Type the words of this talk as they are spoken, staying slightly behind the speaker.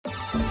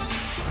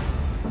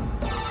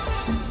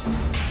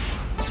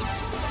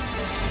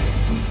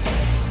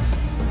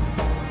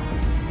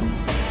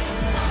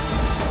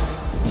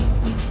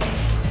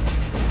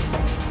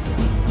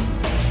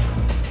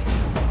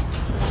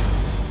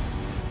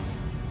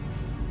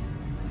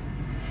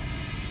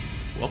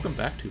Welcome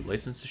back to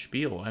License to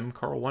Spiel. I'm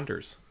Carl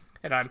Wonders.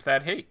 And I'm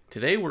Thad Haight.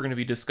 Today we're going to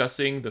be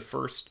discussing the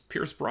first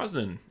Pierce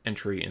Brosnan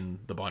entry in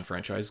the Bond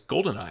franchise,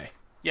 GoldenEye.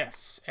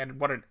 Yes, and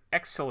what an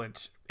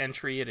excellent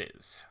entry it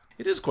is.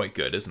 It is quite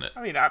good, isn't it?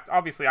 I mean,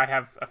 obviously I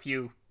have a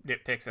few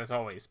nitpicks as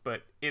always,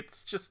 but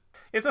it's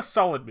a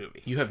solid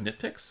movie. You have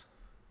nitpicks?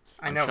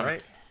 I know,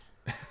 right?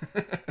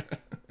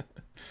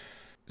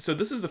 So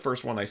this is the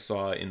first one I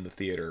saw in the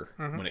theater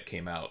when it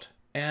came out.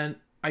 And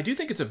I do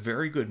think it's a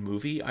very good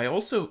movie. I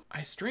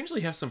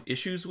strangely have some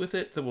issues with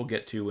it that we'll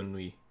get to when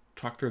we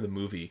talk through the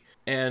movie.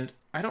 And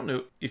I don't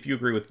know if you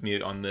agree with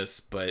me on this,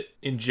 but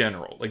in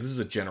general, this is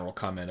a general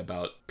comment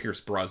about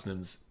Pierce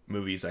Brosnan's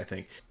movies, I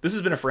think. This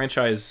has been a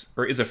franchise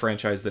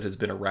that has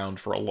been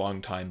around for a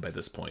long time by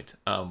this point.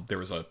 There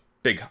was a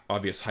big,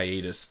 obvious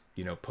hiatus,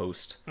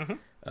 post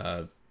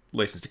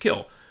License to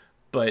Kill.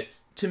 But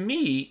to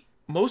me,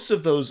 most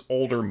of those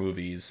older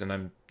movies, and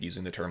I'm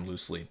using the term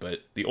loosely,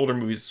 but the older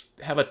movies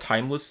have a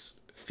timeless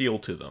feel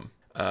to them.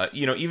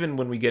 Even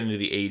when we get into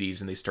the 80s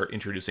and they start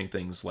introducing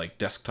things like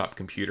desktop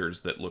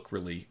computers that look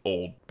really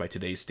old by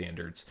today's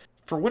standards.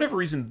 For whatever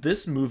reason,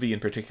 this movie in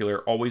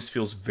particular always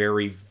feels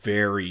very,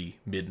 very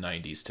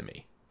mid-90s to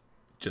me.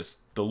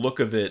 Just the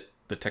look of it,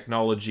 the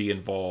technology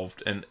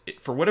involved, and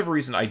for whatever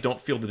reason, I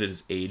don't feel that it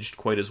has aged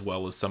quite as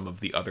well as some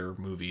of the other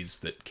movies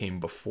that came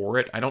before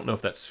it. I don't know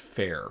if that's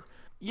fair.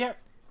 Yeah.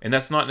 And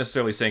that's not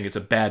necessarily saying it's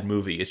a bad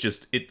movie. It's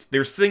just,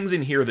 there's things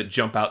in here that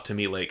jump out to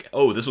me like,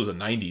 oh, this was a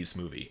 90s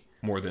movie.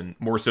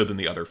 More so than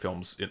the other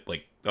films,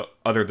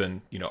 other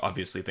than,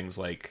 obviously things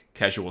like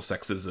casual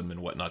sexism and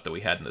whatnot that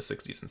we had in the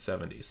 60s and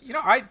 70s.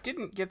 I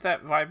didn't get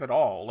that vibe at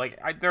all.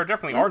 There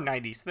definitely are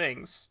 90s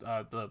things,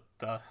 the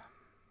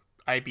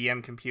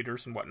IBM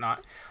computers and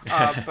whatnot,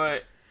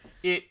 but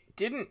it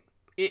didn't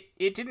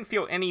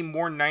feel any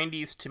more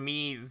 90s to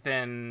me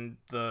than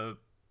the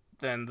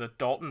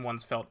Dalton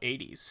ones felt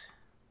 80s.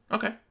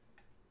 Okay.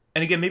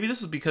 And again, maybe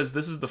this is because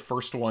this is the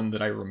first one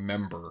that I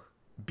remember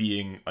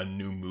being a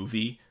new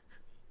movie,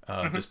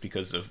 just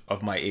because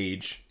of my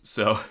age.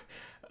 So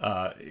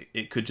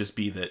it could just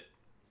be that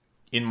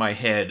in my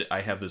head,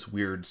 I have this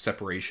weird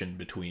separation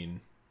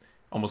between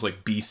almost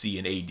like BC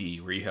and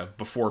AD, where you have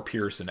before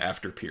Pierce and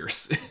after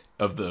Pierce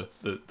of the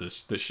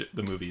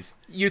movies.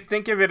 You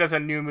think of it as a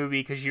new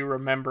movie because you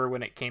remember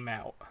when it came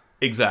out.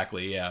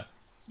 Exactly, yeah.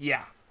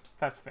 Yeah,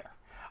 that's fair.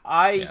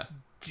 I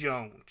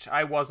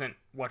wasn't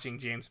watching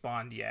James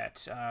Bond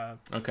yet.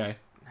 Okay.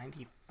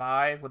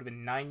 95 would have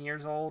been 9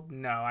 years old.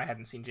 No, I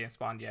hadn't seen James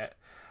Bond yet.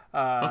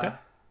 Okay.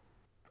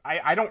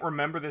 I don't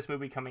remember this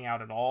movie coming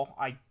out at all.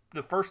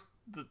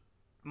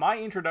 My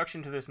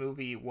introduction to this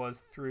movie was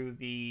through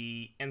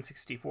the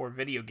N64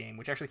 video game,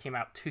 which actually came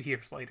out 2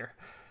 years later.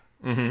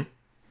 Mm-hmm.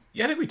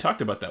 Yeah, I think we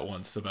talked about that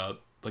once,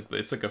 about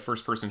it's like a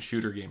first-person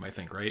shooter game, I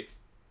think, right?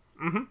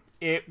 Mm-hmm.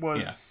 It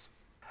was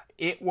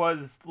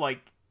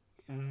like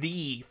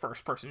the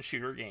first-person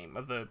shooter game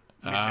of the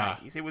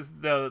mid-90s.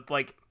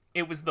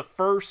 It was the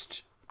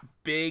first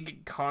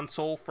big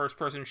console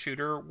first-person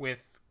shooter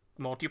with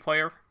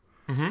multiplayer.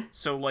 Mm-hmm.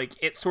 So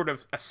it sort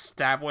of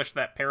established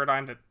that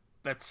paradigm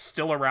that's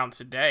still around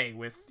today,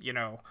 with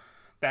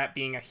that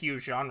being a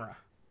huge genre.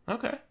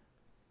 Okay.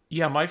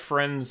 Yeah, my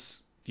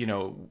friends,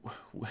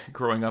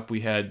 growing up,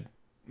 we had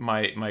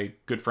my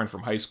good friend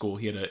from high school.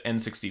 He had an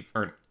N60,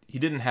 or he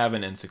didn't have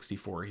an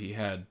N64. He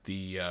had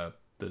the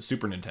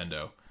Super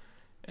Nintendo,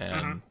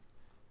 and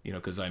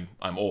because I'm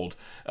old,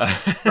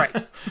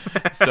 Right?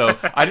 So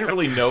I didn't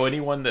really know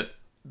anyone that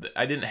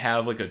I didn't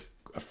have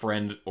a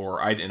friend,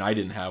 or I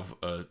didn't have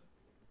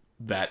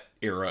that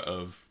era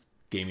of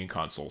gaming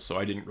consoles, so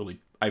I didn't really.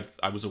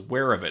 I was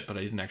aware of it, but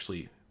I didn't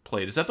actually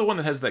play it. Is that the one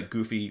that has that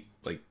goofy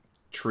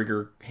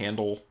trigger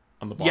handle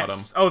on the bottom?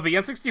 Yes. Oh, the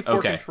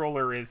N64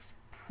 controller is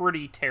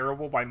pretty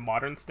terrible by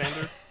modern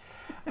standards.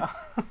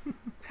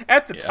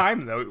 At the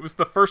time, though, it was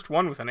the first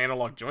one with an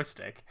analog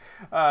joystick.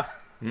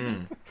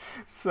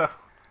 So,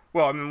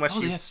 well, I mean,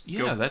 unless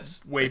go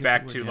that's way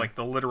back to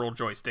the literal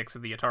joysticks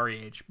of the Atari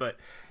age. But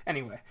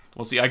anyway.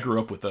 Well, see, I grew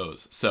up with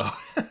those. So,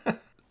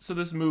 so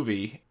this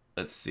movie,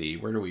 let's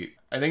see,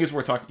 I think it's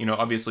worth talking,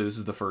 obviously this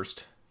is the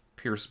first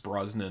Pierce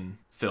Brosnan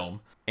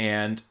film.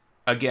 And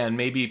again,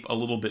 maybe a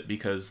little bit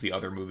because the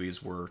other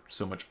movies were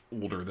so much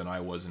older than I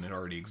was and it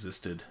already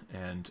existed.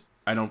 And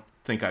I don't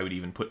think I would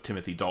even put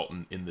Timothy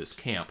Dalton in this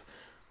camp.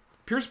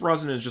 Pierce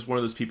Brosnan is just one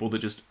of those people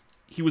that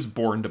he was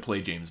born to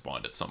play James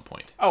Bond at some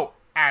point. Oh,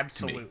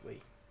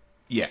 absolutely.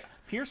 Yeah.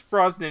 Pierce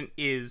Brosnan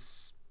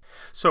is...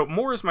 So,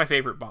 Moore is my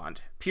favorite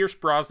Bond. Pierce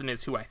Brosnan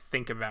is who I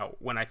think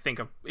about when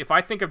if I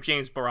think of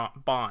James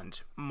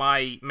Bond,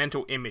 my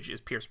mental image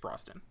is Pierce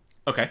Brosnan.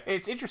 Okay.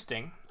 It's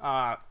interesting.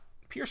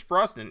 Pierce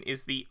Brosnan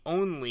is the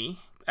only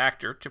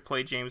actor to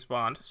play James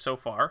Bond so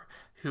far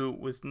who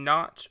was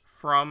not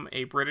from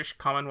a British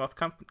Commonwealth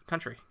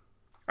country.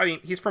 I mean,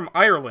 he's from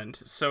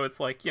Ireland, so it's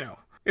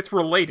it's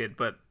related,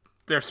 but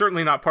they're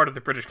certainly not part of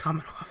the British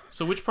Commonwealth.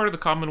 So which part of the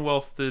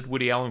Commonwealth did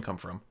Woody Allen come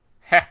from?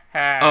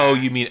 Oh,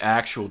 you mean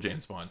actual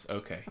James Bonds.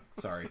 Okay,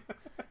 sorry.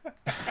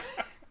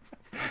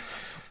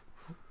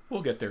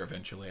 We'll get there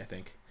eventually, I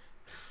think.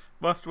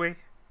 Must we?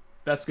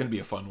 That's going to be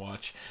a fun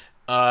watch.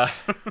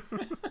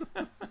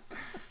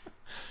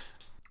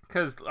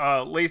 Because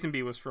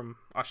Lazenby was from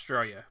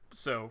Australia,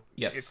 so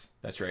yes,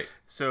 that's right.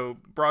 So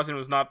Brosnan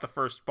was not the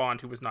first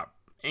Bond who was not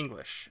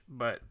English,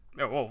 but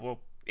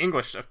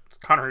English.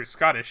 Connery is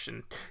Scottish,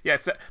 and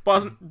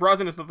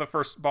Brosnan is not the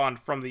first Bond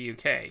from the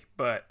UK,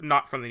 but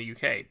not from the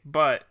UK.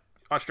 But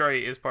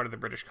Australia is part of the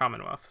British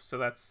Commonwealth, so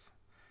that's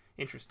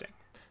interesting.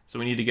 So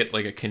we need to get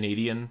like a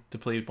Canadian to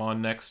play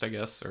Bond next, I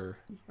guess, or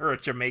a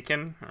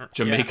Jamaican.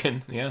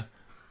 Yeah.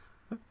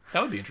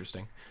 That would be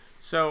interesting.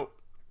 So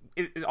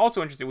it's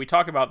also interesting. We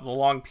talk about the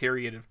long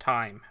period of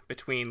time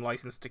between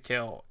License to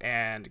Kill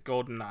and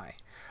GoldenEye.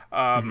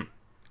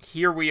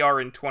 Here we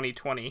are in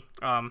 2020.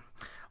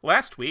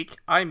 Last week,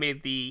 I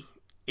made the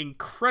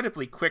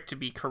incredibly quick to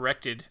be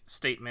corrected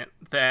statement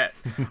that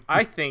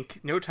I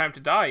think No Time to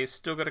Die is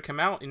still going to come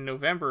out in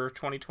November of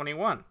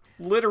 2021.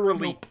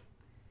 Literally. Nope.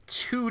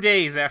 2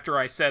 days after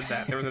I said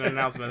that, there was an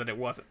announcement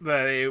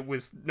that it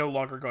was no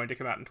longer going to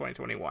come out in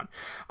 2021.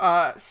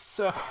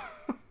 So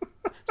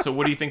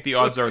what do you think the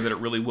odds are that it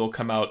really will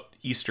come out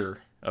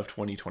Easter of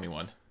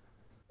 2021?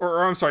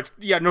 Or I'm sorry,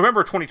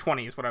 November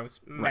 2020 is what I was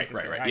meant to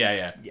say. Right.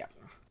 Yeah.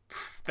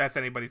 That's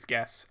anybody's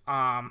guess.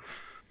 What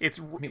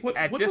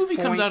movie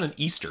comes out in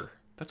Easter?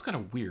 That's kind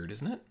of weird,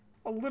 isn't it?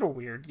 A little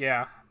weird,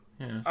 yeah.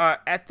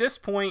 At this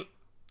point,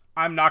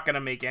 I'm not going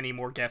to make any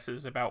more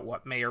guesses about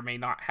what may or may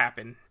not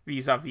happen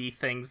vis-a-vis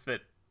things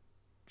that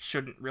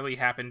shouldn't really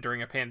happen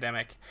during a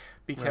pandemic,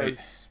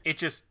 because it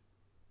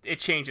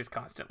changes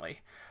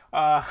constantly.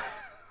 I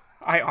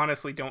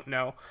honestly don't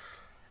know.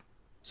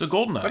 So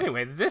GoldenEye. But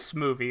anyway, this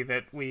movie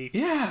that we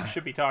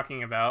should be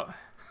talking about.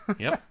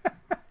 Yep.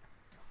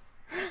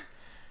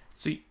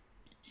 So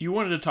you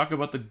wanted to talk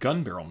about the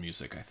gun barrel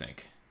music, I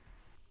think.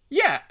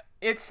 Yeah,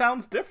 it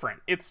sounds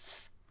different.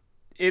 It's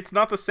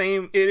not the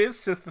same. It is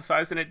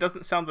synthesized, and it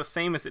doesn't sound the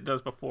same as it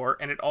does before,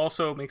 and it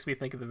also makes me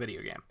think of the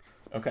video game.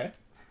 Okay.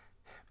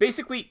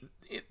 Basically,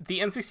 the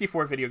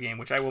N64 video game,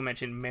 which I will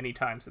mention many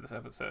times in this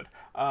episode,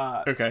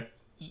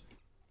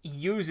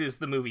 uses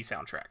the movie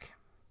soundtrack.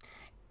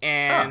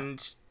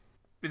 And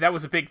that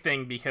was a big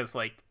thing because,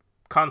 like,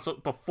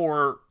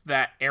 before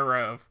that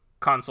era of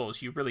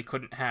consoles, you really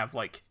couldn't have,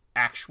 like,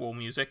 actual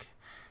music.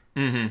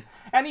 Mm-hmm.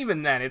 And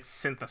even then, it's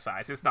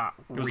synthesized. It's not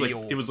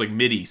real. It was like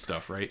MIDI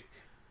stuff, right?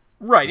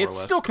 Right, it's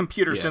still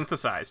computer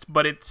synthesized,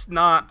 but it's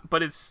not.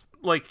 But it's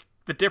like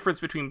the difference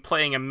between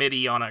playing a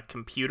MIDI on a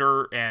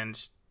computer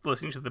and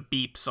listening to the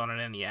beeps on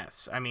an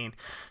NES. I mean,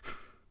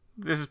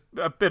 there's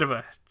a bit of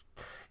a.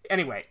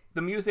 Anyway,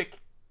 the music,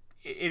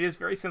 it is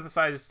very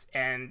synthesized,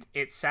 and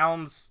it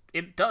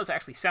does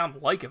actually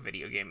sound like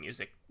video game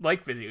music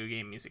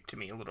to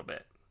me a little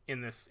bit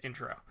in this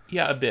intro.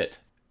 Yeah, a bit.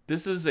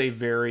 This is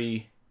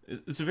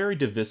it's a very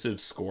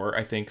divisive score,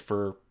 I think,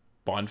 for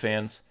Bond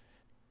fans.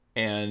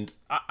 And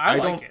I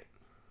like it.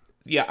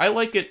 Yeah, I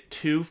like it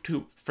too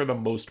for the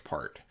most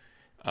part.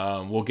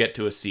 We'll get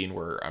to a scene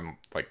where I'm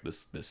like,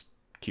 this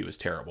cue is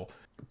terrible.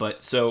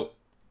 But so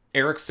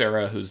Eric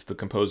Serra, who's the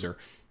composer,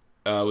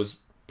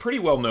 was pretty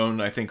well known,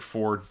 I think,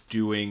 for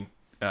doing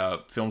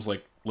films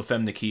like La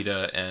Femme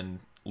Nikita and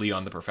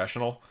Leon the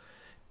Professional.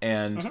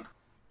 And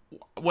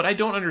what I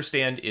don't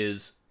understand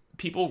is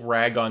people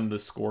rag on the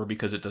score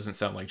because it doesn't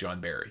sound like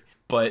John Barry.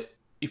 But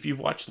if you've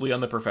watched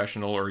Leon the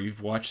Professional or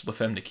you've watched La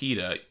Femme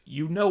Nikita,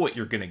 you know what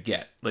you're going to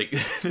get. Like,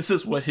 this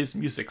is what his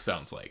music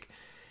sounds like.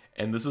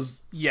 And this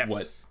is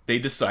what they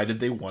decided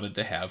they wanted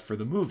to have for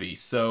the movie.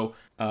 So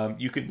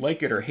you could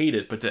like it or hate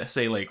it, but to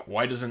say, like,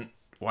 why didn't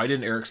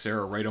Eric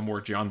Serra write a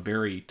more John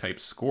Barry type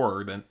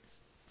score? Then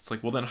it's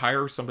like, well, then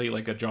hire somebody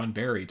like a John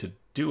Barry to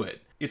do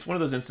it. It's one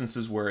of those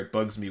instances where it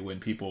bugs me when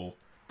people,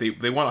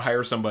 they want to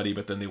hire somebody,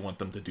 but then they want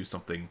them to do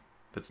something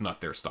that's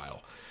not their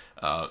style.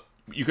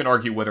 You can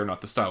argue whether or not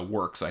the style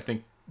works. I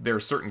think there are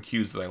certain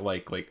cues that I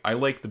like. Like, I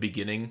like the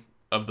beginning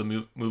of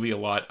the movie a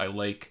lot.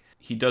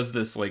 He does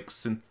this, like,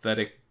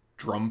 synthetic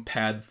drum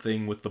pad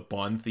thing with the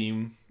Bond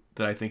theme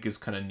that I think is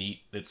kind of neat.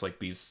 It's like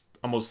these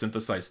almost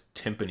synthesized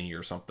timpani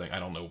or something. I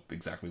don't know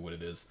exactly what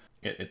it is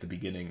at the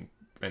beginning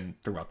and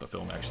throughout the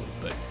film, actually.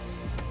 But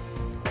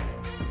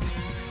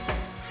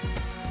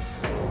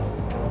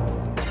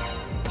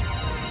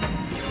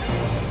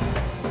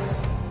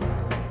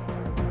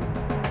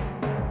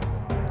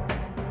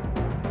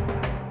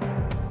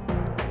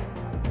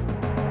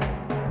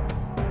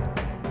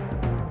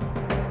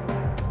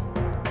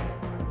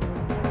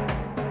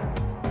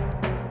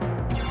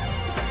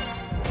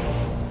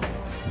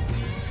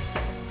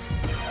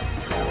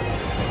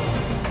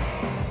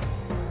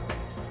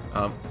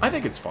I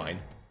think it's fine.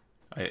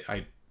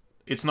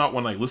 It's not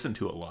one I listen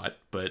to a lot,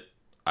 but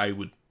I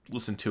would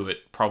listen to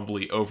it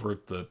probably over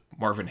the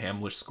Marvin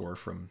Hamlish score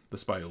from The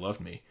Spy Who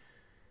Loved Me.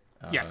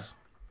 Yes.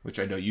 Which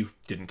I know you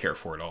didn't care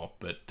for at all,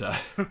 but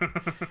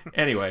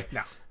anyway.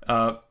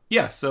 No.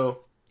 Yeah,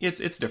 so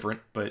it's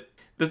different, but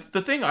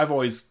the thing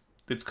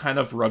it's kind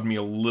of rubbed me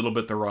a little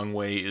bit the wrong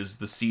way is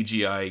the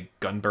CGI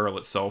gun barrel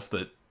itself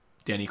that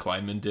Danny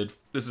Kleinman did.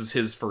 This is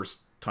his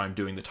first time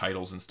doing the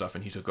titles and stuff,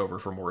 and he took over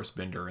for Morris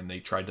Binder, and they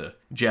tried to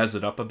jazz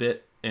it up a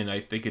bit, and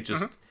I think it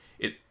just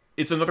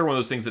it's another one of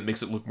those things that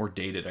makes it look more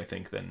dated, I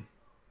think, than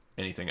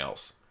anything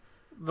else.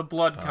 The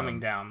blood coming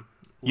down.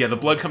 Yeah, the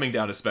blood coming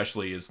down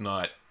especially is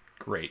not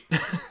great.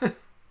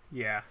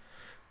 Yeah.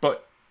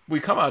 But we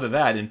come out of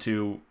that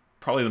into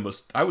probably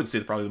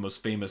the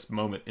most famous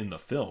moment in the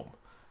film,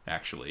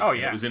 actually. Oh, And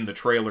yeah. it was in the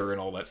trailer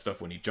and all that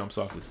stuff when he jumps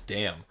off this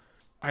dam.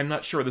 I'm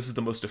not sure this is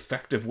the most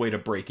effective way to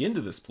break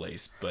into this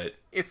place, but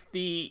It's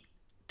the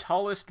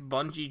tallest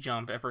bungee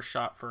jump ever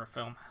shot for a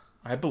film.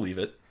 I believe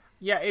it.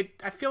 Yeah,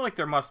 I feel like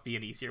there must be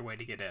an easier way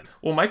to get in.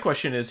 Well, my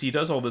question is, he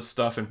does all this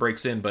stuff and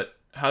breaks in, but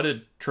how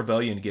did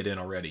Trevelyan get in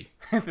already?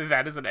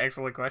 That is an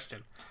excellent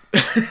question.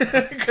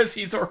 Because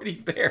he's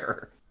already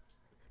there.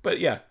 But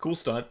yeah, cool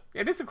stunt.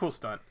 It is a cool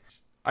stunt.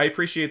 I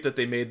appreciate that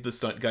they made the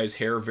stunt guy's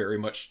hair very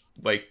much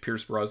like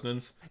Pierce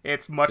Brosnan's.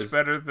 It's much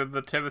better than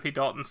the Timothy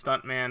Dalton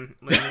stuntman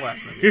in the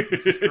last movie.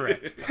 This is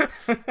correct.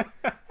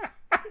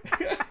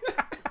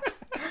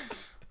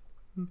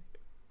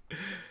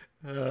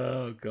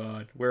 Oh,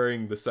 God.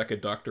 Wearing the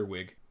second Doctor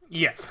wig.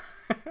 Yes.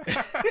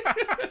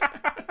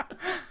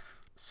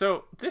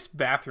 So, this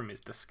bathroom is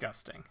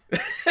disgusting.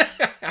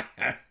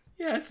 Yeah,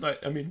 it's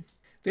not... I mean,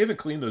 they haven't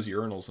cleaned those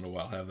urinals in a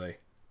while, have they?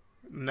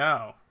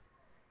 No,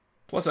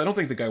 Plus, I don't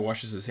think the guy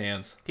washes his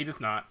hands. he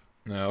does not.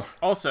 No.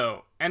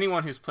 Also,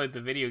 anyone who's played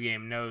the video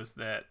game knows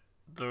that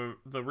the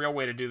real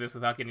way to do this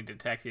without getting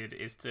detected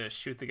is to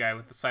shoot the guy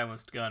with the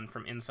silenced gun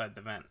from inside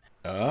the vent.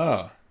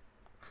 Ah.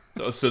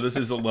 So this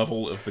is a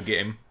level of the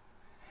game.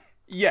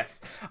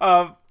 Yes.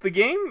 The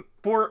game,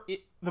 for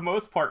the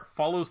most part,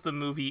 follows the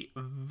movie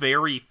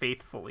very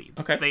faithfully.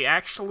 Okay. They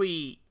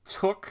actually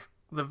took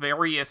the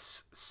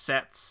various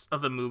sets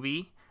of the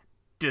movie,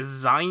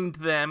 designed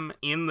them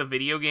in the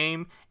video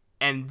game,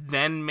 and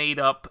then made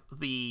up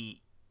the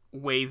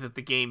way that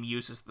the game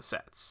uses the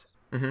sets.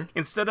 Mm-hmm.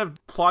 Instead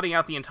of plotting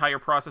out the entire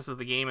process of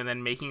the game and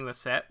then making the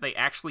set, they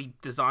actually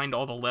designed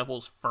all the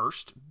levels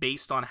first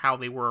based on how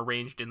they were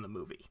arranged in the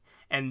movie.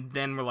 And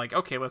then we're like,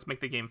 okay, let's make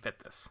the game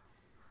fit this.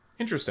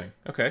 Interesting.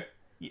 Okay.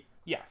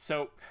 Yeah,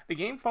 so the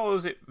game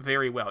follows it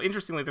very well.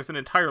 Interestingly, there's an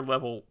entire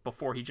level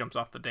before he jumps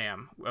off the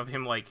dam of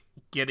him, like,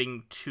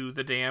 getting to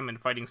the dam and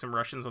fighting some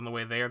Russians on the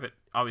way there that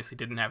obviously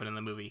didn't happen in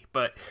the movie.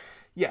 But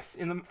yes,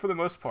 for the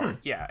most part,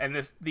 yeah. And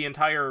the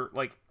entire,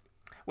 like,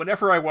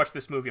 whenever I watch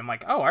this movie, I'm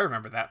like, oh, I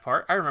remember that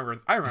part. I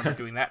remember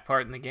doing that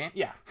part in the game.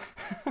 Yeah.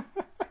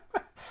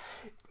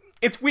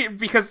 It's weird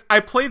because I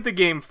played the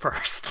game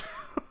first.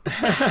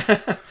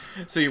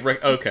 So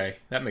okay,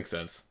 that makes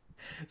sense.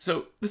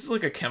 So this is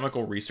like a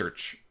chemical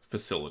research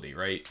facility,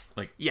 right?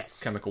 Like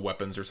Yes. chemical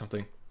weapons or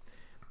something.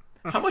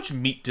 How much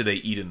meat do they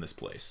eat in this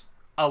place?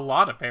 A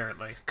lot,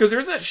 apparently. Because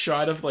there's that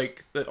shot of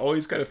like that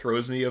always kind of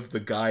throws me of the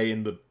guy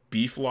in the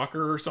beef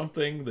locker or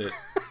something that.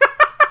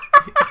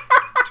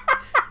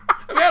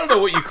 I mean, I don't know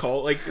what you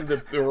call it, like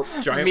the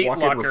giant Meat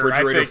walk-in locker,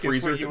 refrigerator I think,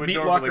 is freezer. what you would Meat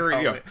normally locker,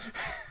 call yeah, it.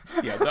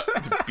 yeah, not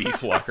the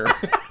beef locker.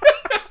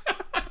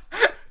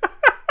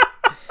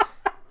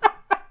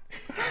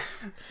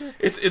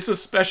 It's a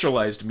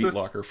specialized meat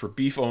locker for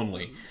beef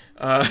only.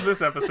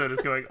 This episode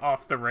is going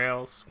off the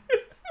rails.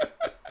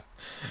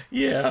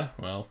 Yeah,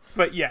 well,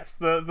 But yes,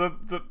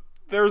 the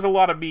there's a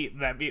lot of meat in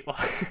that meat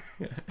locker.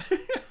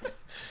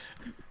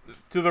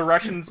 Do the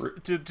Russians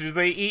do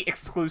they eat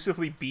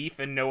exclusively beef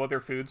and no other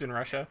foods in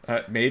Russia?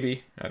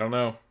 maybe, I don't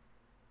know.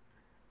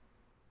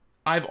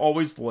 I've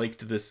always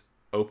liked this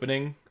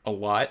opening a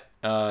lot.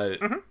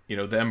 You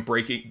know, them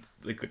breaking,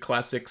 like the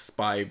classic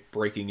spy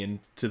breaking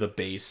into the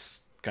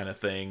base kind of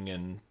thing,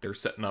 and they're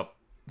setting up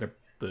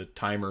the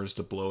timers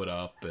to blow it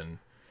up and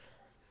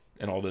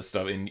all this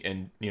stuff, and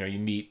you know, you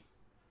meet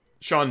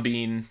Sean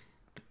Bean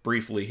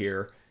briefly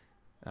here.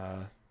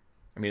 I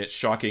mean, it's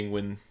shocking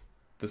when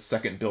the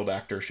second build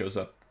actor shows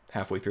up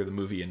halfway through the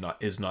movie and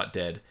is not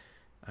dead.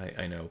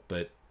 I know,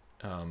 but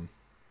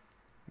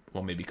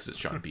well, maybe because it's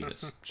Sean Bean,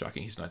 it's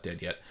shocking he's not dead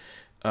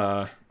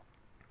yet.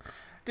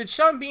 Did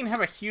Sean Bean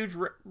have a huge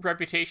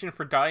reputation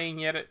for dying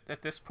yet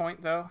at this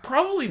point, though?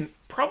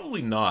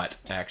 Probably not,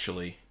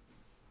 actually.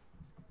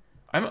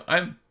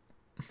 I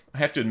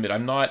have to admit,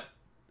 I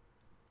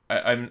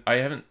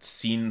haven't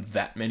seen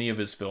that many of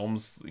his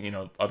films, you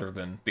know, other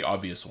than the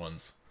obvious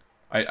ones.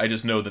 I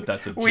just know that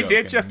that's a joke. We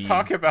did just and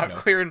talk about you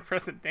know. Clear and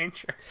Present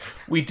Danger.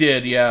 We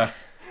did, yeah.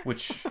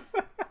 Which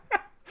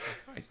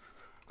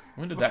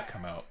when did that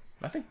come out?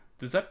 I think,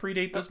 does that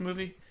predate this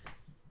movie?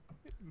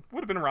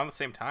 Would have been around the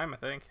same time, I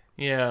think.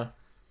 Yeah.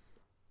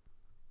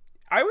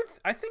 I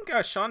think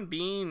Sean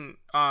Bean,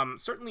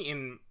 certainly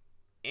in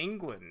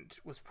England,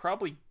 was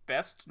probably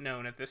best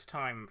known at this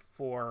time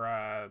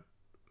for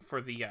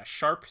the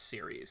Sharp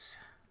series,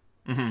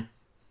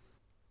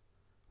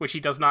 which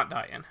he does not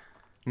die in.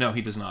 No,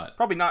 he does not.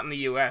 Probably not in the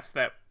U.S.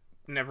 That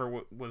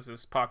never was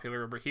as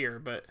popular over here,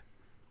 but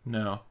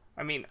No.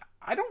 I mean,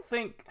 I don't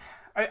think.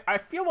 I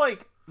feel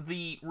like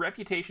the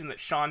reputation that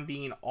Sean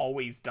Bean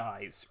always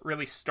dies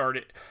really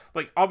started.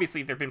 Like,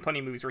 obviously, there have been plenty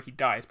of movies where he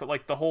dies, but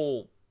like the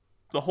whole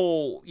the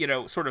whole,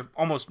 sort of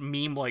almost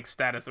meme-like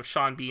status of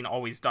Sean Bean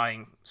always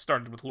dying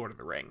started with Lord of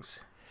the Rings.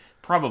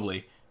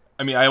 Probably.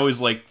 I mean, I always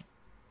liked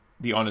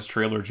the Honest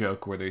Trailer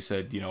joke where they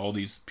said, all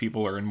these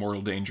people are in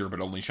mortal danger,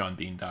 but only Sean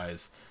Bean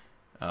dies.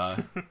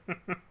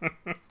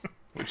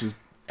 Which is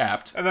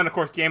apt. And then, of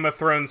course, Game of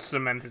Thrones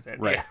cemented it.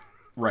 Right. Yeah.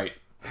 Right.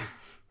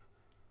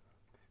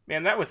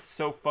 Man, that was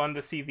so fun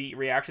to see the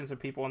reactions of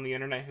people on the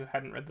internet who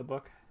hadn't read the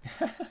book.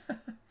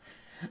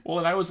 Well,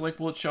 and I was like,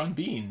 well, it's Sean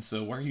Bean,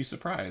 so why are you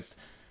surprised?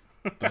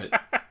 But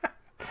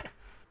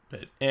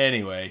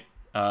anyway,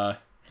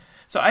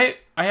 so I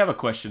have a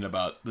question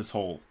about this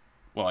whole.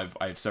 Well,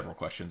 I have several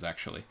questions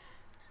actually.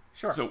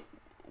 Sure. So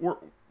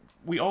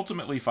we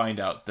ultimately find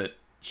out that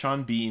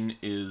Sean Bean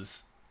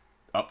is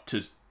up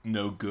to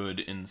no good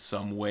in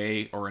some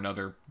way or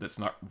another that's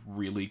not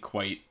really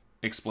quite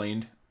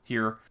explained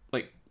here.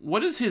 Like,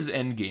 what is his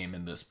end game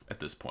in this at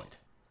this point?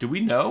 Do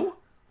we know?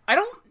 I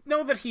don't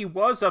know that he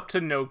was up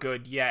to no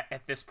good yet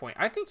at this point.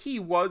 I think he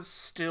was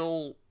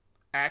still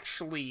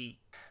actually...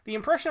 The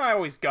impression I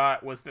always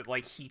got was that,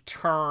 like, he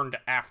turned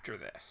after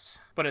this.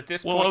 But at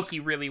this point,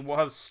 he really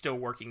was still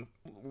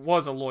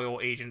was a loyal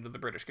agent of the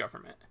British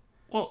government.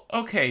 Well,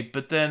 okay,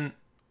 but then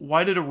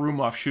why did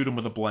Arumov shoot him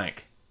with a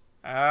blank?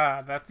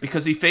 That's...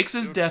 Because he fakes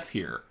his death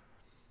here.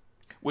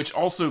 Which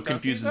also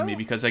confuses me,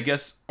 because I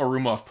guess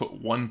Arumov put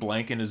one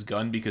blank in his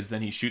gun because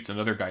then he shoots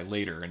another guy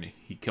later and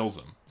he kills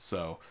him,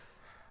 so...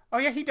 Oh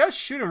yeah, he does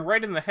shoot him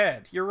right in the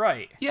head. You're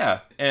right.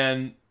 Yeah,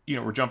 and,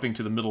 we're jumping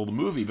to the middle of the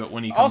movie, but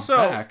when he comes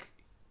back...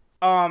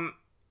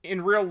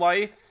 in real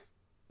life,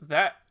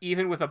 that,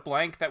 even with a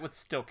blank, that would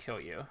still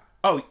kill you.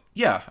 Oh,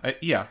 yeah,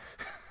 yeah.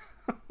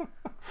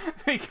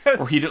 Because...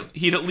 Or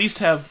he'd at least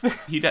have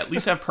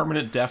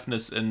permanent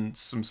deafness and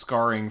some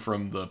scarring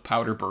from the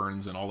powder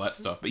burns and all that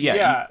stuff. But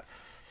yeah.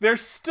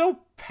 There's still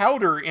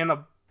powder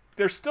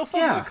there's still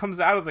something that comes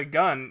out of the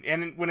gun,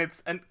 and when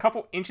it's a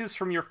couple inches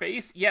from your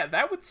face,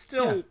 that would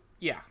still...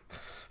 Yeah.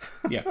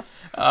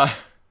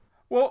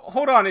 Well,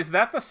 hold on, is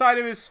that the side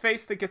of his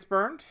face that gets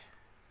burned?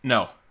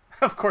 No.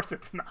 Of course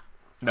it's not.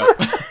 No.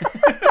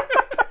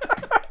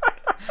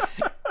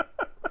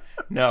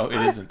 No,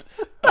 it isn't.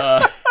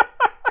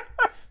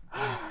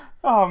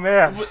 Oh,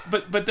 man.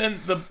 But then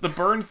the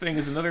burn thing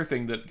is another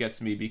thing that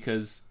gets me,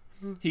 because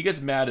he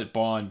gets mad at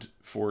Bond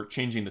for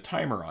changing the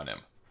timer on him.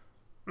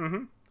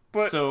 Mm-hmm.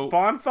 But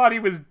Bond thought he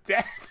was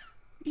dead.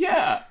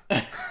 Yeah.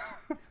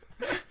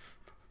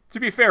 To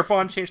be fair,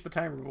 Bond changed the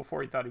timer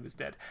before he thought he was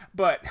dead.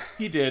 But...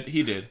 He did.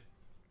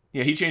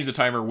 Yeah, he changed the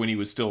timer when he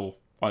was still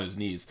on his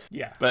knees.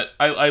 Yeah. But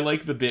I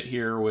like the bit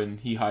here when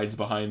he hides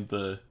behind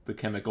the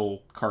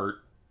chemical cart.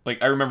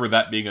 Like, I remember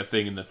that being a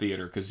thing in the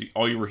theater, because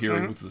all you were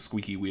hearing was the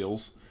squeaky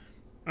wheels.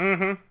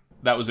 Mm-hmm.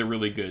 That was a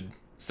really good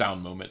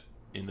sound moment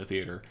in the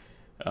theater.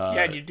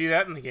 And you do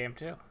that in the game,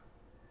 too.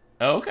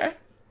 Oh, okay.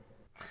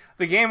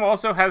 The game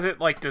also has it,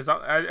 like, has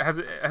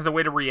a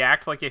way to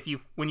react, like,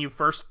 when you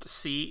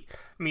first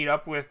meet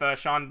up with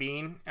Sean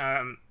Bean,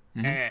 and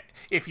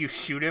if you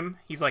shoot him,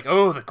 he's like,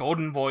 "Oh, the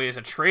Golden Boy is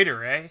a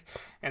traitor, eh?"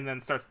 And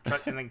then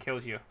and then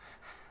kills you.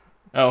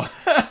 Oh.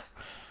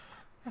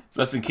 So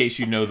that's in case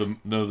you know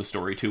the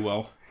story too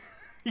well.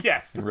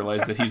 Yes. And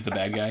realize that he's the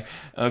bad guy.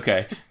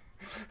 Okay.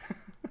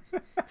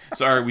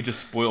 Sorry, we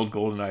just spoiled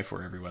GoldenEye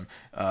for everyone.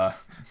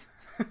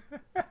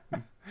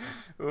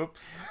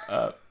 Oops.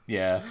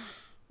 Yeah.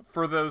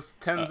 For those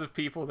tens of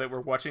people that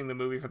were watching the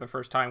movie for the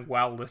first time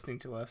while listening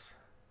to us.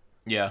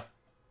 Yeah.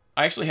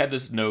 I actually had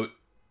this note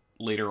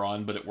later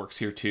on, but it works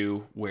here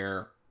too,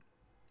 where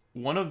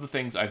one of the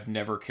things I've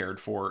never cared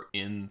for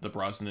in the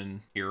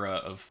Brosnan era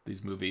of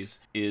these movies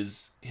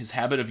is his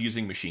habit of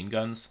using machine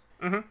guns.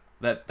 Mm-hmm.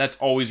 That's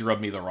always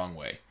rubbed me the wrong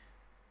way.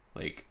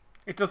 Like,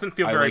 it doesn't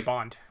feel very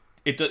Bond.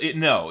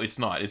 No, it's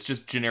not. It's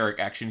just generic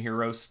action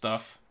hero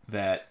stuff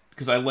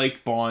because I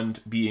like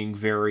Bond being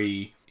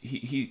very...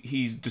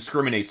 He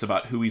discriminates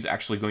about who he's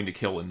actually going to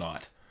kill and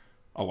not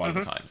a lot of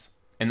the times.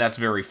 And that's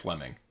very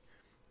Fleming.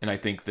 And I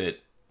think that,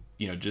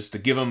 just to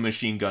give him a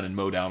machine gun and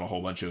mow down a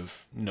whole bunch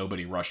of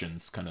nobody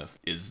Russians kind of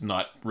is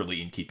not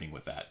really in keeping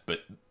with that.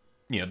 But,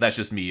 that's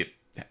just me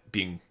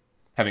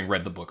having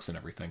read the books and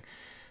everything.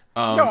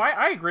 No,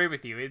 I agree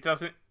with you. It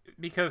doesn't,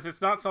 because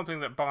it's not something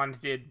that Bond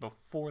did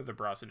before the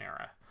Brosnan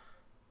era.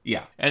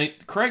 Yeah, and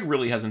Craig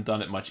really hasn't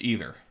done it much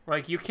either.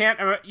 Like, you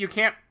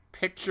can't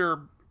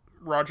picture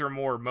Roger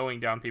Moore mowing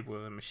down people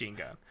with a machine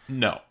gun.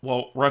 No.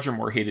 Well, Roger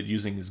Moore hated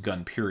using his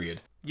gun,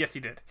 period. Yes,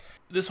 he did.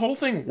 This whole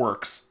thing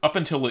works up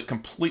until it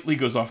completely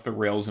goes off the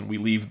rails and we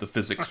leave the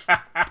physics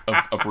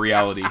of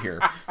reality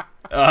here.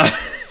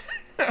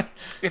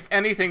 If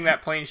anything,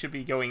 that plane should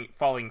be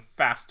falling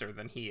faster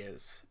than he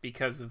is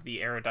because of the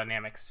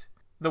aerodynamics.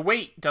 The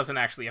weight doesn't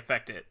actually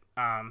affect it,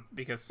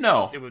 because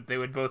they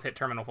would both hit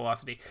terminal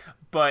velocity.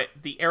 But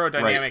the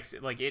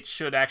aerodynamics, like, it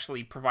should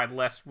actually provide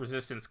less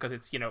resistance because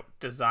it's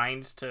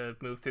designed to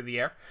move through the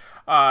air.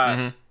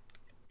 And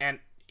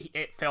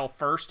it fell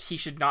first. He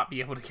should not be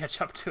able to catch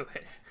up to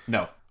it.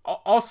 No.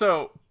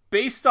 Also,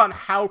 based on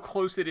how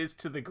close it is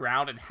to the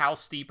ground and how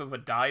steep of a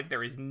dive,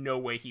 there is no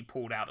way he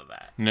pulled out of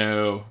that.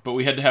 No, but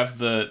we had to have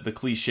the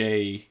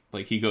cliche,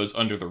 like he goes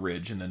under the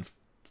ridge and then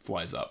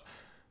flies up,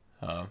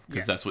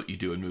 because that's what you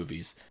do in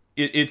movies.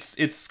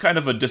 It's kind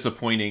of a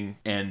disappointing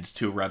end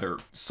to a rather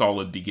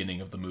solid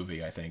beginning of the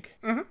movie, I think.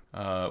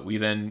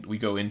 We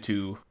go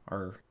into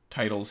our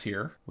titles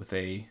here with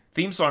a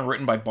theme song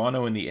written by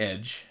Bono and The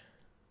Edge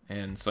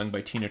and sung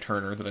by Tina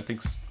Turner that I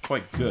think's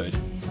quite good.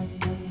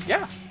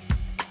 Yeah.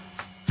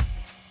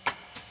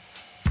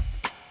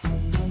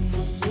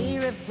 See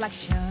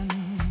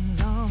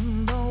reflections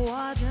on the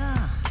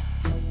water,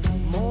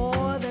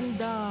 more than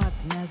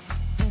darkness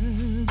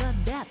in the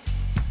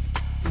depths.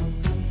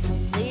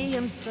 See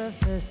him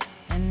surface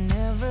in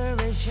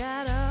every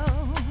shadow.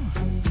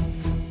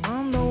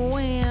 On the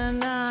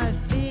wind I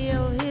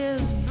feel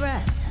his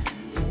breath.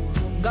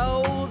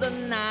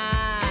 Golden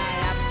eye,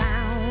 I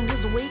found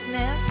his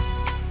weakness.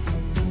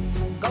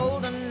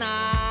 Golden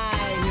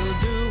eye, he'll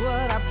do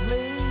what I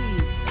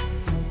please.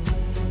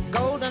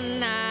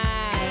 Golden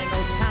eye,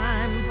 no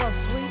time for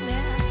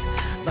sweetness,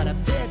 but a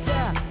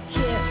bitter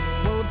kiss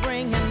will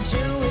bring him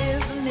to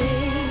his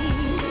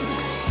knees.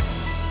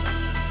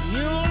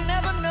 You'll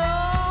never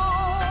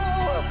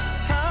know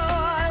how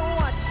I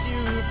watched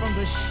you from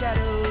the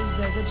shadows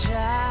as a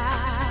child.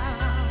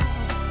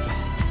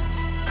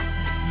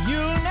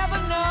 You'll never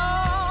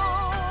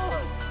know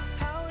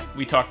how it...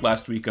 We talked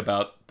last week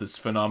about this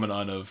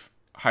phenomenon of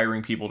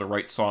hiring people to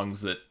write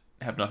songs that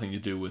have nothing to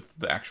do with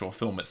the actual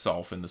film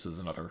itself, and this is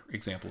another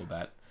example of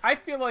that. I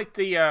feel like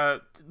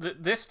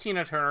this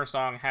Tina Turner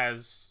song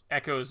has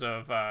echoes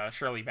of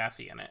Shirley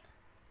Bassey in it.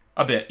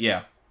 A bit,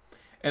 yeah.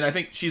 And I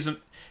think she's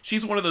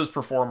one of those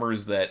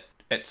performers that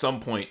at some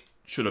point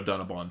should have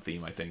done a Bond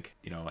theme, I think.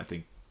 I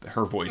think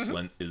her voice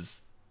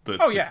is the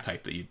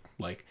type that you'd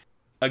like.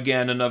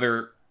 Again,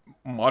 another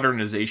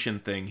modernization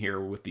thing here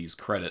with these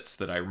credits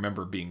that I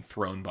remember being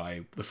thrown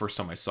by the first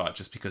time I saw it,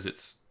 just because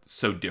it's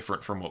so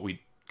different from what we'd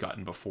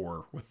gotten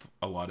before with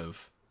a lot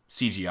of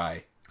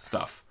CGI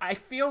stuff. I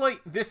feel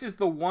like this is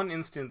the one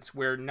instance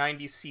where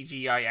 90s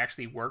CGI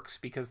actually works,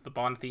 because the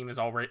Bond theme is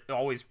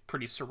always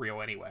pretty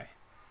surreal anyway.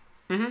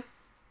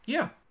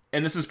 Yeah.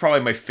 And this is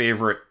probably my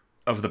favorite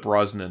of the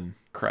Brosnan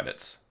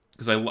credits,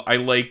 because I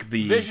like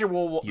the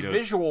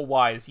visual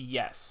wise,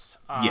 yes.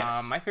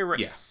 Yes. My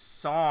favorite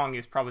song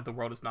is probably "The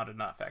World Is Not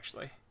Enough,"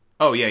 actually.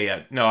 Oh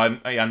yeah. No,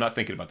 I'm not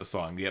thinking about the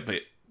song yet,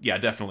 but yeah,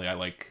 definitely I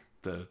like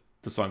the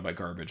song by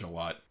Garbage a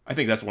lot. I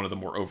think that's one of the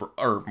more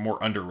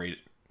underrated.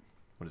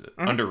 What is it?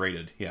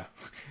 Underrated. Yeah.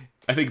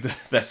 I think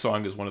that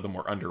song is one of the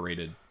more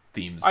underrated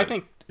themes. I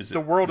think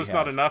 "The World Is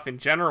Not Enough" in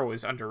general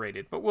is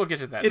underrated, but we'll get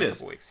to that in a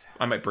couple weeks.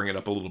 I might bring it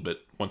up a little bit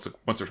once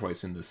or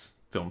twice in this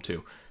film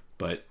too,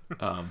 but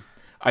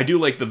I do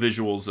like the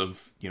visuals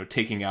of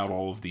taking out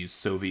all of these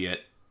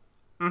Soviet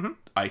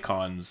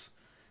icons,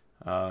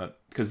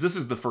 because this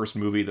is the first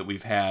movie that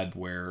we've had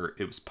where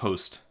it was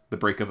post the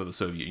breakup of the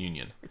Soviet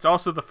Union. It's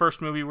also the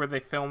first movie where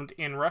they filmed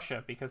in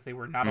Russia, because they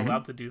were not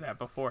allowed to do that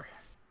before.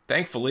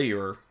 Thankfully,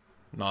 or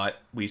not,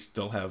 we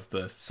still have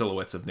the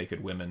silhouettes of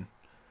naked women,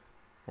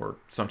 or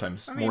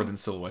sometimes more than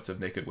silhouettes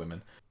of naked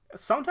women.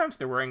 Sometimes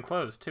they're wearing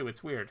clothes too.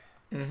 It's weird.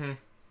 I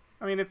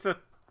mean, it's a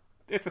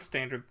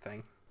standard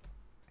thing.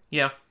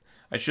 Yeah.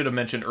 I should have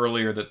mentioned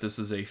earlier that this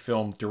is a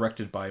film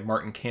directed by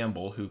Martin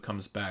Campbell, who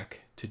comes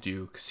back to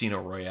do Casino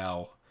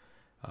Royale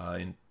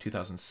in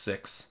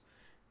 2006.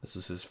 This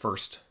is his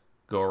first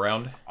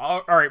go-around.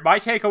 All right, my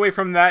takeaway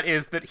from that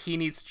is that he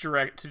needs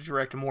to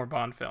direct more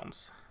Bond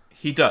films.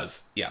 He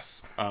does,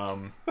 yes. I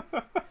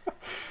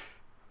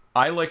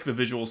like the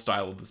visual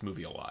style of this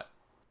movie a lot,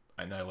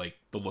 and I like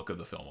the look of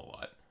the film a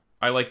lot.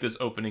 I like this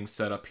opening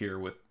setup here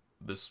with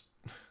this...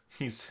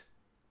 He's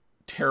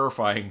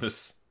terrifying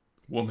this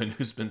woman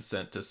who's been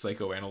sent to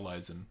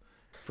psychoanalyze him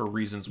for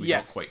reasons we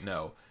don't quite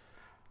know.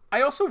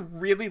 I also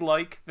really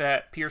like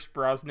that Pierce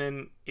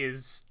Brosnan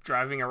is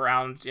driving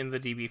around in the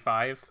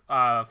DB5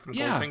 from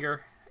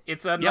Goldfinger.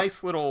 It's a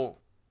nice little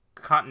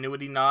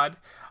continuity nod,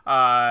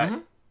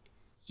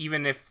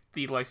 even if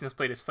the license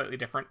plate is slightly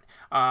different.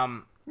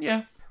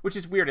 Which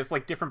is weird. It's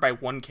like different by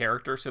one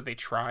character, so they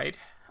tried.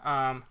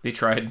 They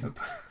tried.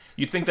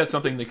 You'd think that's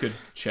something they could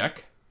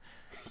check.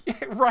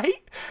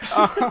 Right?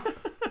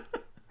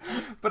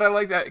 But I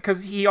like that,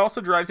 because he also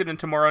drives it in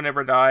Tomorrow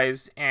Never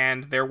Dies,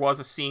 and there was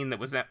a scene that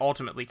was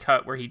ultimately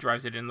cut where he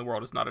drives it in The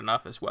World Is Not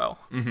Enough as well.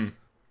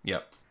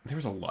 Yep. There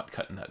was a lot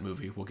cut in that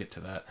movie. We'll get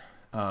to that.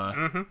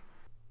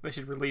 They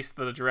should release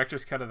the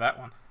director's cut of that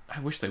one.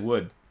 I wish they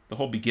would. The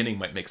whole beginning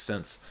might make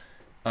sense.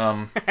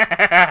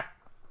 Again,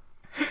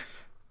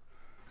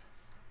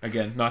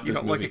 not you this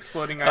don't movie. like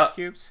exploding ice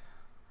cubes?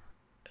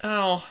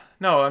 Oh,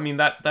 no, I mean,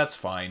 that's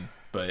fine,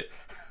 but...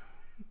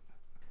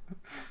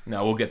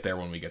 No, we'll get there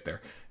when we get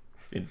there.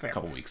 In a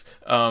couple weeks.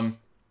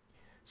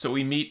 So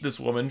we meet this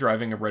woman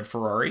driving a red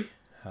Ferrari.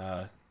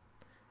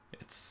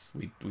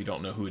 We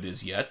don't know who it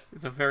is yet.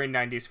 It's a very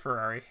 90s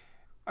Ferrari.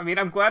 I mean,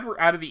 I'm glad we're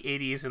out of the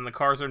 80s and the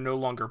cars are no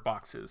longer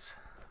boxes.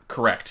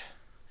 Correct.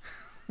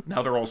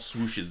 Now they're all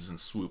swooshes and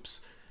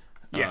swoops.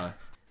 Yeah.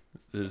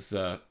 is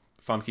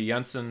Famke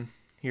Janssen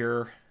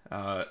here,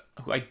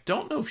 who I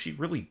don't know if she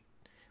really...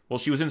 Well,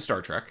 she was in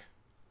Star Trek,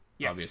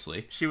 Yes.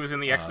 obviously. She was in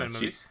the X-Men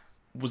movies.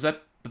 Was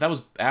that... But that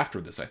was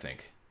after this, I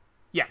think.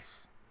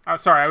 Yes.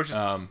 Sorry, I was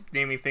just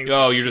naming things.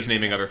 Oh, you're just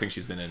naming other things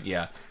she's been in.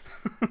 Yeah.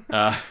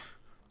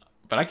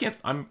 But I can't...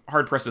 I'm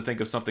hard-pressed to think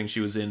of something she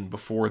was in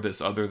before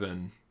this other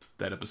than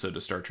that episode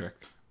of Star Trek,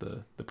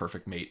 the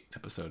Perfect Mate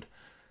episode.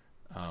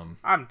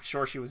 I'm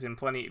sure she was in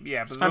plenty.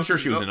 Yeah, but I'm sure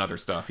she was in other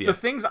stuff, yeah. The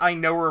things I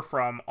know her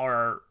from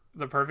are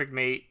The Perfect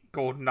Mate,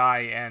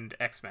 GoldenEye, and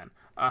X-Men.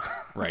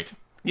 Right.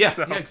 Yeah,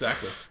 So- yeah,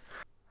 exactly.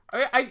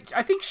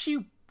 I think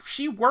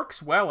she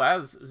works well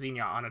as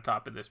Xenia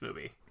Onatopp in this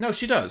movie. No,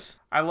 she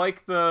does. I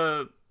like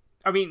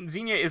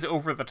Xenia is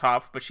over the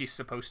top, but she's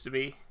supposed to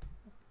be.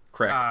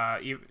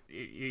 Correct.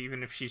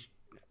 Even if she's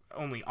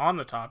only on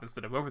the top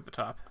instead of over the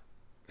top.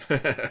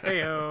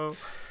 Heyo.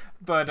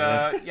 But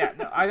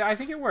no, I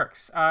think it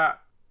works.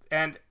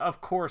 And of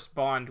course,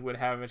 Bond would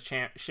have a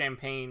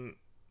champagne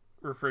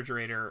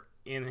refrigerator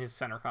in his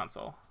center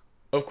console.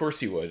 Of course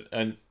he would.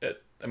 And,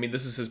 I mean,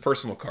 this is his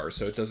personal car,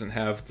 so it doesn't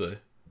have the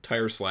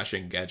tire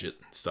slashing gadget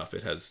stuff.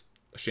 It has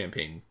a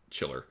champagne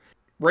chiller.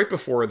 Right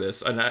before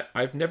this, and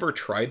I've never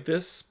tried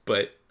this,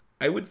 but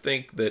I would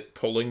think that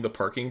pulling the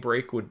parking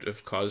brake would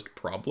have caused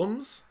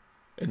problems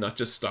and not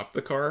just stop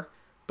the car,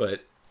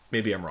 but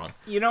maybe I'm wrong.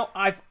 You know,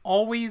 I've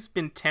always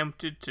been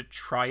tempted to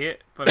try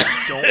it, but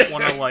I don't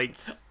want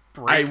to,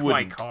 break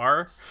my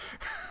car.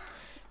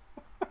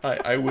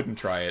 I wouldn't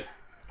try it.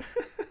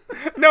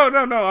 No,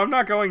 I'm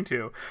not going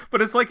to.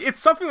 But it's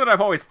something that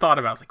I've always thought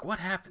about. It's like, what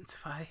happens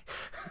if I...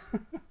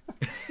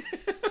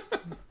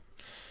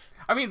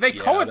 I mean, they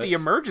call it the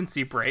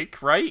emergency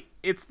brake, right?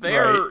 It's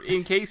there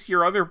in case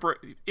your other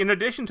in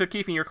addition to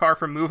keeping your car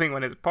from moving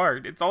when it's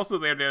parked, it's also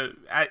there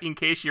in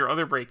case your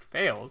other brake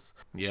fails.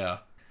 Yeah.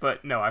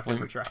 But no, I've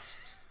never tried.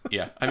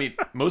 Yeah, I mean,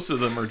 most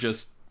of them are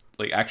just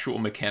actual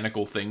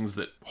mechanical things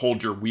that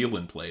hold your wheel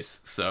in place.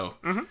 So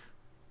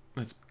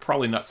it's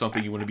probably not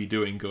something you want to be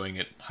doing going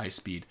at high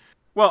speed.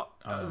 Well,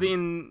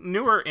 in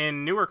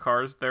newer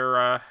cars,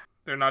 they're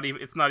not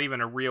even. It's not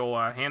even a real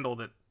handle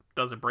that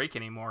does a brake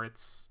anymore.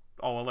 It's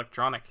all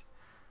electronic.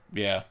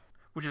 Yeah,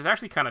 which is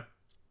actually kind of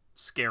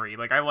scary.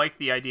 I like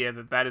the idea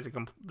that is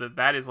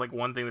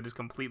one thing that is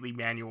completely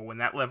manual. When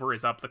that lever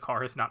is up, the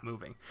car is not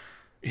moving.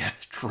 Yeah,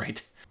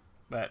 right.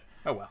 But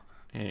oh well.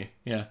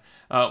 Yeah.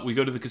 We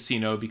go to the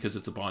casino because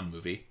it's a Bond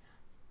movie.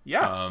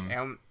 Yeah.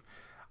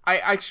 I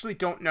actually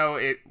don't know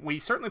it. We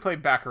certainly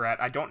played Baccarat.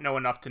 I don't know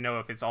enough to know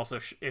if it's also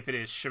if it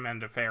is Chemin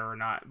de Fer or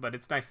not. But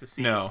it's nice to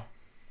see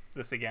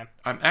this again.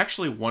 I'm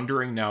actually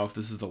wondering now if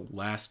this is the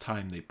last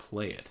time they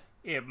play it.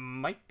 It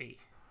might be.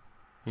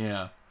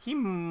 Yeah. He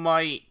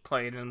might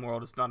play it in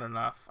World Is Not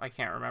Enough. I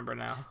can't remember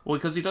now. Well,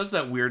 because he does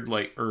that weird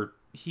or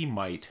he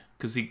might,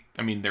 because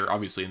they're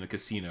obviously in the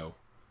casino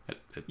at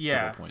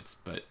several points,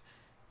 but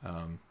I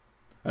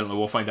don't know.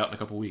 We'll find out in a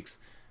couple weeks.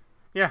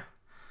 Yeah.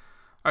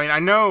 I mean, I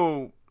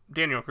know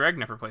Daniel Craig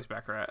never plays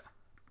Baccarat.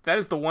 That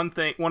is one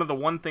of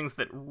the things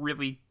that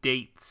really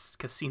dates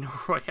Casino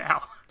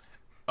Royale.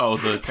 Oh,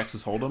 the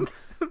Texas Hold'em?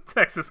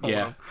 Texas Hold'em.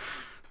 Yeah.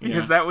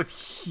 Because that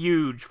was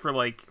huge for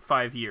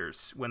 5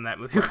 years when that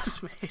movie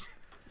was made.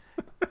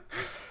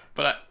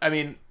 But I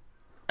mean,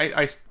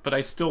 but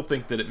I still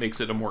think that it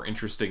makes it a more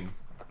interesting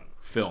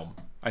film,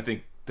 I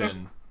think,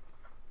 than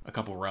a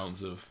couple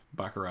rounds of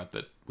Baccarat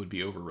that would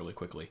be over really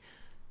quickly.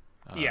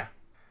 Yeah.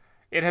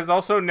 It has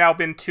also now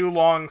been too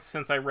long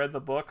since I read the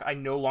book. I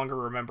no longer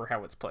remember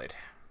how it's played.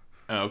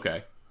 Oh,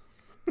 okay.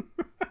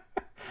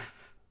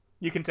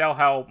 You can tell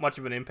how much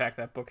of an impact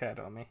that book had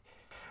on me.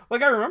 I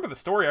remember the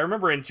story. I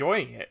remember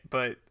enjoying it,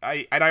 but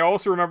I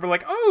also remember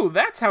oh,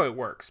 that's how it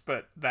works,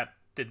 but that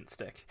didn't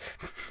stick.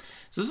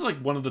 So this is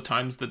one of the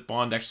times that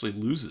Bond actually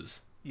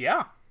loses.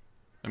 Yeah.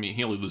 I mean,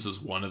 he only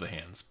loses one of the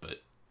hands,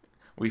 but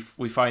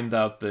we find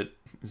out that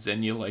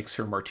Xenia likes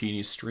her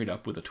martinis straight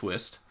up with a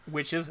twist.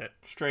 Which is it?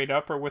 Straight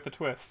up or with a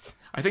twist?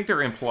 I think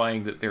they're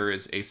implying that there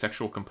is a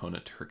sexual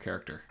component to her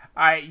character.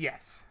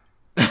 Yes.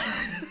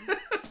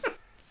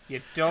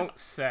 You don't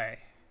say.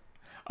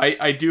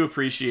 I do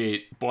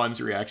appreciate Bond's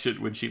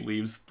reaction when she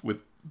leaves with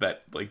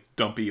that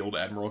dumpy old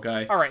admiral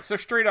guy. All right, so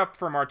straight up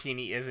for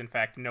martini is in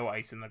fact no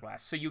ice in the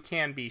glass, so you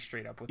can be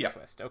straight up with a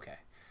twist. Okay.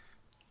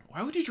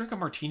 Why would you drink a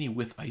martini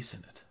with ice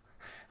in it?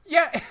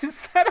 Yeah,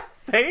 is that a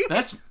thing?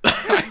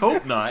 I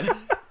hope not.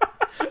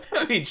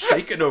 I mean,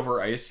 shaken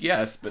over ice,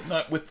 yes, but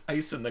not with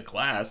ice in the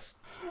glass.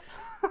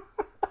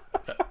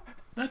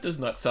 That does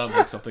not sound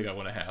like something I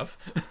want to have.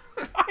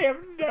 I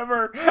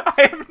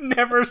have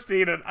never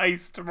seen an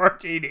iced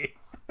martini.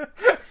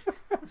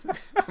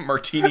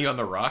 Martini on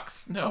the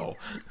rocks? No.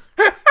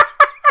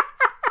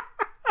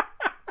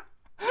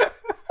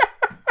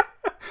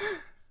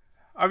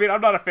 I mean,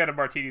 I'm not a fan of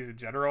martinis in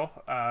general.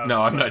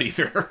 No, I'm not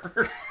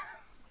either.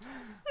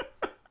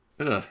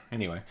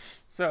 Anyway.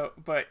 So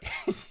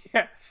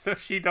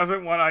she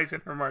doesn't want ice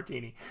in her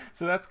martini.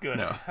 So that's good,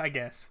 no. I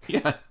guess.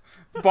 Yeah.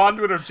 Bond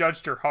would have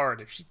judged her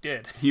hard if she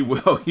did. He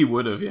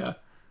would have, yeah.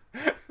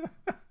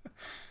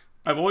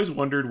 I've always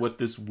wondered what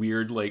this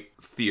weird, like,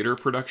 theater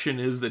production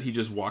is that he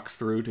just walks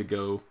through to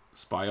go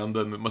spy on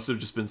them. It must have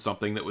just been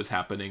something that was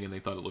happening and they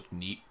thought it looked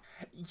neat.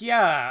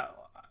 Yeah,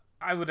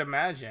 I would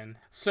imagine.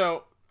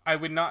 So, I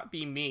would not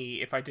be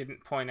me if I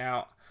didn't point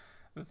out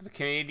that the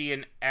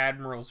Canadian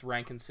Admiral's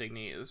rank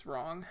insignia is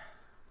wrong.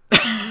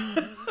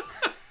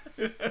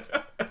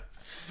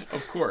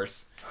 Of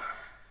course.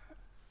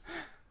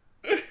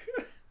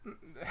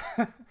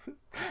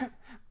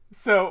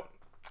 So,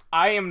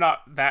 I am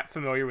not that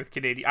familiar with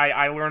Canadian.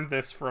 I learned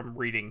this from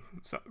reading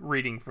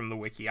from the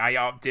wiki.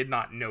 I did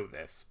not know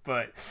this,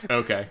 but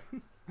Okay.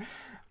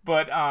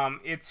 but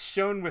it's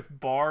shown with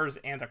bars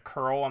and a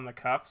curl on the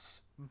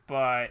cuffs.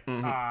 But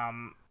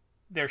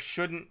there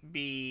shouldn't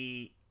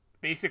be.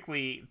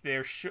 Basically,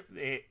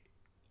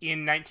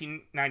 in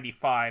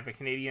 1995, a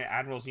Canadian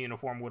Admiral's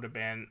uniform would have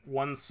been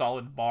one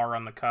solid bar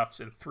on the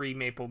cuffs and 3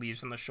 maple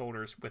leaves on the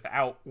shoulders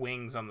without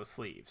wings on the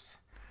sleeves.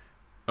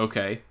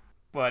 Okay.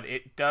 But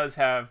it does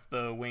have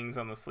the wings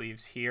on the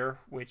sleeves here,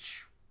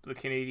 which the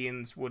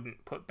Canadians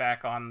wouldn't put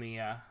back on the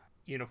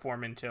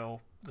uniform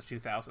until the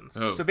 2000s.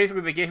 Oh. So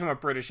basically, they gave him a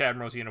British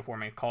Admiral's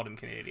uniform and called him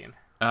Canadian.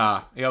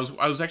 Yeah, I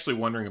was actually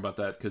wondering about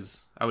that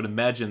because I would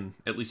imagine,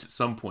 at least at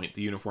some point,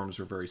 the uniforms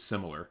were very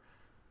similar.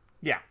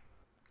 Yeah.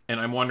 And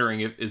I'm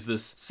wondering is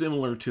this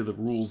similar to the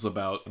rules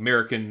about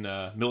American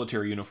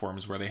military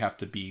uniforms where they have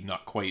to be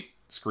not quite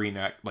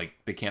like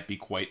they can't be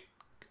quite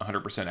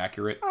 100%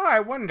 accurate? Oh, I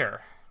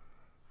wonder.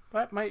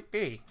 That might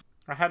be.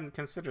 I hadn't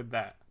considered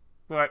that.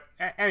 But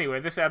anyway,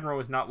 this admiral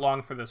is not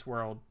long for this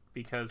world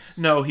because...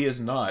 No, he is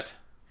not.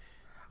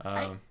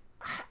 I'm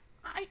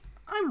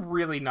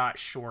really not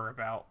sure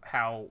about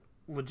how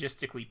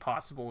logistically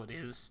possible it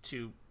is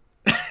to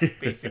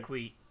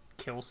basically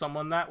kill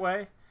someone that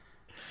way.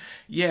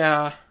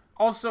 Yeah.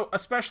 Also,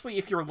 especially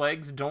if your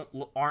legs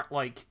aren't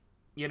like,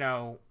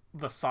 the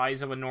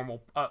size of a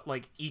normal...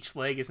 like, each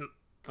leg isn't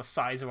the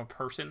size of a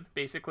person,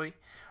 basically.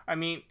 I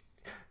mean...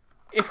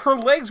 If her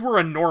legs were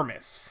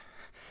enormous...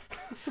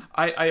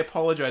 I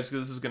apologize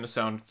because this is going to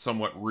sound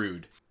somewhat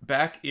rude.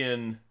 Back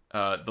in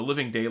The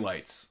Living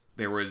Daylights,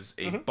 there was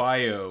a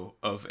bio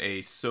of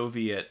a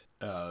Soviet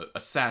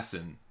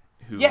assassin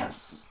who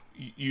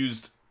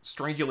used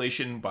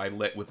strangulation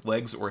with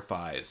legs or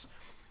thighs.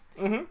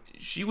 Mm-hmm.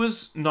 She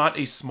was not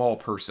a small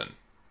person.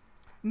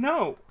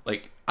 No.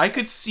 Like, I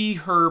could see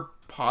her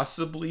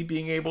possibly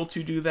being able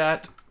to do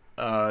that.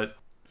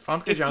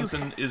 Famke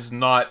Janssen is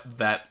not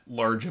that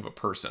large of a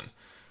person.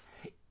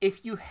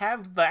 If you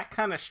have that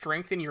kind of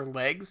strength in your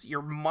legs,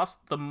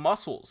 the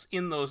muscles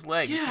in those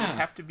legs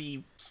have to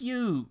be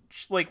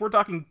huge. Like, we're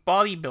talking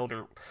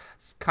bodybuilder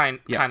kind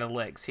of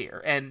legs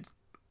here. And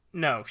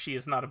no, she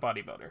is not a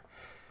bodybuilder.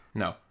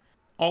 No.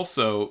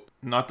 Also,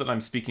 not that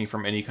I'm speaking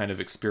from any kind of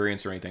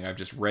experience or anything, I've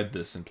just read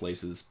this in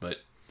places,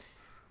 but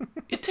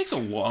it takes a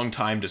long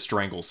time to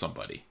strangle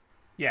somebody.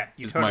 Yeah,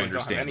 you totally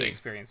don't have any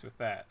experience with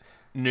that.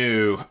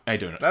 No, I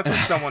don't know. That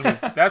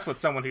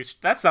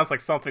sounds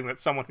like something that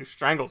someone who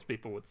strangles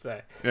people would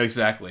say.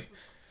 Exactly.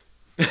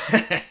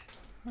 But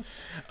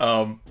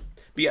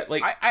yeah,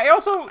 like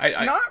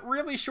I'm not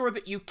really sure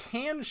that you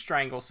can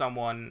strangle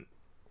someone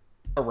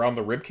around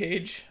the rib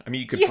cage. I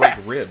mean, you could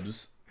break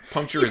ribs,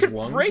 puncture his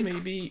lungs,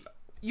 maybe.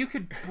 You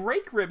could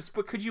break ribs,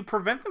 but could you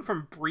prevent them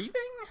from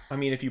breathing? I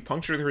mean, if you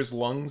puncture his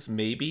lungs,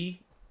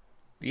 maybe.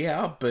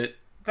 Yeah, but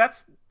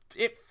that's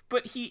it.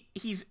 But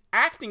he's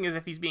acting as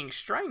if he's being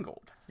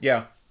strangled.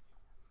 Yeah.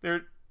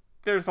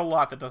 There's a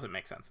lot that doesn't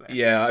make sense there.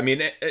 Yeah, I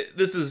mean,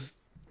 this is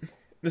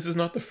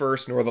not the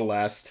first nor the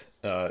last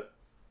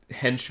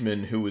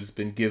henchman who has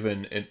been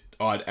given an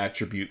odd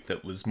attribute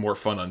that was more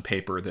fun on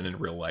paper than in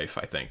real life,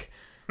 I think.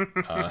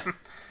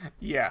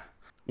 Yeah.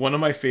 One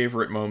of my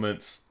favorite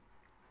moments,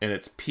 and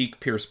it's peak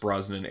Pierce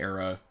Brosnan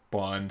era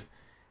Bond,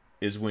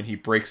 is when he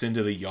breaks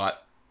into the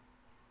yacht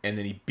and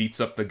then he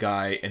beats up the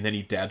guy and then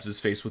he dabs his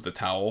face with a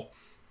towel.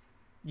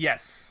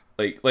 Yes.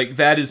 Like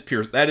that is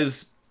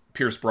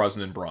Pierce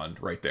Brosnan Bond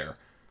right there.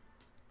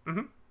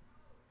 Mm-hmm.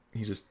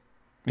 He just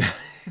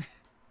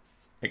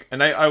like,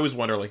 and I always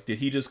wonder, like, did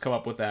he just come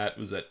up with that?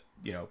 Was that,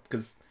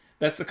 because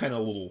that's the kind of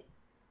little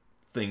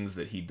things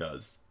that he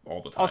does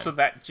all the time. Also,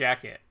 that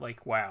jacket,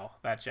 like, wow,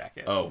 that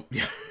jacket. Oh,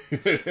 yeah.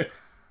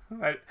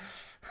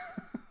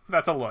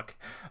 That's a look.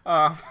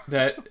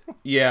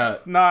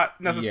 It's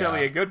not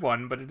necessarily a good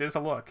one, but it is a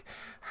look.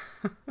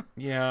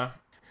 Yeah.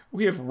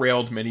 We have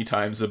railed many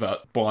times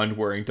about Bond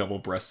wearing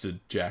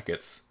double-breasted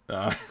jackets.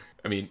 I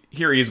mean,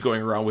 here he is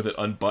going around with it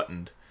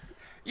unbuttoned.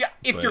 Yeah,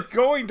 if you're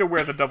going to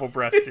wear the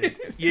double-breasted,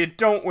 you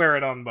don't wear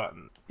it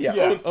unbuttoned.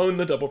 Yeah. Own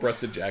the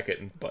double-breasted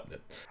jacket and button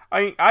it.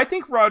 I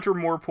think Roger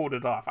Moore pulled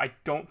it off. I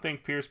don't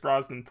think Pierce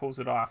Brosnan pulls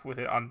it off with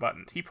it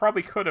unbuttoned. He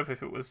probably could have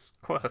if it was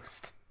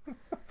closed.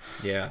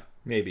 Yeah,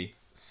 maybe.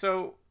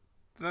 So,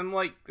 then,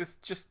 like, it's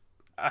just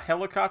a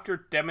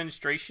helicopter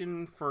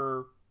demonstration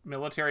for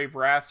military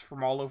brass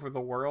from all over the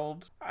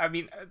world. I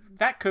mean,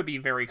 that could be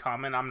very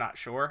common. I'm not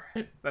sure.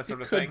 That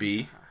sort of thing. Could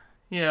be.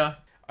 Yeah.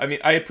 I mean,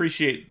 I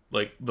appreciate,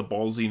 like, the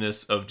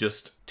ballsiness of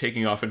just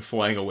taking off and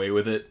flying away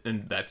with it,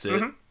 and that's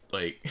it. Mm-hmm.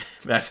 Like,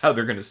 that's how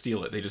they're going to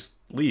steal it. They just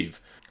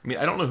leave. I mean,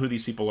 I don't know who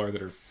these people are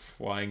that are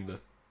flying the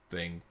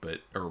thing,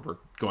 or we're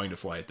going to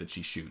fly it that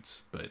she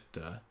shoots. But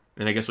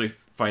then I guess we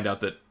find out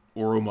that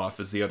Oromov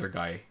is the other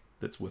guy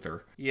that's with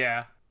her.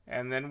 Yeah.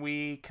 And then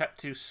we cut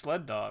to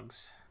sled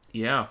dogs.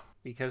 Yeah.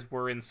 Because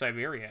we're in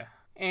Siberia.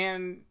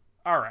 And,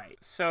 alright,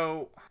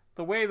 so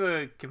the way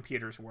the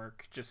computers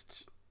work,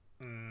 just...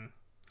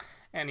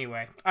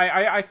 Anyway,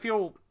 I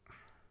feel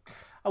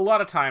a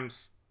lot of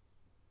times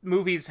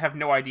movies have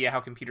no idea how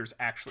computers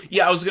actually work.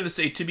 Yeah, I was going to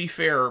say, to be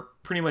fair,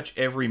 pretty much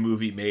every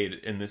movie made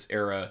in this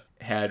era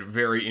had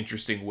very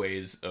interesting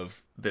ways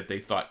that they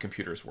thought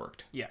computers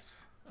worked.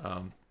 Yes.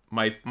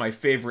 My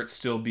favorite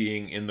still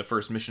being in the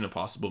first Mission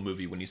Impossible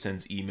movie when he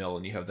sends email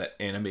and you have that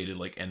animated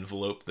like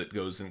envelope that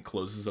goes and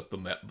closes up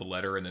the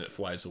letter and then it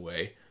flies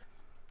away.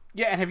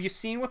 Yeah, and have you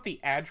seen what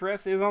the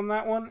address is on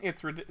that one?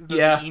 It's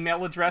the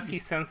email address he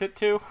sends it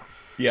to.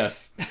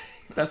 Yes.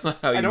 That's not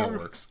how email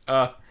works.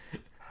 I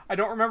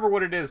don't remember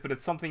what it is, but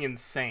it's something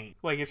insane.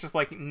 Like, it's just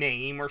like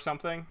name or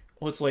something.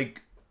 Well, it's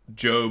like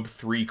Job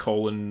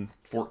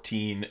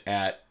 3:14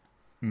 at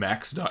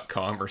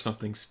max.com or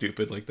something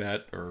stupid like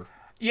that, or...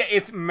 Yeah,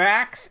 it's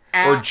Max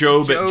at or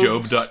Job at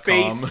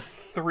Job.com. Space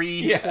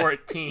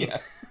 314. Yeah,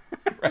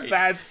 right.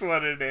 That's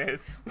what it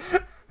is.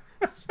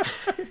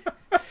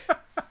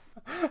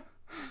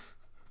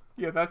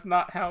 Yeah, that's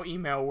not how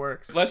email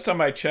works. Last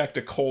time I checked,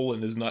 a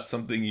colon is not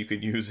something you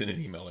can use in an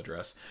email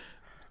address.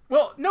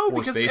 Well, no,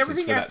 because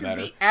everything after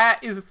the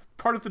at is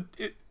part of the...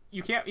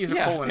 you can't use a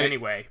colon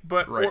anyway.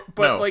 But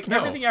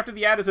everything after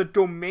the at is a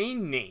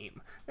domain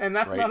name. And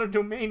that's not a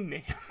domain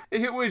name.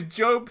 If it was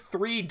Job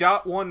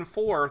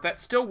 3.14, that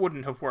still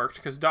wouldn't have worked,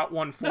 because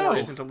 .14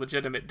 isn't a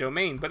legitimate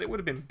domain, but it would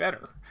have been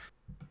better.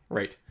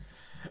 Right.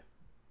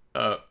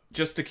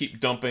 Just to keep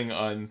dumping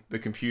on the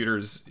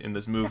computers in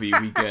this movie,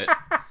 we get...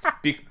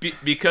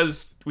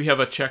 because we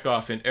have a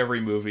Chekhov in every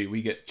movie,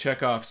 we get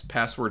Chekhov's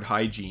password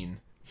hygiene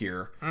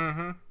here.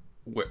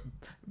 Mm-hmm.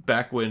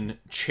 Back when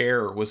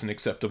chair was an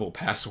acceptable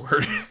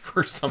password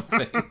for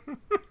something.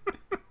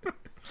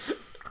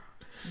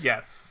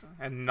 Yes,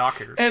 and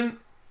knockers. And,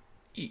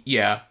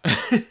 yeah.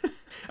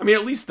 I mean,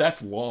 at least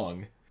that's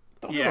long.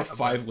 Don't have a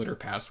 5-letter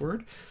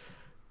password.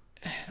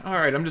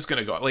 Alright, I'm just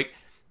gonna go. Like,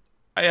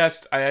 I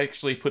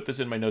actually put this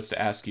in my notes to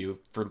ask you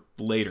for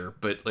later,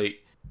 but,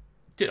 like,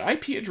 did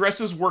IP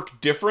addresses work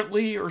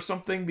differently or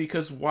something?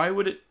 Because why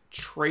would it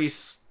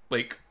trace,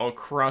 like,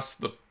 across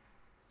the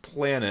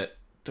planet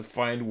to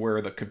find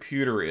where the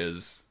computer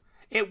is?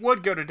 It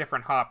would go to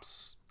different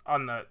hops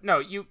on the...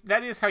 No,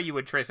 that is how you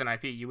would trace an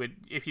IP. You would,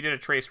 if you did a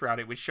trace route,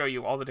 it would show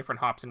you all the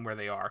different hops and where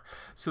they are.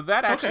 So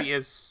that actually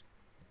is...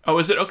 Oh,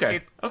 is it?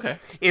 Okay. Okay.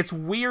 It's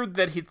weird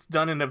that it's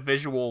done in a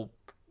visual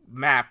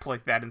map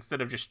like that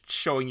instead of just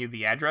showing you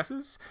the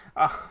addresses.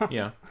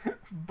 Yeah.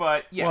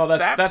 But yes, well,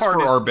 that's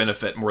for our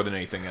benefit more than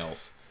anything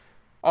else.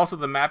 Also,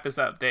 the map is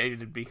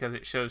outdated because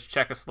it shows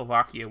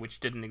Czechoslovakia,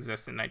 which didn't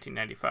exist in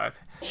 1995.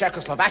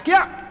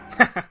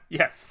 Czechoslovakia?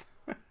 Yes.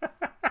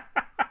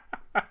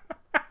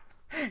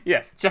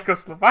 Yes,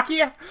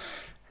 Czechoslovakia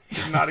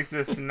did not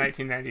exist in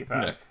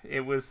 1995. No.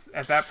 It was,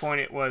 at that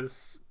point, it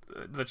was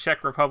the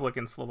Czech Republic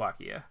and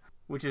Slovakia,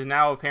 which is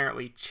now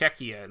apparently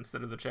Czechia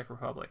instead of the Czech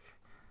Republic.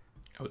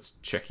 Oh, it's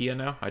Czechia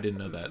now? I didn't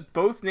know that.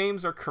 Both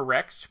names are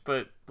correct,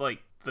 but,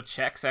 like, the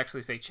Czechs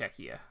actually say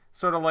Czechia.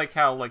 Sort of like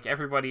how, like,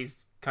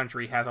 everybody's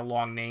country has a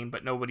long name,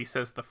 but nobody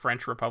says the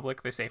French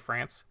Republic. They say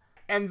France.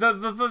 And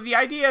the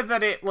idea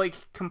that it,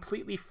 like,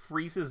 completely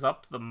freezes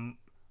up the...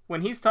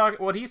 When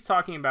what he's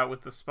talking about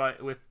with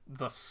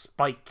the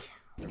spike...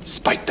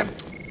 Spike them!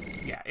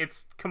 Yeah,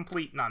 it's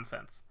complete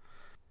nonsense.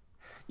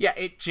 Yeah,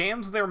 it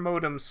jams their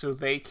modem so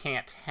they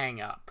can't hang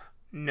up.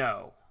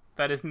 No,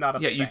 that is not a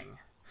thing.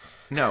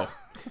 No.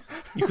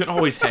 You can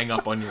always hang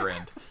up on your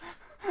end.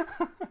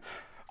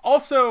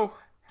 Also,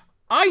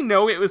 I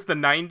know it was the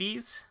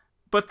 90s,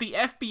 but the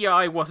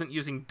FBI wasn't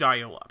using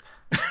dial-up.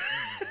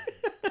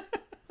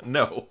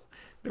 No.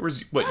 There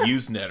was,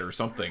 Usenet or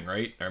something,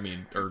 right? I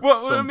mean, or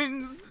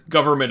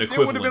government equivalent.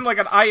 It would have been like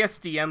an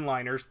ISDN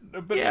line,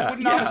 but it would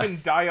not have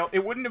been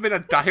It wouldn't have been a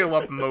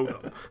dial-up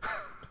modem.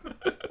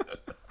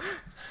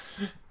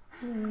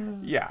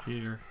 Yeah.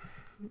 Here.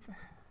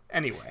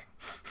 Anyway.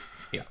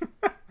 Yeah.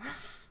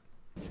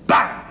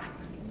 Bang!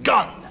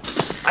 Gun!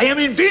 I am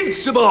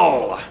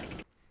invincible!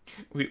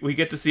 We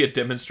get to see a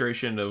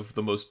demonstration of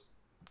the most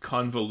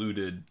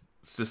convoluted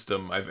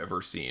system I've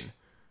ever seen.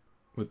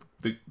 With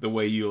the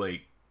way you,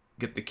 like,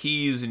 get the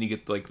keys and you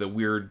get, like, the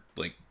weird,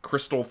 like,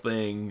 crystal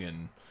thing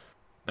and...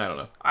 I don't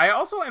know. I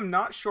also am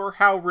not sure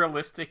how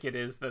realistic it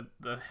is that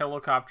the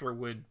helicopter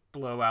would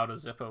blow out a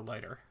Zippo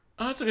lighter.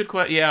 Oh, that's a good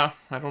question. Yeah,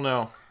 I don't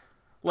know.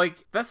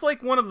 Like, that's,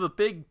 like, one of the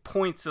big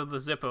points of the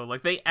Zippo.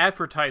 Like, they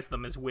advertise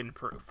them as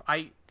windproof.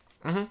 I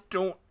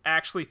don't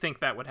actually think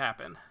that would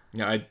happen.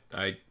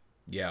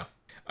 Yeah,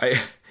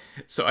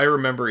 So I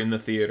remember in the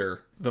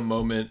theater the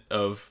moment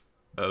of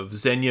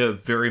Xenia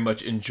very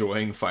much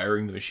enjoying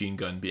firing the machine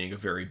gun being a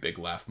very big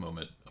laugh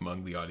moment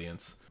among the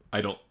audience.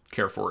 I don't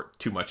care for it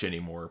too much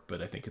anymore,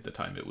 but I think at the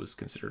time it was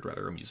considered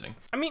rather amusing.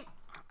 I mean,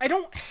 I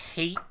don't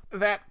hate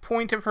that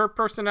point of her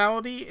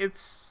personality.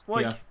 It's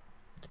like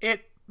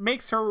it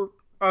makes her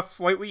a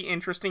slightly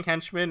interesting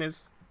henchman.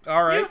 Is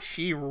all right. Yeah.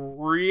 She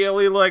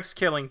really likes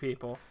killing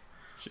people.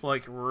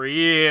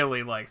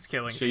 Really likes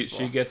killing people.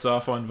 She gets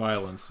off on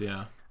violence.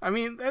 Yeah. I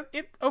mean,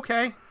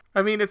 okay.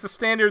 I mean, it's a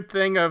standard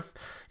thing of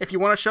if you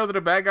want to show that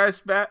a bad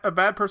guy's a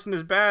bad person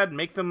is bad,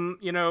 make them,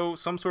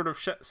 some sort of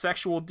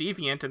sexual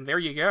deviant, and there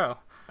you go.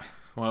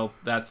 Well,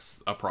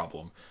 that's a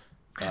problem.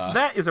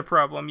 That is a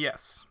problem,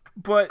 yes.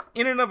 But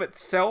in and of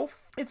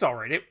itself, it's all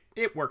right.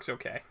 It works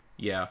okay.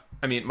 Yeah.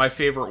 I mean, my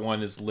favorite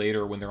one is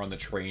later when they're on the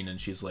train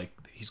and she's like,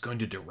 he's going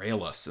to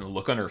derail us. And the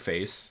look on her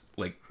face,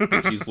 like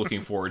she's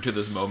looking forward to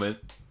this moment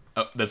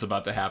that's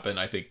about to happen,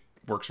 I think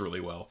works really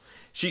well.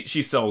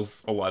 She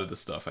sells a lot of the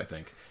stuff, I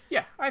think.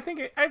 Yeah, I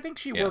think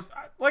she worked.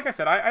 Like I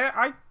said,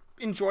 I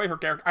enjoy her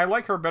character. I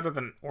like her better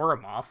than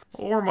Ourumov.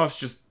 Ourumov's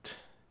just,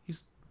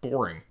 he's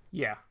boring.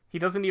 Yeah. He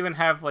doesn't even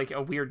have, like,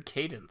 a weird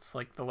cadence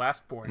like the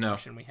last boring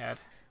mission we had.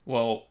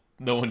 Well,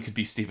 no one could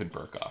be Steven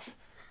Berkoff.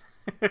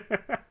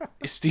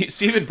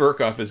 Steven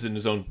Berkoff is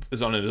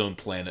on his own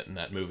planet in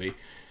that movie.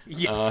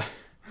 Yes.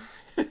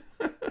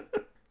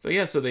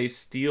 So they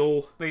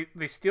steal...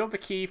 They steal the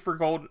key for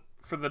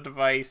the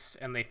device,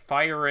 and they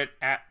fire it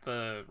at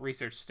the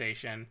research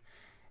station.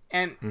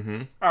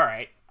 And, all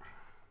right,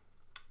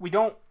 we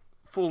don't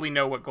fully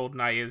know what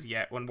GoldenEye is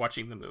yet when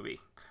watching the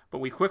movie, but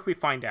we quickly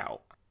find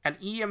out. An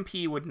EMP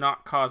would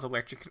not cause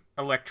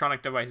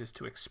electronic devices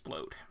to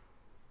explode.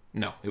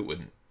 No, it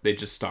wouldn't. They'd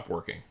just stop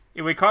working.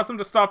 It would cause them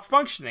to stop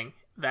functioning.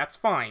 That's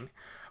fine.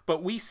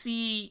 But we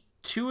see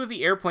 2 of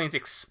the airplanes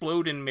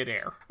explode in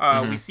midair.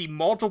 We see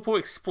multiple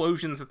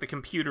explosions at the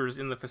computers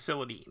in the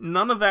facility.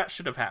 None of that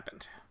should have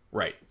happened.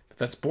 Right.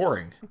 That's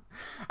boring.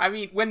 I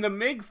mean, when the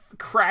MiG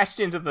crashed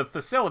into the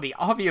facility,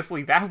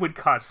 obviously that would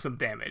cause some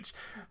damage.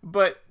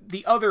 But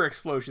the other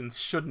explosions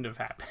shouldn't have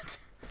happened.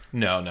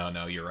 No,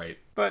 you're right.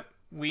 But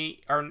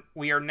we are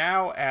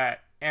now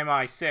at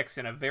MI6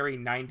 in a very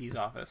 90s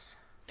office.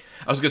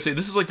 I was going to say,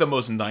 this is like the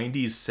most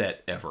 90s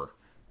set ever.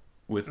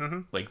 With,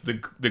 like,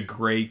 the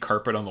gray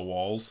carpet on the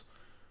walls.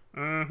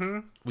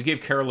 We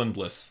gave Carolyn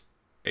Bliss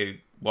a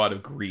lot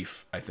of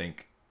grief, I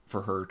think,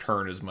 for her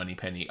turn as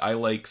Moneypenny. I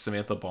like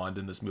Samantha Bond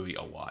in this movie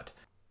a lot.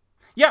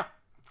 Yeah,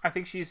 I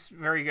think she's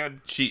very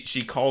good.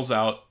 She calls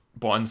out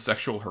Bond's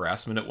sexual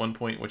harassment at one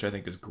point, which I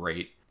think is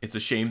great. It's a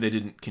shame they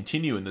didn't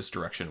continue in this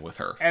direction with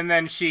her. And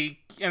then she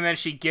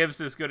gives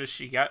as good as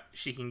she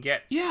can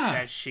get. Yeah.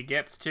 As she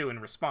gets to in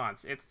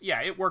response.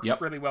 It works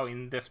really well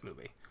in this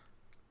movie.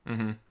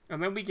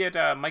 And then we get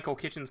Michael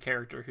Kitchen's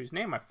character, whose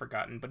name I've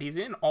forgotten, but he's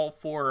in all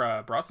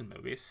 4 Brosnan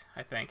movies,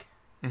 I think.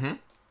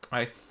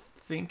 I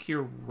think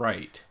you're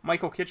right.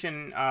 Michael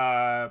Kitchen,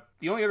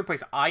 the only other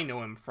place I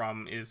know him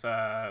from is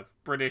a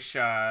British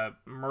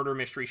murder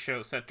mystery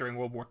show set during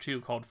World War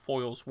II called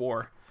Foyle's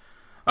War.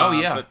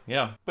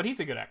 Yeah. But he's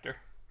a good actor,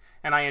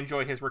 and I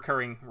enjoy his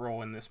recurring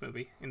role in this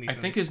movie. I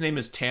think his name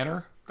is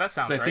Tanner. That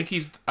sounds right.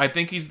 I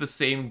think he's the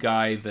same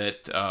guy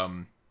that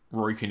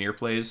Rory Kinnear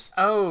plays.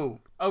 Oh,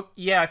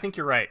 yeah, I think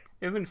you're right.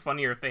 It would have been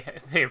funnier if they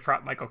had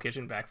brought Michael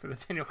Kitchen back for the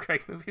Daniel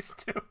Craig movies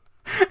too.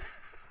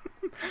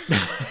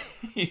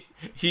 he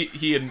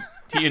and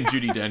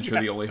Judi Dench are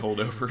the only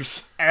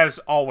holdovers. As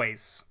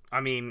always.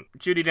 I mean,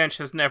 Judi Dench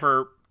has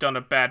never done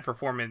a bad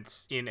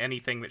performance in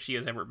anything that she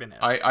has ever been in.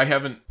 I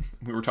haven't...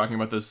 We were talking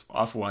about this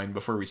offline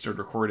before we started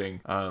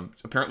recording.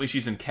 Apparently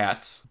she's in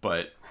Cats,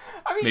 but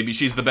maybe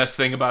she's the best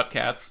thing about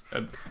Cats.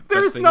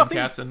 There's nothing...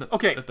 in Cats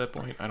at that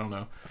point. I don't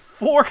know.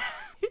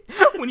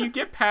 When you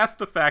get past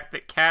the fact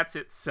that Cats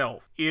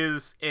itself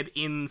is an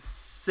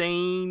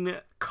insane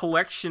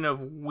collection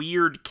of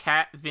weird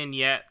cat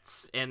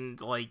vignettes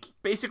and, like,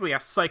 basically a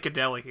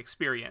psychedelic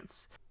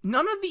experience,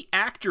 none of the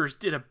actors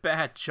did a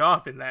bad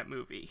job in that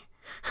movie.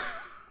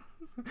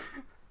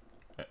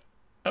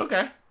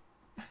 Okay.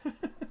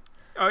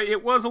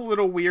 It was a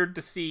little weird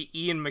to see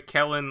Ian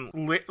McKellen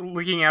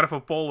licking out of a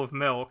bowl of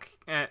milk,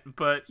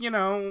 but,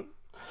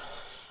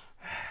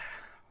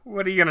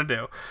 what are you gonna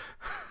do?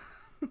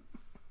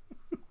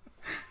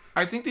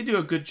 I think they do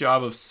a good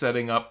job of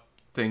setting up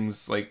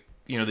things like,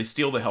 they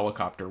steal the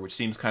helicopter, which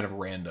seems kind of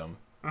random.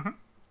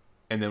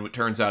 And then it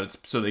turns out it's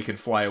so they can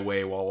fly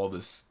away while all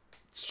this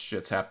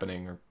shit's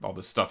happening, or all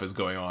this stuff is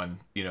going on,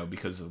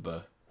 because of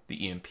the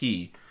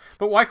EMP.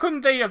 But why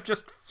couldn't they have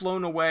just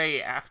flown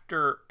away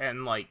after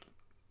and, like,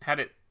 had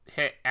it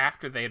hit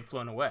after they had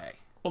flown away?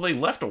 Well, they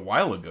left a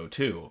while ago,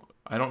 too.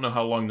 I don't know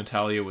how long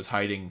Natalia was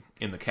hiding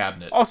in the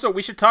cabinet. Also,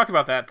 we should talk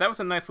about that. That was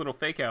a nice little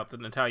fake out that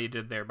Natalia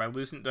did there by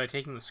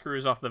taking the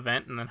screws off the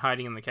vent and then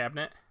hiding in the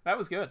cabinet. That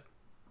was good.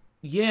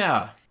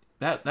 Yeah.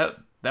 That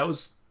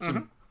was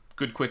some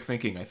good quick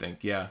thinking, I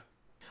think. Yeah.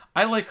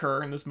 I like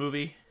her in this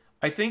movie.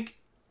 I think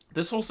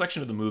this whole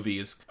section of the movie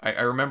is...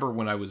 I remember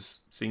when I was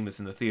seeing this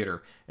in the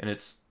theater, and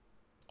it's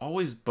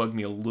always bugged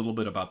me a little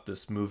bit about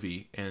this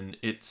movie, and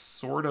it's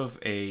sort of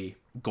a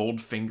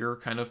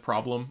Goldfinger kind of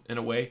problem in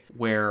a way,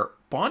 where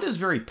Bond is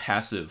very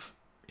passive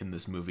in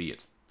this movie,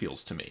 it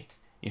feels to me.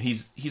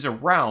 He's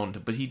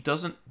around, but he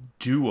doesn't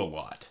do a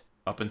lot.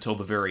 up until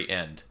the very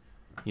end.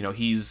 You know,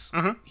 he's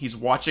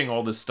watching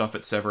all this stuff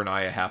at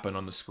Severnaya happen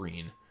on the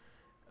screen.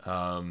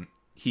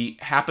 He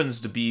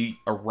happens to be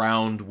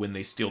around when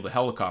they steal the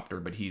helicopter,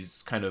 but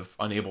he's kind of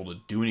unable to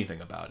do anything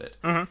about it.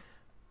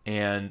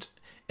 And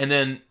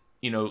then,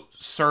 you know,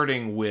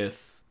 starting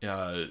with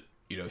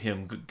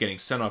him getting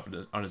sent off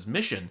on his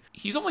mission,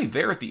 he's only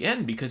there at the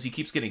end because he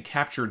keeps getting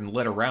captured and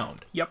led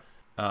around. Yep.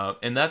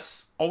 And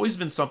that's always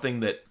been something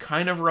that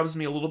kind of rubs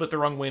me a little bit the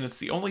wrong way, and it's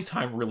the only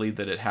time really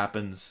that it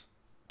happens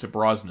to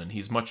Brosnan.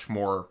 He's much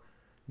more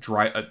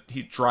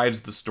he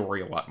drives the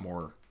story a lot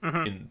more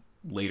in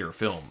later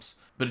films.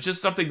 But it's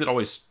just something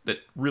that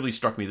really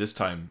struck me this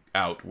time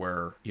out,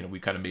 where, you know, we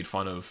kind of made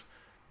fun of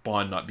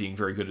Bond not being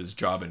very good at his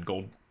job in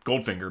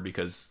Goldfinger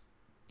because,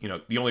 you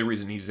know, the only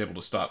reason he's able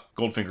to stop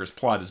Goldfinger's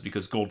plot is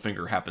because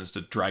Goldfinger happens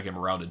to drag him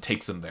around and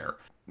takes him there.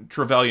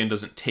 Trevelyan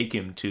doesn't take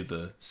him to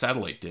the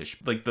satellite dish.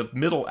 Like, the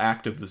middle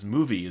act of this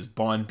movie is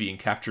Bond being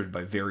captured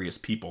by various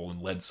people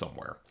and led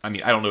somewhere. I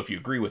mean, I don't know if you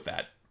agree with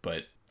that,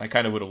 but I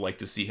kind of would have liked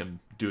to see him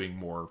doing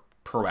more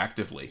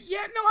proactively.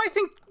 Yeah, no, I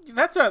think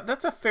that's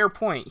a fair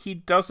point. He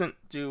doesn't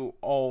do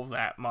all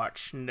that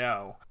much,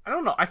 no. I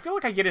don't know. I feel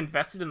like I get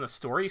invested in the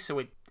story, so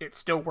it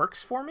still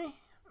works for me.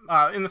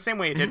 In the same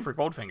way it did for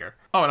Goldfinger.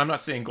 Oh, and I'm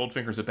not saying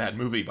Goldfinger's a bad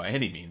movie by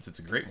any means. It's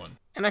a great one.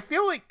 And I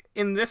feel like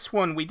in this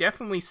one, we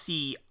definitely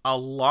see a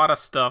lot of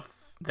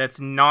stuff that's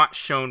not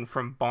shown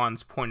from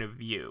Bond's point of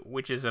view,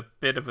 which is a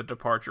bit of a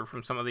departure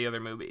from some of the other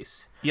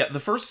movies. Yeah, the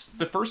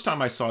first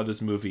time I saw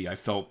this movie, I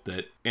felt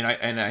that, and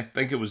I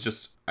think it was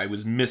just, I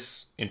was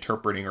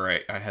misinterpreting, or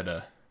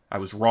I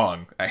was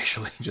wrong,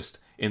 actually, just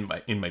in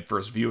my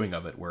first viewing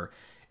of it, where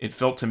it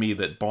felt to me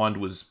that Bond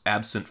was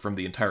absent from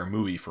the entire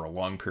movie for a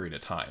long period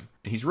of time.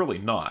 And he's really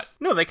not.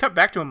 No, they cut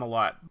back to him a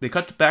lot.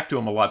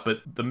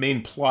 But the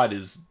main plot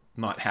is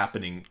not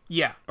happening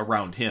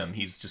around him.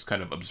 He's just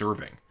kind of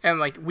observing. And,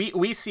 like,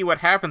 we see what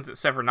happens at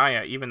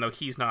Severnaya, even though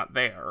he's not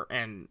there.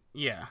 And,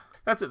 yeah.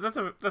 That's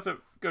a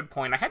good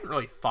point. I hadn't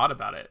really thought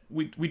about it.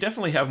 We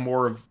definitely have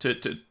more of,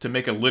 to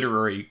make a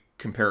literary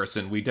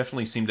comparison, we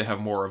definitely seem to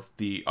have more of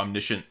the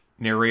omniscient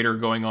narrator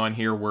going on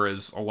here,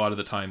 whereas a lot of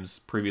the times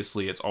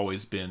previously it's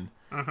always been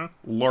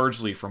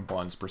largely from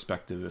Bond's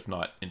perspective, if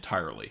not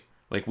entirely.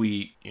 Like,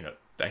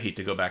 I hate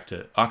to go back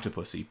to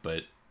Octopussy,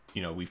 but,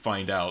 you know, we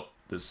find out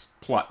this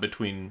plot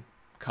between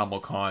Kamal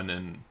Khan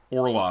and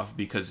Orlov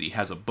because he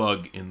has a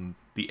bug in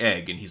the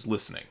egg and he's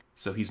listening.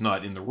 So he's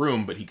not in the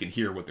room, but he can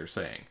hear what they're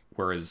saying.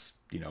 Whereas,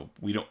 you know,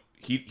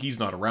 he's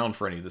not around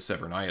for any of the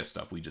Severnaya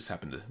stuff. We just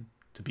happen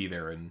to be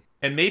there, and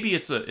maybe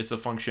it's a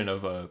function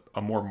of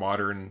a more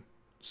modern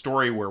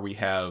story where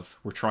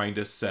we're trying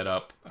to set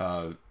up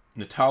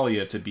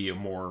Natalia to be a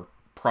more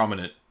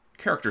prominent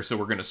character, so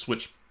we're going to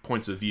switch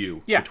points of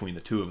view between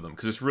the two of them,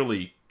 because it's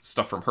really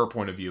stuff from her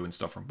point of view and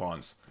stuff from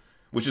Bond's,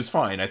 which is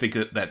fine. I think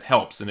that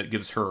helps, and it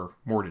gives her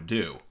more to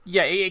do.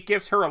 Yeah, it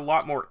gives her a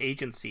lot more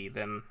agency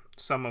than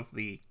some of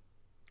the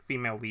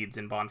female leads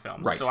in Bond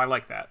films. Right. So I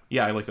like that.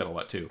 Yeah, I like that a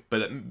lot too.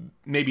 But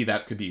maybe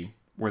that could be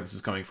where this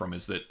is coming from,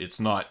 is that it's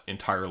not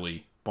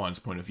entirely Bond's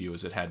point of view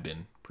as it had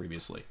been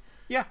previously.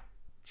 Yeah.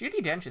 Judi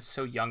Dench is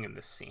so young in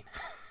this scene.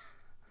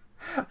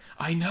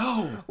 I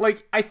know.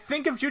 Like, I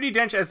think of Judi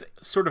Dench as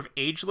sort of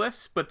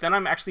ageless, but then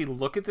I'm actually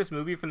look at this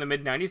movie from the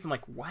mid-90s, I'm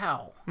like,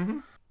 wow. Mm-hmm.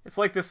 It's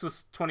like this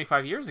was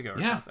 25 years ago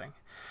or something.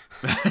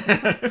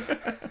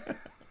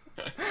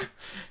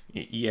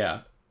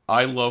 Yeah.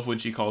 I love when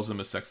she calls him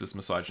a sexist,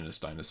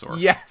 misogynist dinosaur.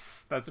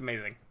 Yes, that's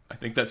amazing. I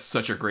think that's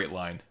such a great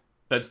line.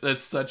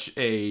 That's such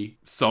a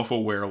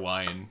self-aware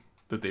line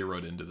that they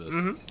wrote into this.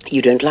 Mm-hmm.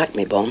 You don't like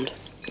me, Bond.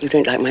 You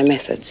don't like my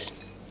methods.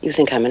 You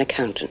think I'm an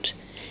accountant.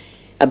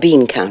 A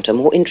bean counter,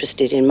 more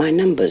interested in my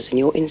numbers than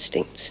your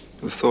instincts.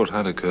 The thought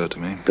had occurred to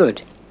me.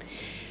 Good.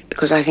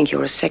 Because I think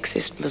you're a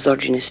sexist,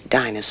 misogynist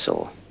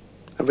dinosaur.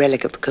 A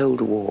relic of the Cold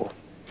War.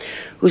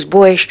 Whose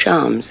boyish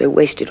charms, though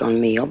wasted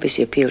on me,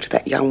 obviously appeal to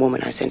that young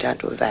woman I sent out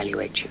to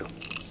evaluate you.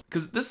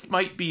 Because this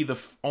might be the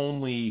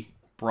only...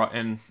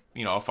 And,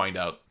 you know, I'll find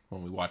out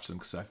when we watch them,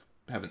 because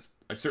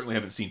I certainly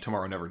haven't seen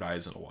Tomorrow Never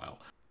Dies in a while.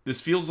 This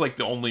feels like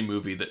the only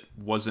movie that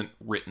wasn't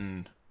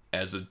written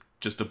as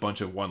just a bunch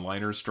of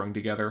one-liners strung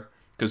together.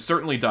 Because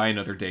certainly Die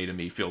Another Day to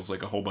me feels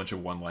like a whole bunch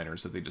of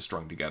one-liners that they just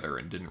strung together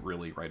and didn't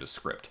really write a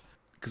script.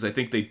 Because I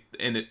think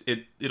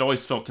it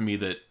always felt to me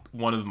that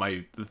one of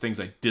the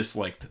things I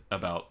disliked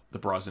about the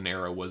Brosnan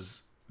era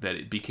was that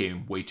it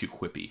became way too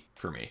quippy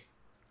for me.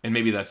 And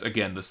maybe that's,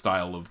 again, the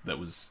style that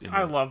was in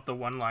I love the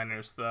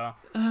one-liners, though.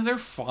 They're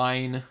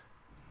fine.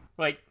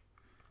 Like,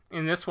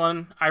 in this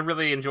one, I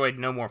really enjoyed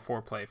No More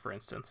Foreplay, for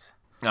instance.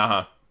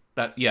 Uh-huh.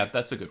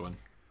 That's a good one.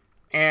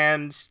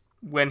 And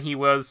when he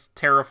was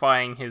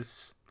terrifying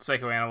his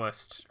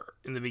psychoanalyst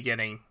in the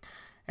beginning,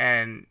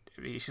 and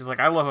she's like,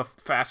 I love a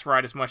fast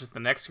ride as much as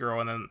the next girl,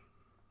 and then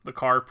the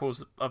car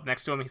pulls up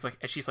next to him, and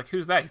she's like,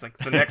 who's that? He's like,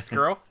 the next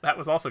girl? That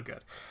was also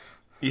good.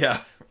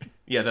 Yeah.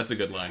 Yeah, that's a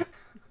good line.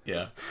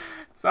 Yeah.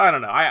 So I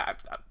don't know. I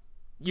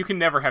you can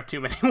never have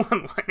too many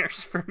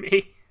one-liners for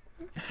me.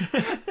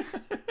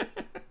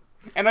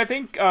 And I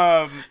think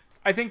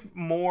I think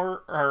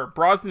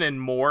Brosnan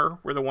and Moore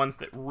were the ones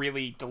that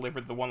really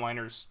delivered the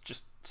one-liners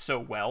just so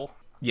well.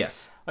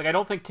 Yes. Like, I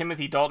don't think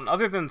Timothy Dalton,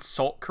 other than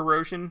Salt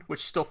Corrosion,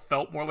 which still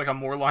felt more like a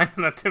Moore line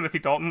than a Timothy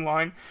Dalton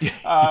line,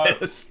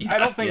 Yes. Yeah, I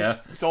don't think yeah.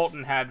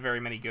 Dalton had very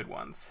many good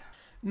ones.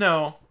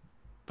 No,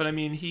 but I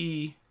mean,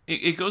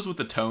 it goes with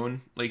the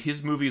tone. Like,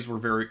 his movies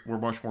were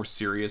much more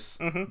serious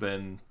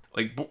than,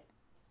 like,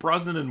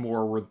 Brosnan and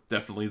Moore were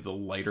definitely the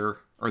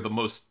lighter, or the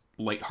most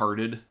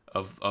lighthearted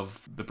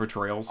of the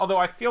portrayals. Although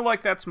I feel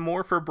like that's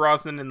more for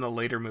Brosnan in the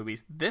later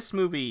movies. This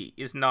movie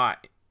is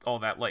not all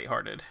that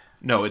lighthearted.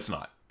 No, it's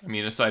not. I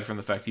mean, aside from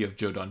the fact you have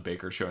Joe Don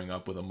Baker showing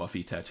up with a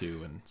Muffy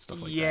tattoo and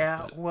stuff like that.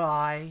 Yeah,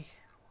 why?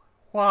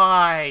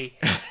 Why?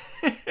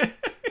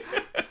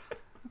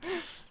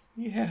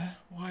 Yeah,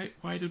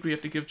 why did we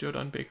have to give Joe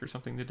Don Baker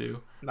something to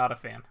do? Not a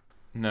fan.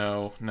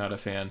 No, not a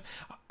fan.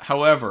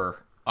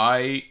 However,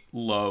 I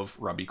love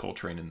Robbie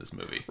Coltrane in this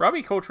movie.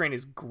 Robbie Coltrane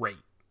is great.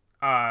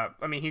 I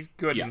mean, he's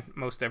good in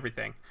most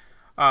everything.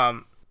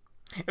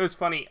 It was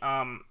funny.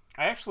 I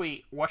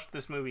actually watched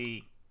this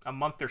movie a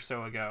month or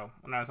so ago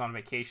when I was on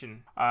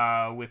vacation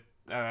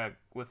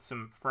with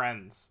some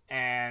friends,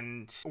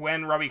 and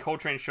when Robbie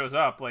Coltrane shows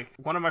up, like,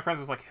 one of my friends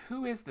was like,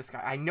 "Who is this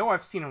guy? I know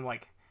I've seen him.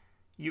 Like,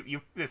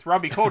 it's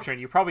Robbie Coltrane.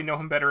 You probably know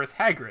him better as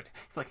Hagrid."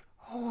 He's like,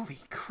 "Holy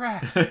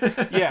crap!"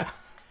 Yeah.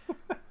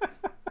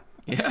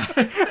 Yeah.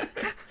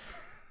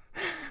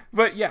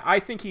 But yeah, I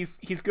think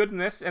he's good in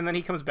this, and then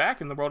he comes back,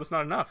 and The World Is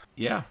Not Enough.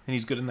 Yeah, and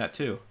he's good in that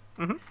too.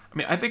 Mm-hmm. I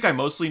mean, I think I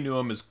mostly knew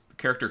him as the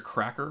character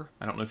Cracker.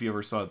 I don't know if you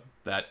ever saw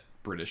that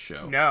British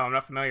show. No, I'm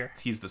not familiar.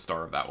 He's the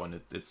star of that one.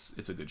 It's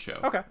a good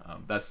show. Okay.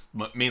 That's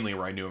mainly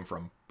where I knew him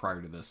from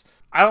prior to this.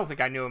 I don't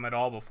think I knew him at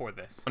all before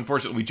this.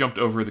 Unfortunately, we jumped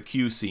over the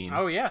Q scene.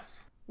 Oh,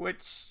 yes.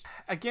 Which,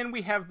 again,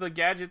 we have the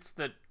gadgets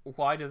that,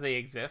 why do they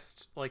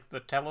exist? Like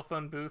the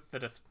telephone booth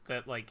that has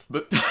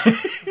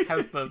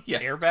the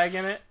airbag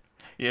in it.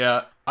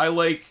 Yeah,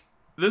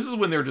 this is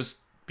when they're just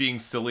being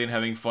silly and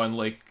having fun.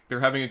 Like, they're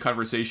having a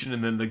conversation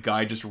and then the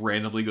guy just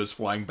randomly goes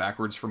flying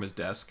backwards from his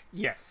desk.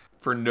 Yes.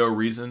 For no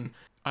reason.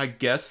 I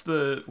guess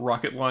the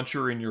rocket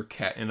launcher in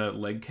in a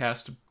leg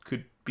cast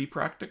could be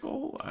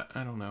practical.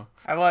 I don't know.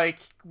 I like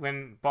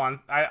when Bond...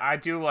 I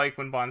do like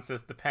when Bond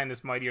says the pen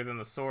is mightier than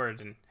the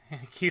sword, and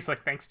he's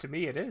like, "Thanks to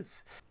me, it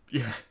is."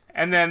 Yeah.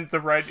 And then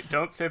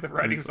don't say the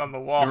writing's on the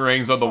wall. The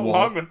writing's on the wall.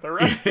 Along with the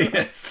rest.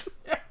 Yes.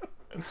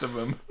 Some of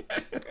them.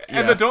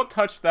 And the "don't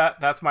touch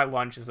that's my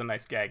lunch" is a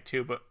nice gag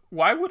too, but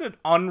why would an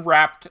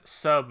unwrapped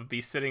sub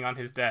be sitting on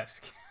his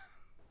desk?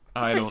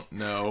 I don't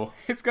know.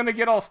 It's gonna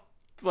get all,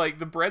 like,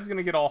 the bread's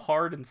gonna get all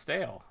hard and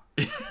stale.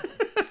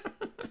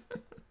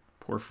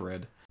 Poor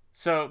Fred.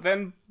 So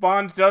then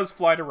Bond does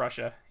fly to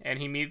Russia, and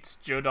he meets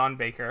Joe Don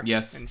Baker.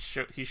 Yes. And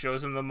he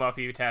shows him the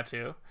Muffy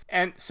tattoo.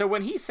 And so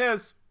when he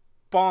says,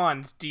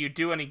 "Bond, do you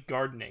do any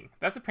gardening?"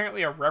 that's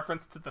apparently a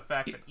reference to the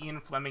fact that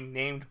Ian Fleming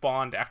named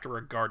Bond after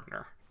a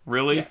gardener.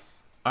 Really?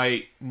 Yes.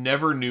 I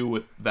never knew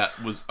what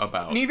that was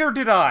about. Neither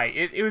did I.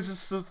 It was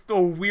just the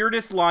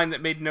weirdest line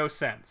that made no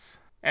sense.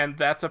 And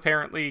that's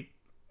apparently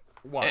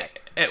why.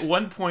 At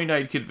one point,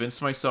 I'd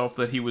convinced myself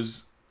that he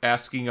was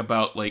asking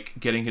about, like,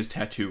 getting his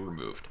tattoo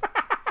removed.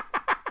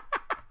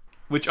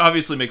 Which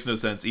obviously makes no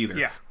sense either.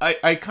 Yeah.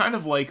 I kind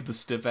of like the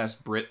stiff-ass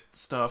Brit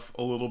stuff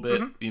a little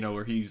bit,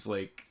 where he's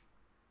like,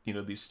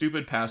 these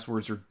stupid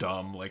passwords are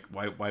dumb, like,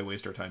 why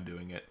waste our time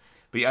doing it?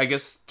 But yeah, I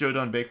guess Joe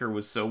Don Baker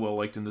was so well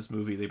liked in this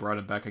movie, they brought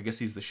him back. I guess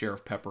he's the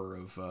Sheriff Pepper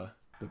of the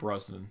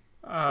Brosnan.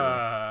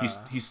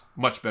 He's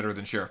much better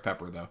than Sheriff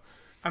Pepper, though.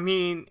 I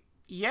mean,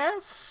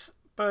 yes,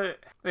 but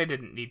they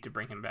didn't need to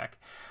bring him back.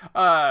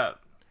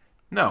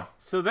 No.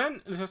 So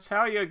then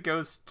Natalia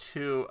goes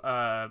to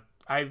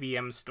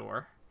IBM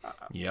store.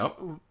 Yep.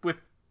 With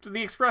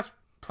the express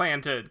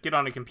plan to get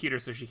on a computer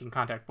so she can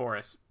contact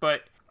Boris.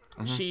 But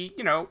she,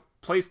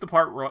 plays the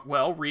part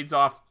well, reads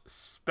off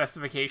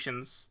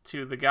specifications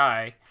to the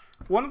guy.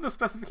 One of the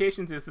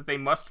specifications is that they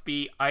must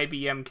be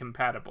IBM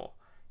compatible.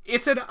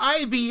 It's an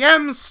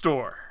IBM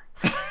store!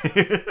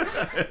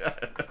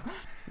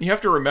 You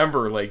have to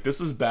remember, like,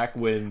 this is back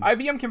when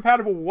IBM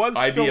compatible was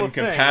still a thing. IBM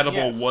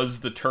compatible yes.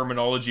 was the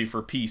terminology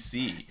for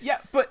PC. Yeah,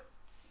 but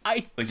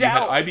I like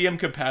doubt... you had IBM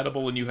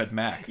compatible and you had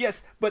Mac.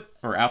 Yes, but...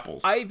 Or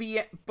Apples.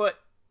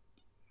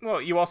 Well,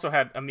 you also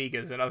had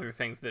Amigas and other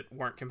things that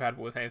weren't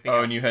compatible with anything else.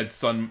 Oh, and you had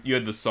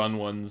the Sun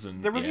ones,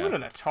 and there was even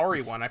an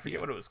Atari one. I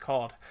forget what it was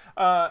called.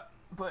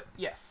 But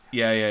yes.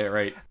 Yeah,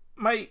 right.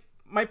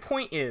 My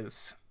point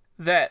is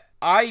that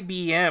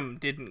IBM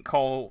didn't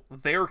call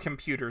their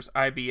computers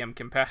IBM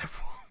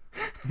compatible.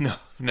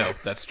 No,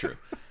 that's true.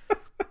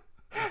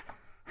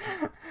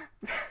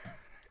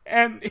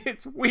 And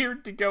it's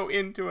weird to go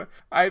into an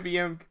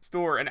IBM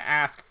store and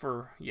ask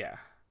for,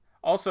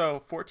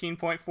 Also,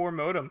 14.4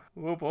 modem.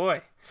 Oh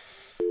boy.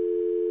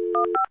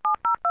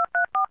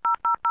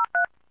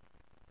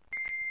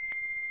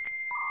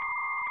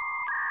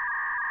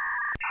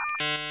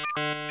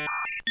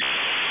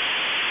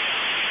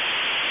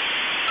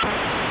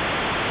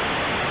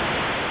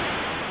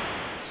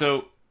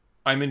 So,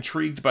 I'm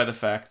intrigued by the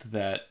fact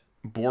that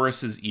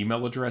Boris's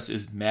email address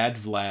is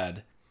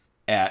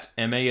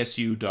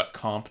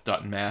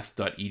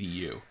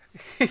madvlad@masu.comp.math.edu.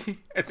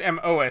 It's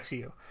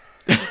MOSU.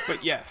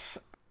 But yes.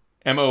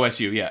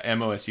 MOSU, yeah,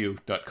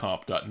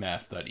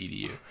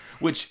 mosu.comp.math.edu.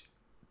 Which,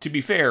 to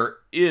be fair,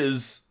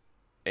 is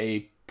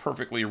a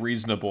perfectly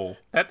reasonable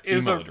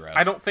email address.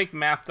 I don't think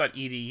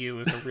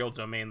math.edu is a real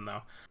domain,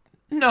 though.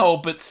 No,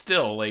 but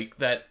still, like,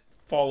 that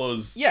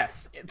follows...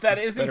 Yes, that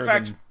is in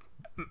fact...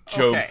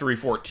 Job okay.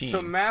 314.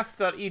 So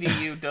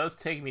math.edu does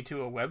take me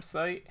to a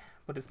website,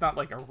 but it's not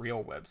like a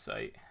real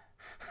website.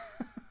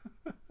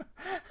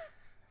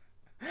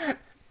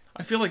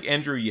 I feel like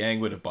Andrew Yang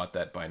would have bought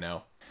that by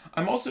now.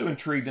 I'm also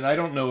intrigued, and I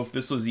don't know if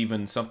this was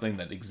even something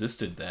that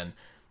existed then,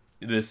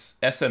 this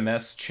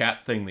SMS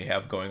chat thing they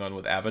have going on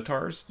with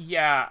avatars.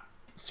 Yeah,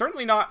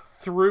 certainly not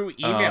through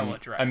email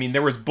address. I mean,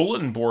 there were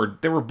bulletin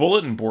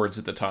boards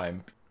at the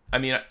time. I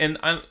mean, and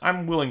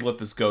I'm willing to let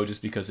this go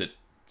just because it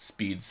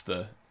speeds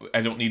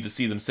I don't need to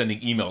see them sending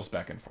emails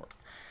back and forth.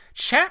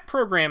 Chat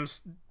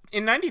programs,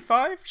 in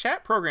 95,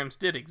 chat programs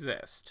did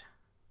exist.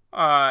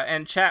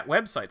 And chat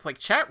websites,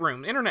 like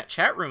internet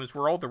chat rooms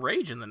were all the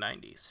rage in the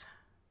 90s.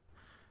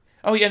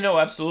 Oh, yeah, no,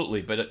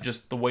 absolutely. But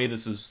just the way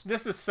this is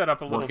set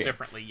up a little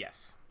differently,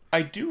 yes.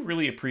 I do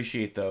really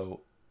appreciate, though,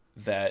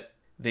 that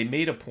they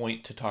made a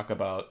point to talk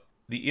about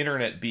the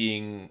internet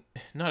being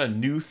not a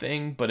new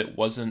thing, but it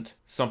wasn't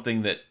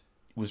something that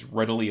was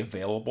readily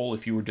available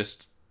if you were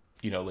just,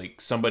 like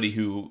somebody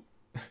who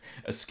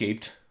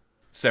escaped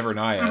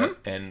Severnaya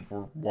and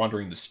were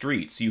wandering the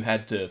streets. You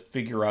had to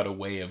figure out a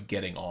way of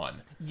getting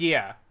on.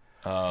 Yeah.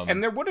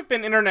 And there would have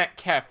been internet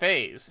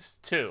cafes,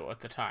 too, at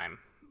the time.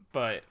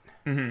 But,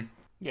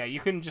 yeah, you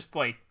couldn't just,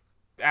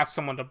 ask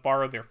someone to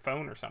borrow their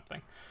phone or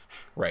something.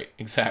 Right,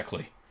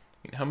 exactly.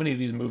 I mean, how many of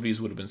these movies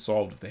would have been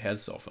solved if they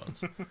had cell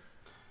phones?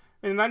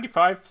 In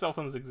 95, cell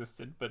phones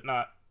existed, but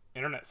not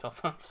internet cell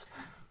phones.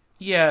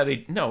 Yeah,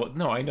 No,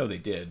 I know they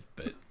did,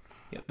 but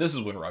yeah, this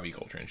is when Robbie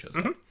Coltrane shows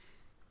up.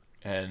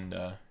 And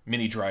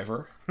Minnie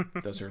Driver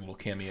does her little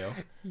cameo.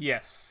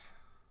 Yes.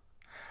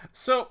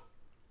 So...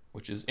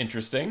 which is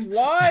interesting.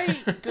 Why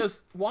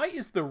is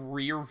the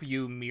rear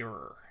view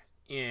mirror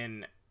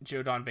in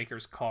Joe Don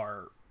Baker's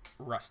car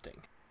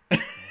rusting?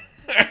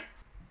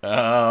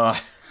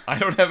 I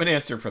don't have an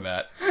answer for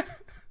that.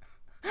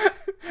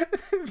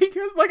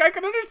 Because I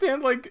can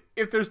understand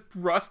if there's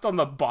rust on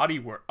the body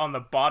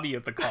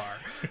of the car.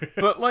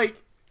 But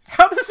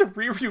how does a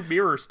rear view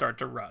mirror start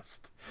to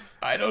rust?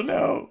 I don't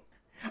know.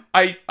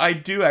 I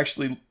do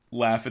actually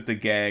laugh at the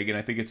gag, and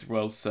I think it's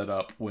well set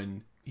up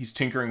when he's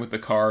tinkering with the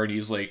car and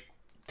he's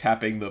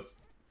tapping the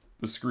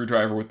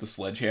screwdriver with the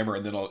sledgehammer,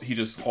 and then he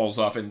just hauls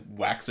off and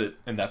whacks it,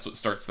 and that's what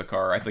starts the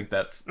car. I think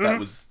that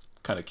was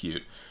kind of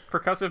cute.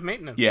 Percussive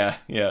maintenance. Yeah.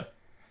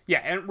 Yeah,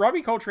 and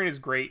Robbie Coltrane is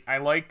great. I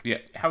like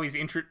how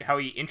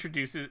he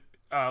introduces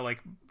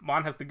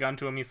Bond has the gun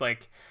to him. He's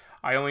like,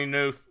 I only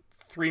know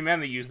 3 men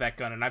that use that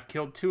gun, and I've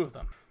killed 2 of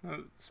them.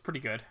 It's pretty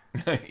good.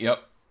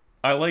 Yep.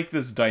 I like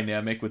this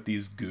dynamic with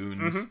these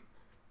goons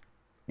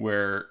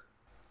where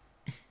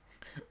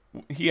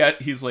he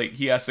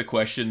asks a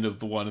question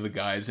of one of the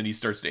guys and he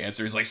starts to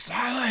answer. He's like,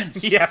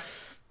 silence!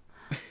 Yes.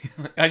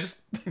 I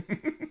just...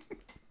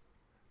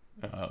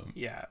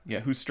 Yeah,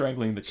 who's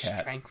strangling the cat?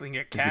 Strangling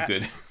a cat. Is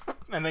it good?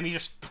 And then he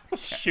just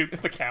shoots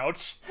the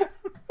couch.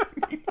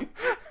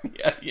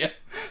 Yeah.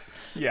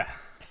 Yeah.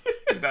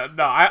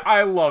 No,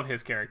 I love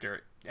his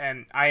character,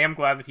 and I am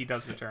glad that he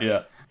does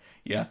return.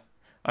 Yeah.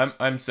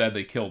 I'm sad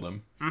they killed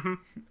him.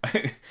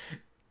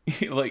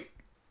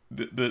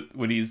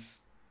 When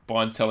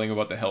Bond's telling him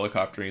about the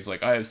helicopter, and he's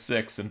like, I have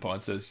 6, and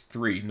Bond says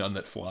 3, none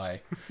that fly.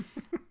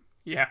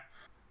 Yeah.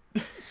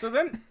 So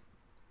then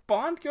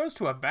Bond goes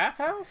to a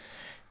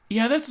bathhouse?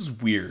 Yeah, that's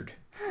weird.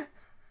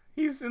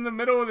 He's in the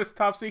middle of this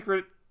top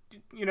secret,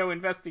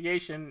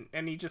 investigation,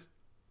 and he just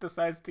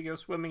decides to go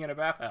swimming in a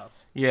bathhouse.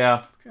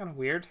 Yeah. It's kind of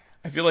weird.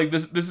 I feel like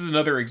this is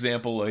another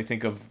example, I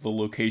think, of the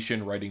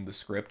location writing the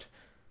script.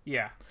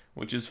 Yeah.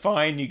 Which is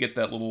fine. You get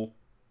that little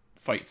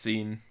fight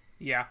scene.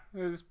 Yeah,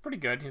 it was pretty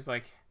good. He's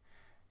like,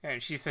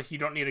 and she says, you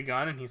don't need a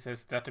gun, and he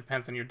says, that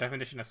depends on your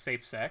definition of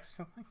safe sex.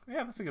 I'm like,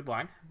 yeah, that's a good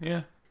line.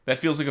 Yeah. That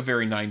feels like a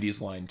very 90s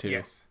line, too.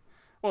 Yes.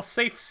 Well,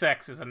 safe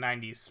sex is a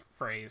 90s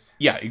phrase.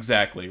 Yeah,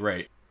 exactly,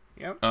 right.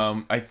 Yep.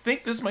 I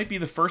think this might be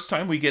the first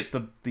time we get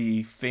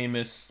the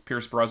famous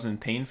Pierce Brosnan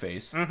pain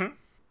face,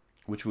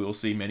 which we will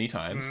see many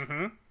times.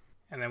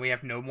 And then we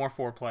have no more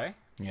foreplay.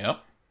 Yep.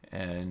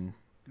 And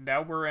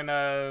now we're in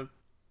a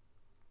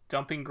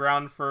dumping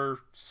ground for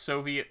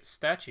Soviet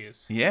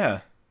statues.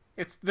 Yeah.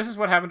 This is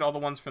what happened to all the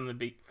ones from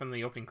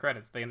the opening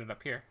credits. They ended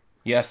up here.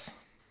 Yes.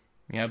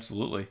 Yeah,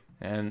 absolutely.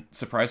 And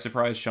surprise,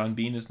 surprise, Sean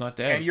Bean is not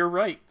dead. And you're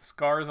right.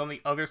 Scar is on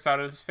the other side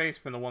of his face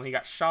from the one he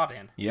got shot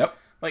in. Yep.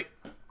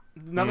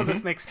 None of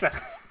this makes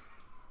sense.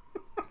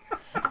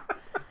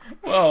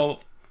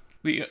 Well,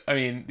 the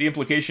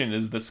implication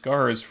is the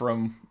scar is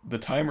from the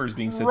timers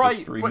being set to 3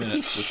 minutes. Right, but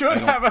he should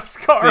have a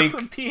scar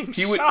from being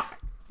shot.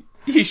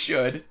 He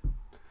should.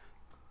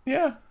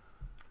 Yeah.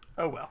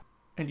 Oh, well.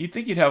 And you'd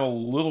think you'd have a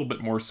little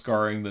bit more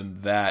scarring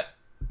than that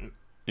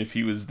if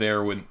he was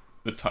there when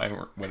the time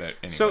or when it.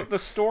 Anyway. So the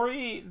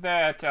story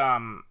that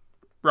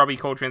Robbie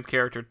Coltrane's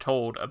character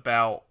told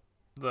about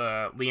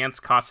the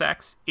Lienz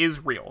Cossacks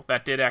is real.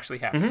 That did actually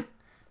happen. Mm-hmm.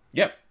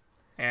 Yep.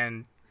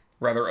 And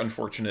rather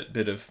unfortunate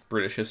bit of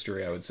British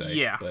history, I would say.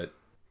 Yeah. But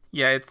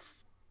yeah,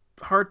 it's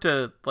hard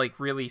to like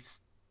really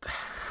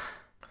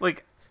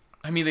like.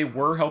 I mean, they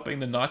were helping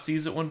the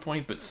Nazis at one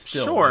point, but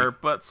still. Sure,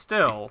 like, but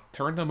still.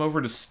 Turned them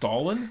over to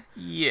Stalin?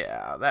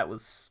 Yeah, that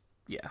was...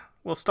 Yeah.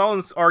 Well,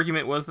 Stalin's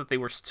argument was that they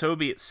were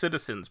Soviet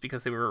citizens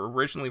because they were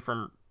originally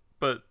from...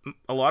 But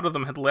a lot of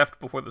them had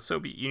left before the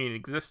Soviet Union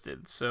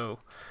existed, so...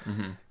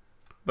 Mm-hmm.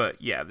 But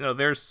yeah, no,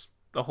 there's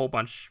a whole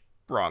bunch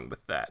wrong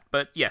with that.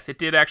 But yes, it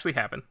did actually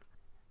happen.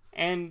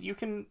 And you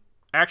can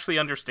actually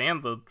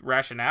understand the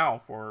rationale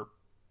for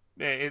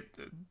it...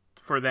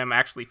 for them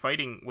actually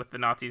fighting with the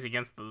Nazis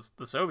against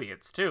the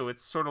Soviets too.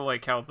 It's sort of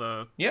like how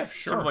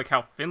sort of like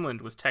how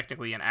Finland was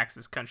technically an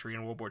Axis country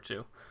in World War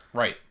II.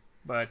 Right.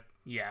 But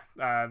yeah,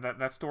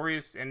 that story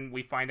is, and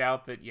we find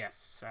out that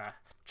yes,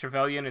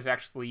 Trevelyan is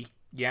actually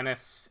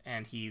Yanis,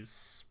 and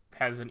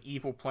has an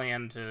evil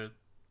plan to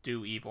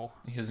do evil.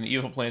 He has an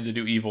evil plan to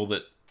do evil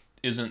that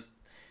isn't.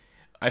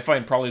 I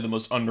find probably the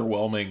most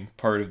underwhelming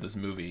part of this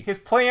movie. His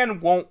plan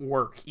won't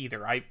work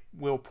either. I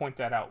will point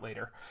that out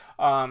later.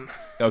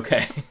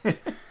 Okay.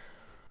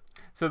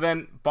 So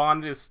then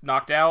Bond is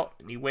knocked out,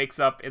 and he wakes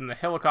up in the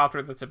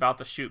helicopter that's about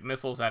to shoot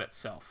missiles at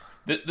itself.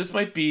 This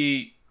might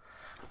be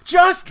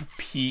just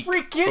peak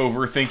freaking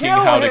overthinking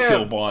how to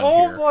kill Bond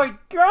here. Oh my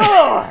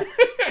god!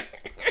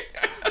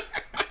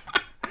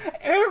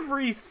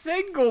 Every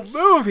single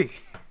movie.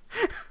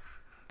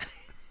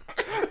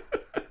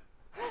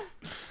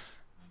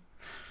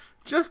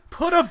 Just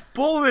put a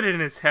bullet in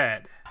his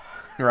head.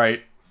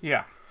 Right.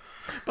 Yeah.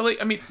 But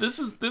like, I mean, this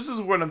is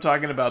what I'm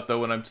talking about though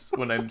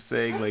when I'm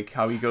saying like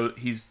how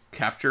he's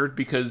captured,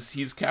 because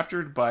he's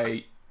captured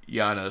by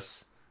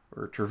Yanis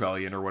or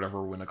Trevelyan or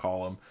whatever we're gonna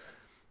call him.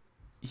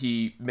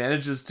 He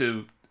manages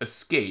to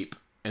escape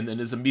and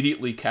then is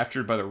immediately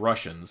captured by the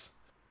Russians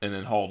and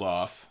then hauled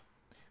off.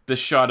 This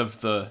shot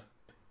of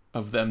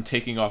them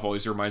taking off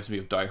always reminds me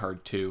of Die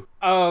Hard 2.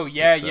 Oh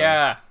yeah,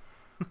 yeah.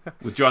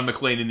 With John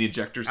McClane in the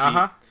ejector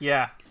seat.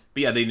 Yeah.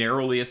 But yeah, they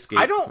narrowly escape.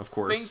 I don't of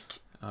course,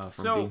 from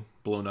being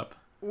blown up.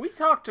 We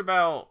talked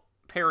about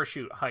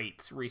parachute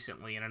heights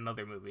recently in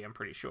another movie, I'm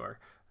pretty sure.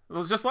 It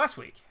was just last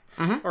week.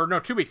 Mm-hmm. Or no,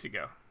 2 weeks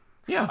ago.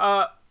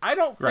 Yeah. I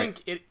don't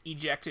think it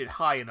ejected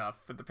high enough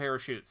for the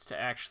parachutes to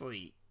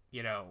actually,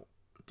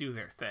 do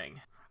their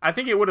thing. I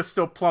think it would have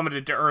still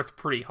plummeted to Earth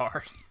pretty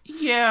hard.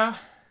 Yeah.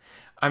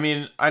 I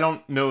mean, I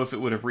don't know if it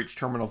would have reached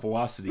terminal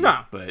velocity.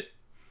 No. But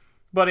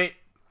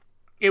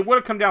it would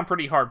have come down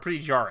pretty hard, pretty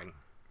jarring.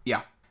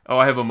 Yeah. Oh,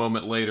 I have a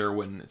moment later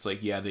when it's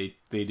like, yeah, they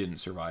didn't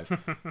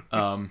survive.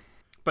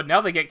 But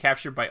now they get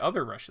captured by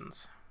other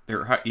Russians.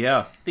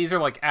 Yeah. These are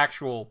like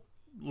actual,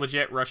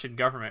 legit Russian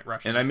government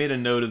Russians. And I made a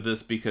note of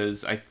this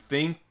because I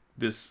seem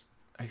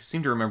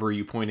to remember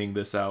you pointing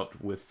this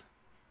out with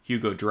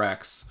Hugo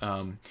Drax.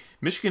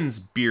 Michigan's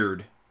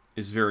beard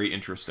is very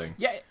interesting.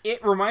 Yeah,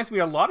 it reminds me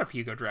a lot of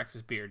Hugo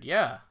Drax's beard,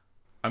 yeah.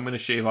 I'm going to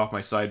shave off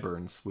my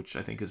sideburns, which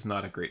I think is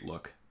not a great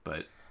look,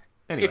 but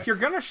anyway. If you're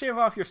going to shave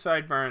off your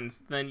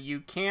sideburns, then you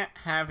can't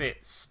have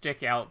it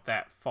stick out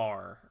that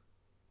far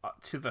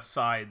to the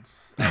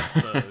sides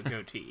of the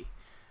goatee.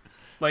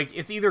 Like,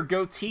 it's either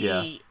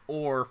goatee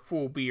or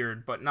full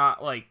beard, but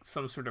not like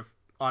some sort of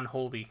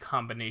unholy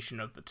combination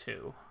of the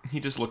two. He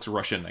just looks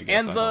Russian, I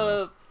guess. And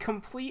the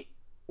complete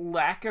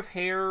lack of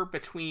hair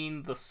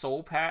between the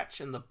soul patch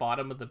and the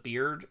bottom of the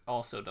beard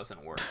also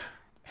doesn't work.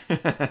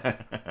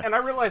 And I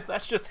realize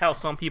that's just how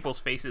some people's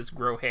faces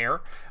grow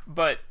hair,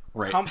 but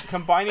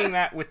combining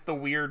that with the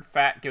weird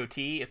fat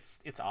goatee,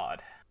 it's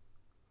odd.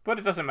 But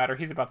it doesn't matter.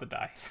 He's about to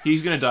die.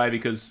 He's going to die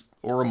because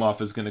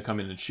Ourumov is going to come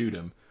in and shoot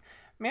him.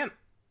 Man,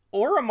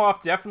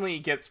 Ourumov definitely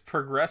gets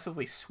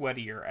progressively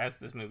sweatier as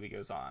this movie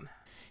goes on.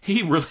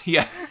 He really,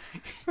 yeah.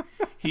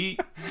 he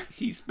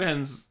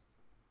spends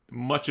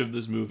much of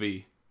this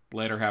movie,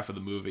 latter half of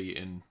the movie,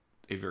 in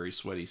a very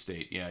sweaty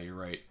state. Yeah, you're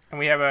right. And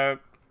we have a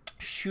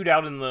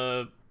shootout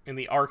in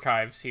the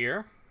archives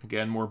here.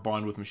 Again, more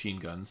Bond with machine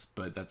guns,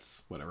 but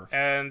that's whatever.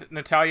 And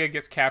Natalia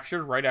gets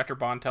captured right after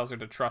Bond tells her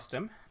to trust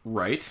him.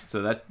 Right,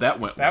 so that went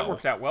well. That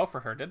worked out well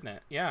for her, didn't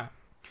it? Yeah.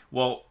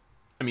 Well,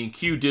 I mean,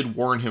 Q did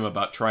warn him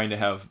about trying to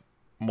have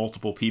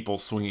multiple people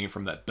swinging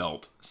from that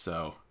belt,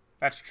 so...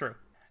 That's true.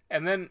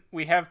 And then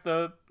we have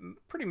the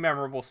pretty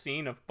memorable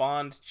scene of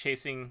Bond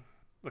chasing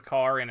the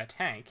car in a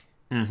tank.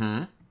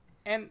 Mm-hmm.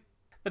 And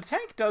the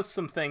tank does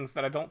some things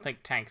that I don't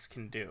think tanks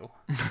can do.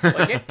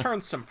 Like, it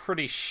turns some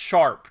pretty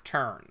sharp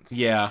turns.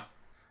 Yeah.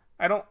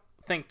 I don't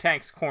think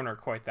tanks corner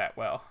quite that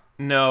well.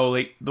 No,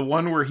 like, the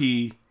one where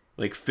he,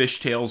 like,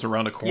 fishtails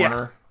around a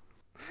corner.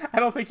 Yeah. I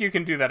don't think you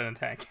can do that in a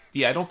tank.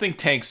 Yeah, I don't think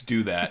tanks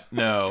do that.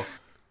 No.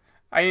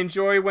 I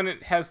enjoy when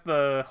it has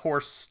the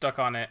horse stuck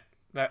on it,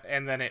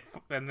 and then it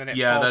falls in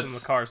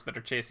the cars that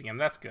are chasing him.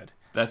 That's good.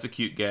 That's a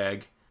cute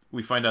gag.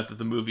 We find out that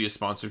the movie is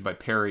sponsored by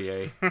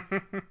Perrier.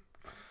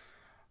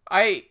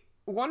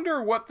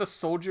 wonder what the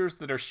soldiers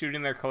that are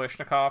shooting their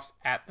Kalashnikovs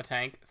at the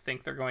tank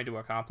think they're going to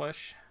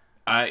accomplish.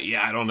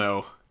 Yeah, I don't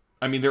know.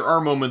 I mean, there are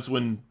moments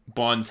when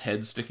Bond's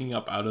head's sticking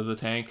up out of the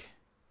tank,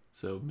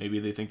 so maybe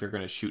they think they're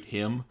going to shoot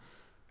him.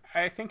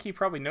 I think he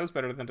probably knows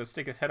better than to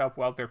stick his head up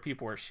while their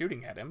people are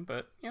shooting at him,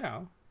 but, you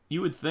know.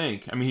 You would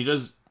think. I mean, he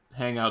does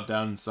hang out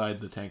down inside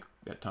the tank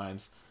at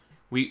times.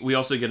 We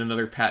also get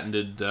another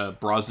patented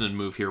Brosnan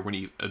move here when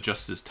he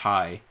adjusts his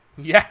tie.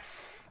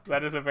 Yes!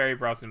 That is a very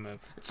Brosnan move.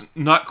 It's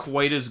not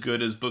quite as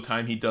good as the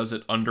time he does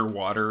it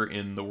underwater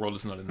in The World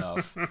Is Not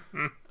Enough.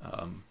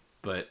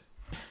 But...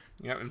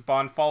 Yeah, and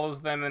Bond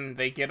follows them and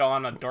they get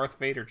on a Darth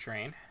Vader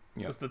train.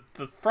 Yeah. Because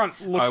the front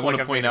looks like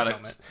a Vader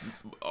helmet.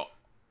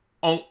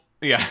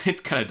 Yeah,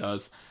 it kind of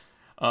does.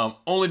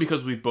 Only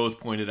because we both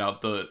pointed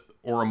out the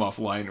Oromov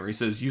line where he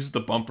says, use the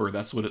bumper,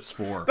 that's what it's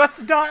for.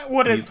 That's not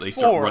what it's for. They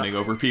start running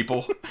over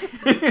people.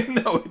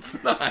 No,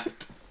 it's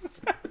not.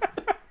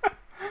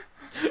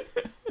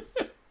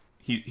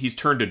 He's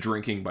turned to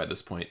drinking by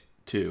this point,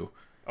 too.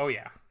 Oh,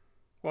 yeah.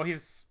 Well,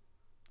 he's...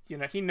 You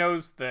know, he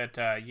knows that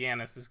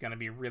Yanis is going to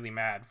be really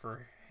mad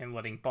for him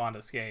letting Bond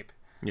escape.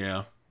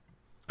 Yeah.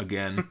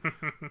 Again.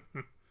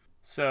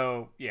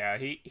 So, yeah,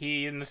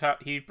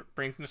 he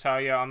brings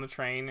Natalia on the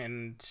train,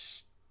 and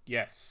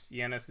yes,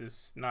 Yanis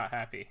is not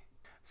happy.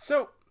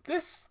 So,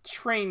 this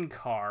train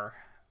car,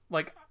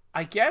 like,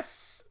 I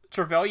guess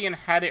Trevelyan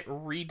had it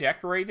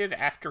redecorated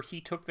after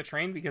he took the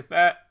train, because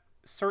that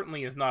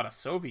certainly is not a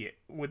Soviet.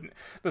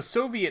 The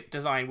Soviet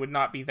design would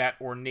not be that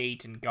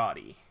ornate and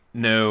gaudy.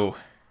 No.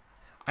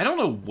 I don't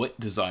know what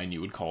design you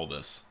would call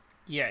this.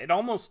 Yeah, it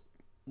almost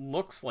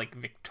looks like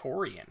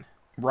Victorian.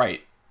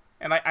 Right.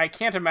 And I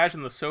can't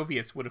imagine the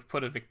Soviets would have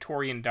put a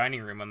Victorian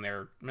dining room on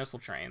their missile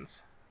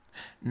trains.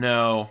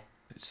 No.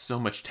 There's so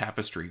much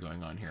tapestry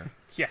going on here.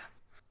 Yeah.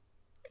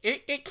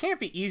 It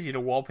can't be easy to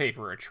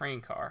wallpaper a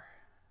train car.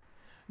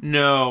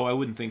 No, I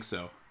wouldn't think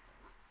so.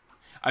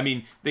 I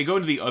mean, they go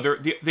into the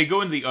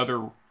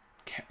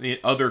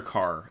other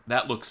car.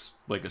 That looks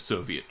like a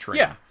Soviet train.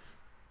 Yeah.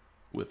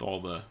 With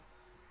all the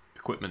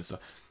equipment stuff.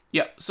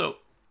 Yeah, so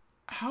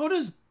how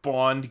does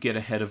Bond get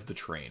ahead of the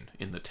train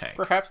in the tank?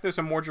 Perhaps there's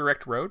a more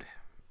direct road?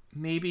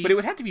 Maybe. But it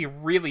would have to be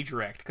really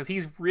direct, because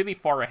he's really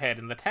far ahead,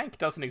 and the tank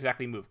doesn't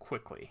exactly move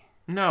quickly.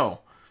 No.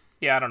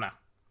 Yeah, I don't know.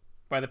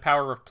 By the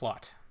power of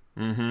plot.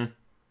 Mm-hmm.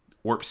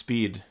 Warp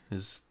speed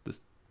is the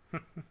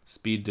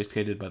speed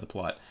dictated by the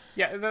plot.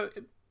 Yeah,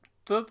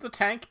 the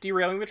tank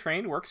derailing the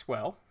train works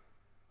well.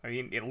 I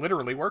mean, it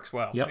literally works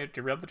well. Yep. It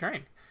derailed the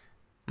train.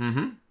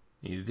 Mm-hmm.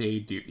 They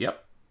do,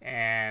 yep.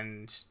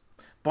 And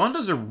Bond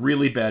does a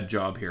really bad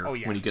job here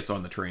when he gets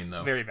on the train,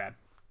 though. Very bad.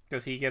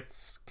 Because he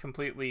gets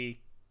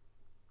completely...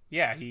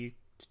 Yeah, he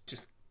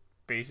just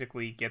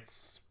basically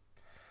gets...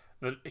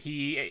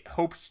 He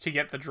hoped to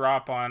get the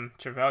drop on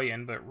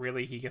Trevelyan, but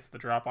really he gets the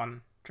drop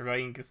on...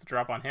 Trevelyan gets the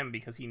drop on him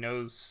because he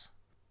knows...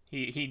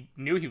 He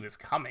knew he was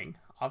coming,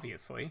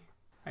 obviously.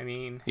 I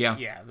mean,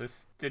 yeah,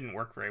 this didn't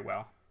work very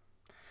well.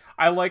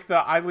 I like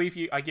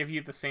I give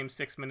you the same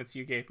 6 minutes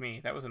you gave me.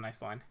 That was a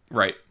nice line.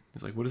 Right.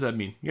 He's like, what does that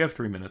mean? You have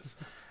 3 minutes.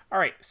 All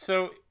right,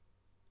 so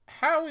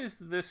how is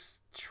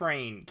this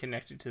train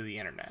connected to the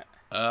internet?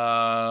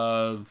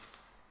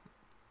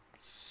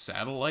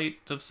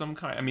 Satellite of some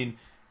kind. I mean,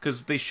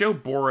 because they show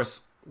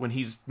Boris when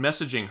he's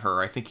messaging her.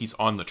 I think he's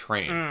on the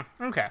train.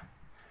 Okay.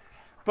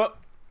 But,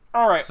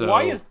 all right,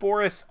 why is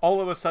Boris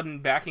all of a sudden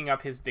backing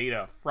up his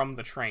data from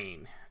the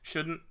train?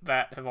 Shouldn't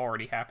that have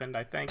already happened,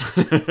 I think?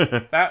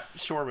 That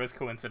sure was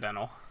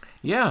coincidental.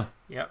 Yeah.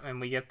 Yep,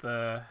 and we get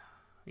the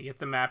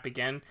map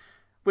again.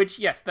 Which,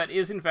 yes, that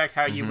is in fact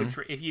how you would...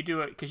 if you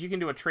do it... Because you can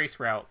do a trace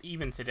route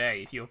even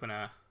today if you open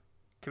a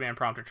command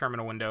prompt or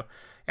terminal window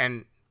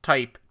and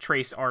type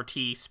trace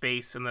RT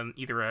space and then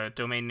either a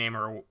domain name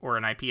or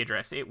an IP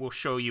address. It will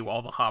show you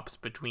all the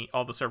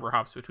server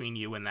hops between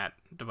you and that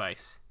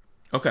device.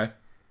 Okay.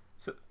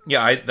 So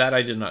yeah, I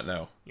did not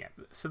know. Yeah,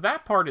 so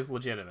that part is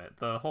legitimate.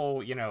 The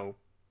whole,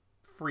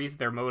 freeze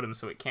their modem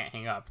so it can't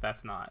hang up,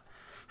 that's not.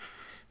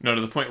 No, to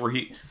the point where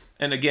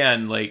and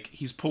again, like,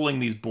 he's pulling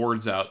these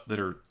boards out that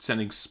are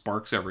sending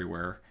sparks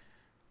everywhere.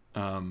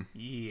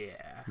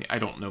 Yeah. I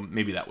don't know,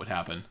 maybe that would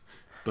happen.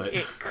 But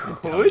it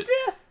could,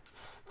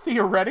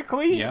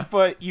 theoretically, yeah.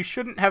 But you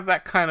shouldn't have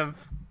that kind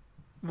of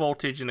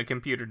voltage in a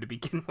computer to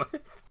begin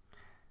with.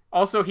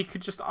 Also, he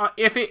could just,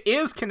 if it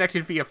is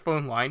connected via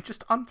phone line,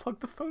 just unplug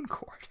the phone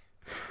cord.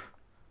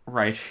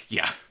 Right,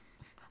 yeah.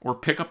 Or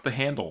pick up the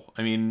handle.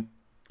 I mean,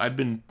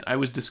 I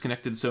was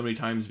disconnected so many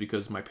times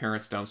because my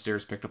parents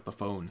downstairs picked up the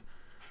phone.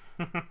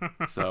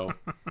 So,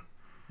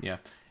 yeah.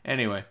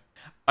 Anyway,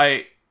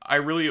 I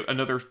really,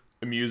 another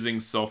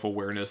amusing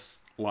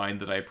self-awareness line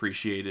that I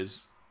appreciate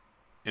is,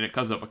 and it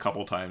comes up a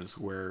couple times,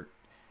 where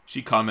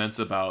she comments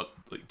about,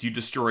 like, do you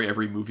destroy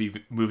every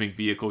moving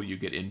vehicle you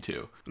get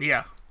into?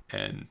 Yeah.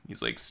 And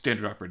he's like,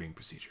 standard operating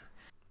procedure.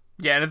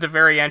 Yeah, and at the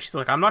very end, she's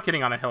like, I'm not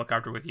getting on a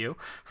helicopter with you.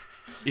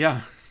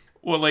 Yeah.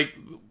 Well, like,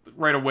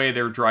 right away,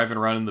 they're driving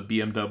around in the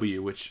BMW,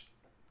 which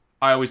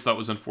I always thought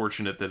was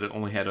unfortunate that it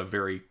only had a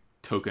very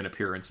token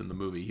appearance in the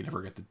movie. You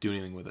never got to do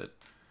anything with it.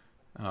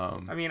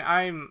 I mean,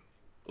 I'm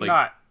Like-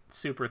 not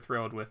super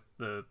thrilled with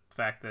the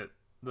fact that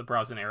the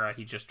Brosnan era,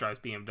 he just drives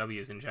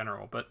BMWs in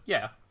general, but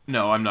yeah.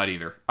 No, I'm not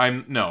either. I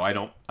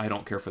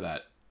don't care for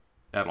that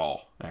at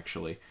all,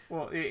 actually.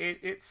 Well,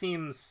 it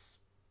seems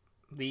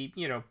the,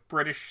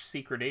 British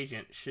secret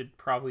agent should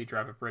probably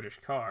drive a British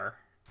car,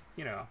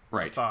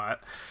 Right.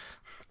 thought.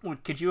 Well,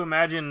 could you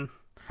imagine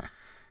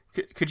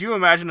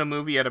a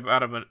movie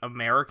about an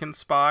American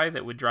spy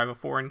that would drive a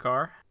foreign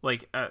car?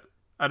 Like an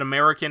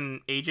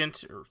American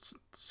agent or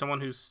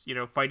someone who's,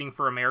 fighting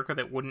for America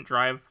that wouldn't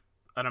drive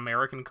an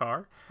American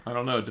car? I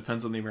don't know. It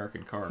depends on the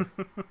American car.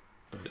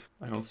 But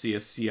I don't see a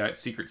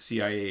secret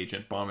CIA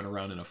agent bombing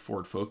around in a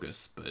Ford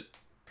Focus, but...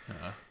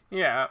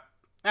 Yeah,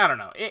 I don't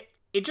know.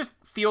 It just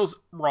feels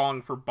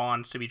wrong for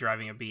Bond to be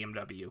driving a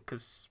BMW,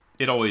 because...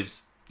 It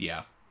always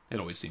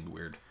seemed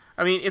weird.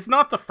 I mean, it's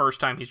not the first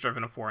time he's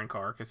driven a foreign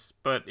car,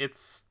 but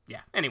it's...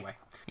 Yeah, anyway.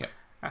 Yeah.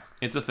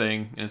 It's a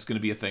thing, and it's going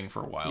to be a thing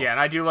for a while. Yeah, and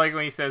I do like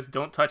when he says,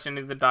 don't touch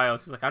any of the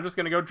dials. He's like, I'm just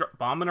going to go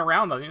bombing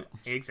around on you.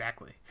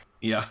 Exactly.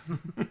 Yeah.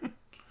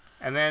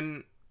 And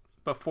then,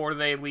 before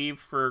they leave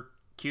for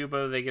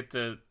Cuba, they get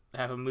to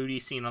have a moody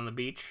scene on the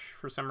beach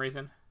for some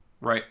reason.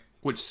 Right.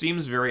 Which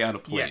seems very out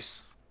of place.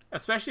 Yes.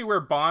 Especially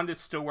where Bond is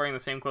still wearing the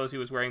same clothes he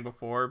was wearing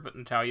before, but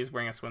Natalia's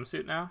wearing a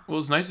swimsuit now. Well,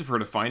 it's nice of her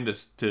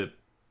to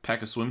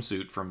pack a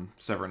swimsuit from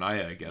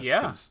Severnaya, I guess.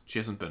 Yeah. Because she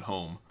hasn't been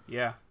home.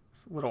 Yeah,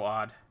 it's a little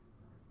odd.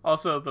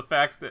 Also, the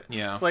fact that,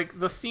 Yeah. like,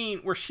 the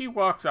scene where she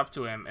walks up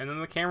to him, and then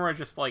the camera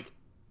just, like,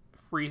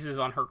 freezes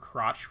on her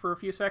crotch for a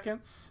few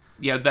seconds.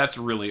 Yeah, that's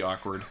really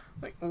awkward.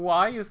 Like,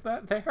 why is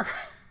that there?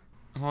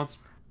 Well, it's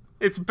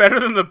It's better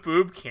than the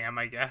boob cam,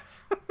 I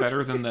guess.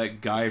 better than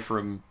that guy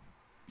from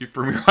Your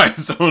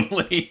Eyes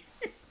Only.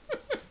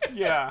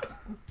 Yeah.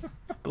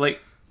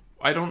 Like,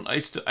 I don't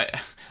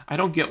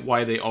get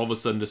why they all of a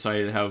sudden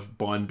decided to have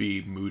Bond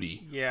be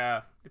moody.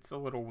 Yeah, it's a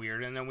little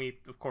weird. And then we,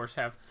 of course,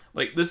 have...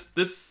 Like, this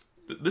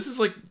is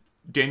like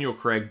Daniel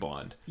Craig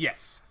Bond.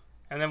 Yes.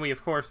 And then we,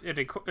 of course, it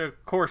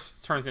of course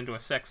turns into a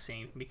sex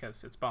scene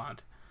because it's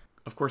Bond.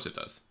 Of course it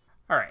does.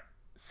 All right.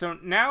 So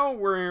now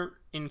we're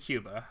in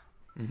Cuba.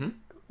 Mm-hmm.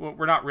 Well,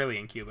 we're not really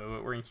in Cuba,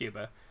 but we're in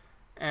Cuba.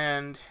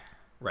 And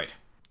Right.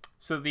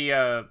 so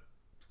the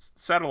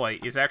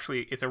satellite is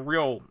actually, it's a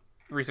real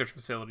research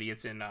facility.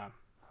 It's in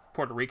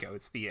Puerto Rico.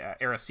 It's the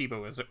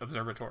Arecibo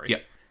Observatory.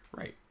 Yeah.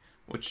 Right.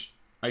 Which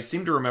I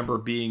seem to remember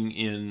being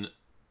in,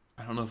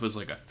 I don't know if it was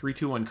like a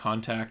 3-2-1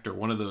 Contact or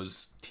one of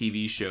those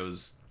TV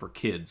shows for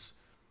kids.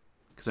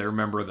 Because I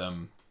remember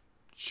them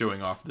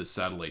showing off this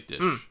satellite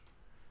dish.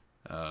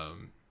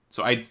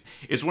 So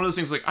it's one of those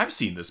things like, I've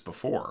seen this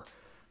before.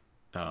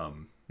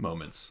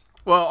 Moments.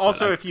 Well,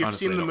 also, But I if you've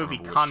honestly seen the don't movie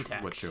remember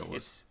Contact, what show it was.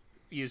 it's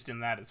used in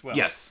that as well.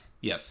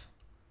 Yes.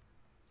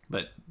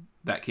 But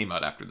that came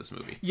out after this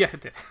movie. Yes,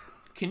 it did.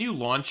 Can you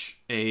launch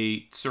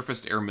a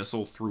surface air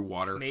missile through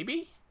water?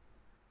 Maybe?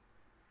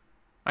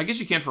 I guess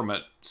you can from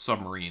a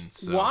submarine.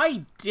 So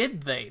Why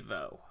did they,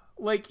 though?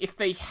 Like, if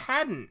they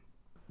hadn't...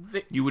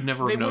 you would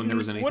never They have known there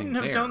was wouldn't anything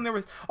have there. known there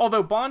was...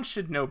 Although Bond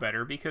should know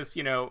better because,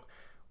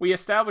 we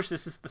established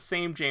this is the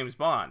same James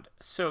Bond.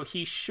 So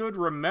he should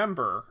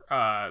remember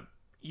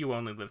You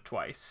Only Live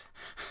Twice.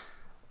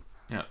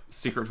 Yeah,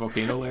 secret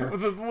volcano lair.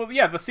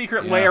 The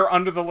secret Yeah. lair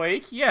under the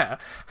lake. Yeah.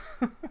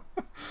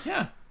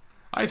 Yeah,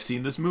 I've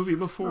seen this movie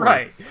before.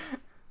 Right.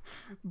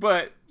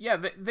 But, yeah,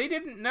 they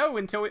didn't know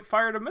until it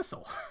fired a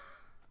missile.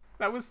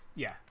 That was...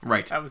 Yeah.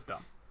 Right. That was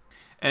dumb.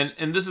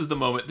 And this is the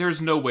moment.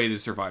 There's no way to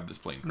survive this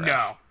plane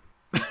crash.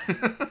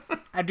 No.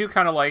 I do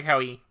kind of like how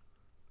he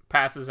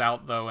passes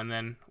out, though, and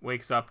then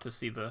wakes up to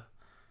see the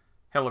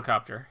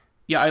helicopter.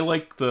 Yeah, I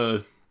like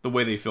the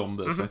way they filmed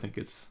this. Mm-hmm. I think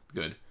it's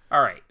good.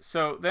 All right.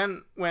 So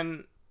then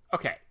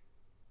okay,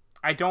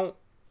 I don't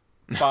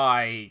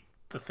buy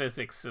the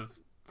physics of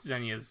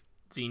Xenia.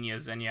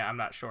 I'm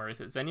not sure. Is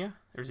it Xenia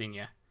or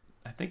Xenia?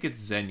 I think it's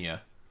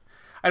Xenia.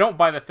 I don't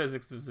buy the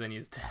physics of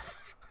Xenia's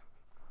death.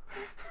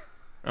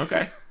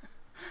 Okay.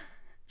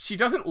 She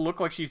doesn't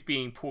look like she's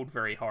being pulled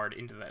very hard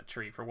into that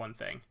tree, for one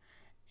thing.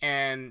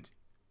 And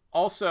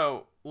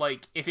also,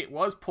 like, if it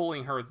was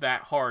pulling her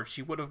that hard,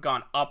 she would have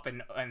gone up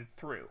and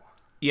through.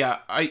 Yeah,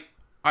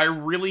 I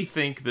really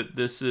think that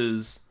this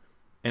is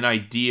an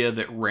idea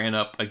that ran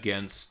up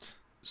against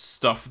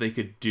stuff they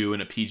could do in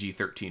a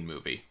PG-13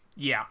 movie.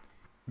 Yeah.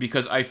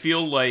 Because I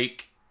feel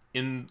like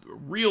in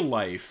real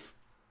life,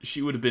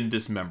 she would have been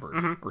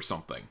dismembered or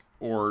something.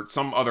 Or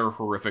some other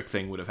horrific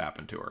thing would have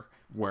happened to her.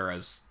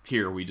 Whereas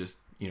here we just,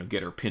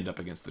 get her pinned up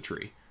against the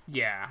tree.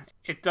 Yeah.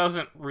 It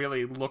doesn't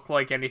really look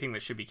like anything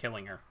that should be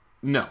killing her.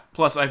 No.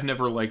 Plus, I've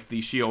never liked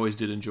the "she always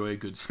did enjoy a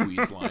good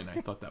squeeze" line.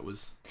 I thought that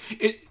was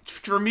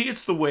for me.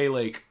 It's the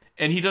way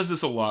and he does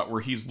this a lot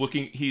where he's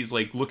looking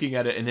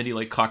at it, and then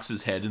he cocks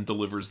his head and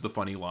delivers the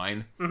funny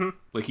line. Mm-hmm.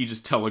 Like he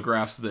just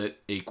telegraphs that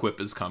a quip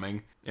is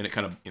coming, and it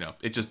kind of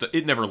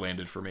it never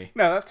landed for me.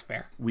 No, that's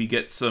fair. We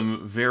get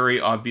some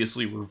very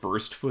obviously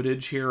reversed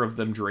footage here of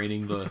them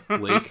draining the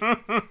lake.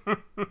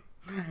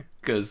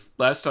 Because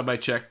last time I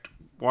checked,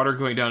 water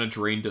going down a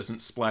drain doesn't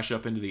splash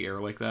up into the air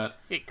like that?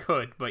 It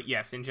could, but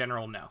yes, in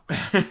general, no.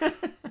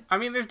 I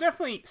mean, there's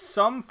definitely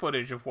some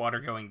footage of water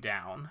going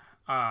down,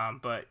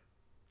 but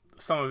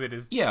some of it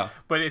is... Yeah.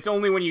 But it's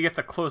only when you get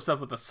the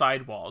close-up of the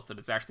sidewalls that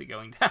it's actually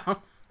going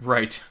down.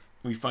 Right.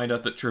 We find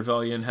out that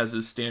Trevelyan has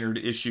his standard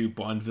issue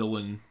Bond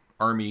villain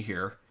army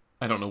here.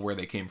 I don't know where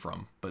they came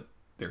from, but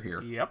they're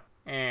here. Yep.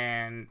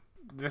 And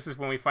this is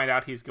when we find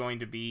out he's going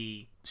to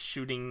be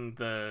shooting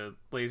the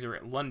laser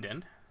at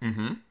London.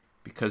 Mm-hmm.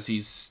 Because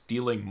he's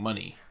stealing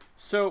money.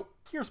 So,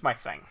 here's my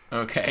thing.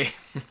 Okay.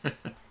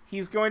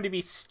 He's going to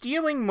be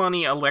stealing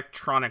money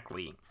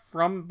electronically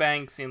from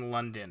banks in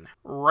London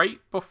right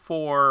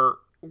before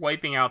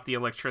wiping out the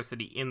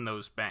electricity in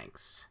those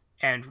banks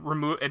and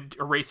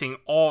erasing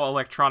all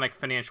electronic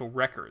financial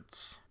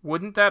records.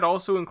 Wouldn't that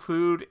also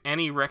include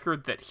any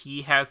record that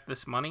he has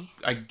this money?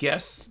 I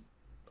guess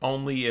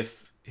only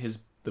if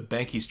the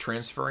bank he's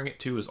transferring it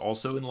to is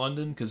also in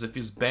London, because if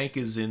his bank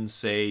is in,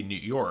 say, New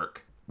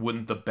York,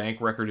 wouldn't the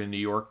bank record in New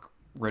York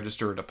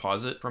register a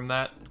deposit from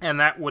that? And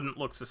that wouldn't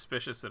look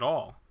suspicious at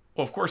all.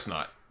 Well, of course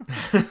not.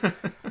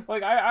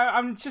 Like,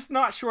 I'm just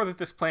not sure that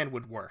this plan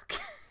would work.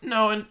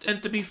 No, and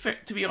to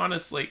be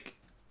honest, like,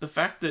 the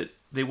fact that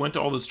they went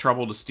to all this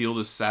trouble to steal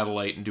this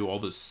satellite and do all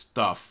this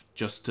stuff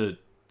just to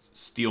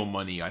steal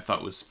money, I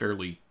thought was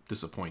fairly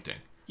disappointing.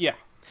 Yeah.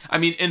 I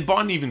mean, and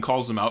Bond even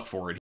calls them out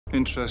for it.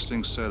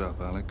 Interesting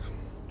setup, Alec.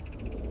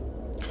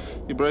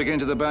 You break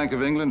into the Bank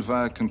of England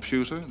via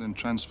computer, then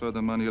transfer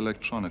the money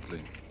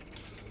electronically.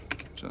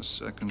 Just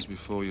seconds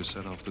before you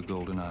set off the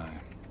Golden Eye,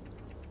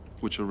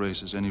 which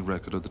erases any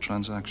record of the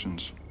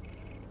transactions.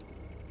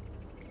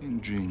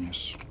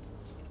 Ingenious.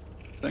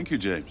 Thank you,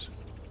 James.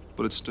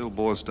 But it still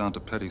boils down to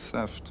petty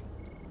theft.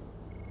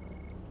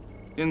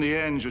 In the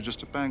end, you're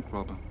just a bank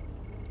robber.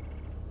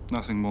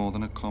 Nothing more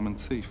than a common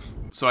thief.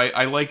 So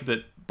I like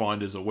that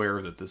Bond is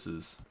aware that this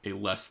is a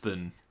less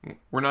than...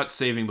 We're not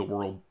saving the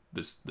world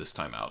this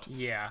time out.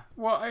 Yeah.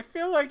 Well, I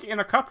feel like in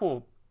a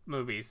couple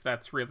movies,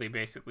 that's really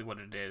basically what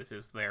it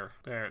is they're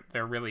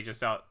really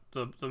just out...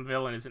 The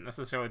villain isn't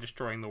necessarily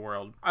destroying the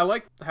world. I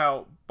like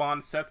how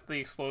Bond sets the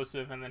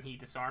explosive and then he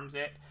disarms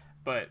it,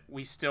 but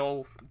we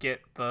still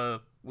get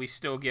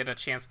a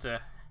chance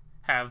to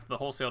have the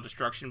wholesale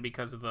destruction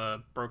because of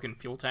the broken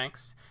fuel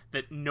tanks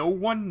that no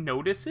one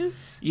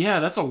notices. Yeah,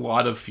 that's a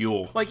lot of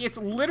fuel. Like, it's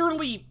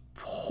literally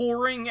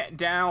pouring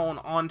down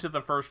onto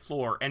the first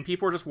floor, and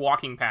people are just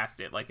walking past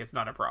it like it's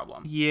not a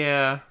problem.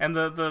 Yeah. And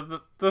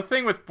the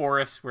thing with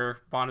Boris, where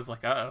Bond is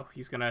like, uh-oh,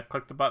 he's gonna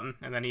click the button,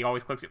 and then he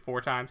always clicks it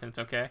 4 times, and it's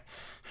okay.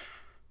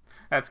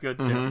 That's good,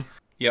 too. Mm-hmm.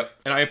 Yep.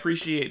 And I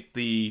appreciate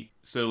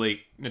so,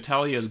 like,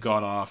 Natalia's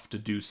gone off to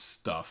do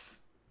stuff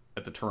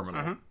at the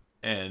terminal. Mm-hmm.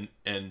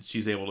 And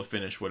she's able to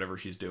finish whatever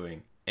she's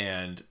doing.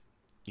 And,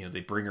 you know, they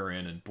bring her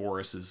in, and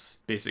Boris is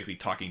basically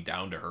talking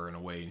down to her in a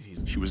way.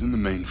 And She was in the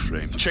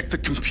mainframe. Check the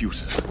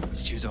computer.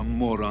 She's a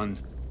moron.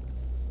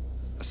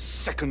 A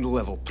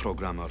second-level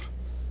programmer.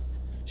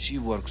 She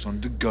works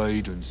on the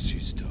guidance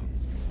system.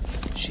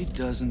 She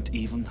doesn't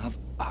even have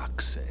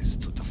access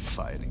to the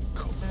firing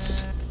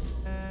codes.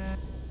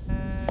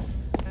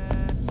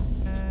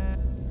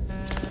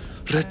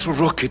 Retro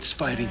rockets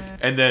firing.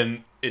 And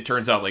then it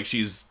turns out, like,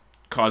 she's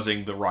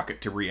causing the rocket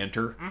to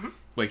re-enter. Mm-hmm.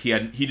 Like,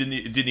 it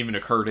didn't even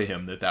occur to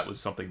him that was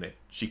something that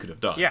she could have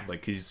done. Yeah.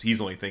 Like,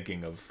 he's only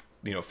thinking of,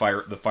 you know,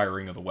 the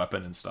firing of the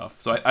weapon and stuff.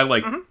 So I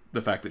like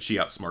the fact that she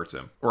outsmarts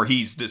him, or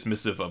he's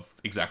dismissive of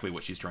exactly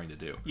what she's trying to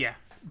do. Yeah,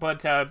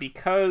 but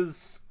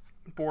because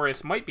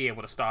Boris might be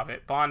able to stop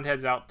it, Bond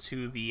heads out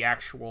to the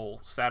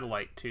actual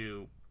satellite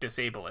to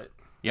disable it.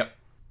 Yep.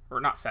 Or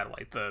not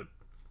satellite, the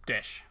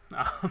dish.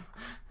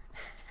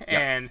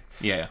 And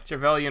Yeah.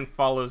 Trevelyan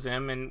follows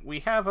him, and we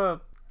have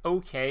a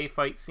okay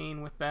fight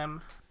scene with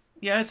them.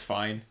 Yeah, it's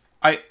fine.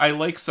 I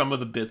like some of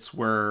the bits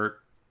where,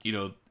 you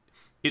know,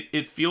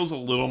 it feels a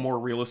little more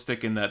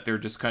realistic in that they're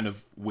just kind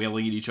of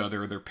wailing at each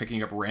other. They're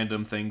picking up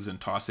random things and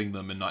tossing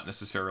them and not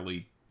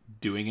necessarily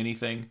doing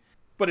anything.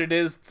 But it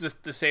is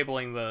just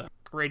disabling the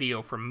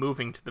radio from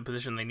moving to the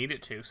position they need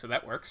it to, so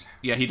that works.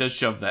 Yeah, he does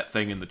shove that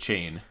thing in the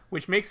chain.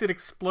 Which makes it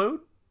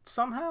explode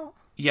somehow?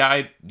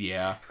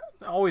 Yeah.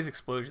 Always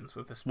explosions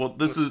with this. Well,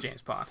 this is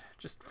James Bond.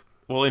 Just...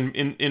 Well,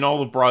 in all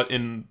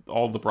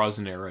the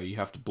Brosnan era, you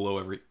have to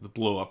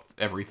blow up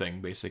everything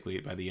basically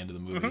by the end of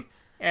the movie. Mm-hmm.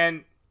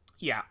 And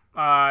yeah,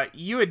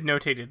 you had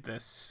notated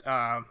this,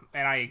 and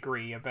I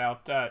agree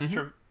about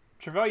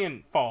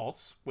Trevelyan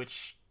falls,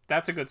 which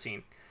that's a good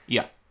scene.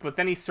 Yeah, but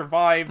then he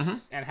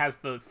survives and has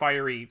the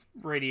fiery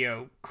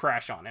radio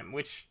crash on him,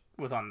 which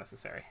was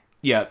unnecessary.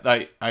 Yeah,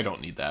 I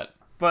don't need that.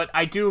 But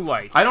I do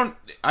like. I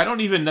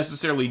don't even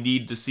necessarily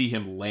need to see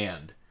him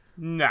land.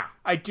 Nah,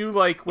 I do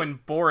like when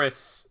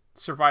Boris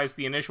survives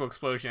the initial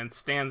explosion and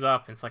stands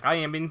up and it's like, I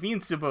am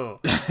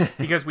invincible.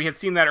 Because we had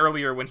seen that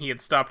earlier when he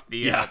had stopped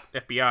the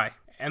FBI.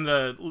 And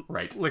the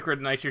liquid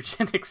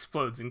nitrogen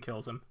explodes and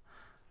kills him.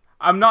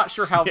 I'm not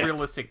sure how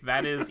realistic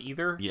that is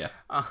either. Yeah.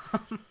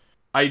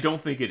 I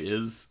don't think it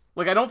is.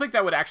 Like, I don't think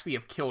that would actually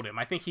have killed him.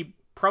 I think he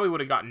probably would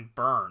have gotten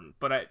burned.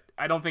 But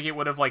I don't think it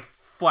would have, like,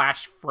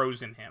 flash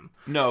frozen him.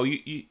 No,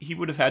 he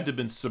would have had to have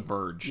been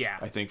submerged. Yeah.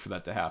 I think, for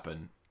that to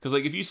happen. Because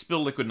like if you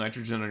spill liquid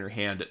nitrogen on your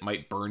hand, it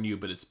might burn you,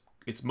 but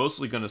it's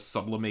mostly going to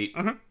sublimate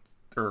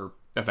or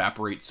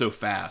evaporate so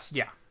fast.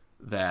 Yeah.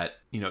 That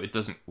it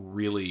doesn't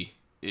really.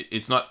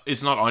 It's not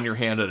on your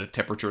hand at a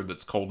temperature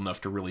that's cold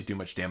enough to really do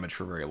much damage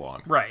for very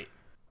long. Right,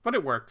 but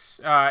it works.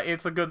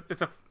 It's a good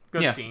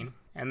Yeah. scene,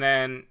 and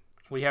then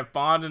we have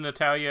Bond and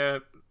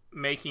Natalia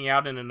making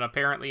out in an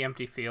apparently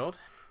empty field,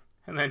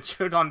 and then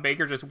Joe Don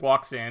Baker just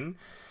walks in,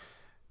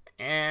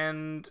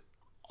 and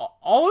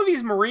all of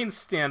these Marines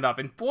stand up,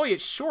 and boy,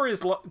 it sure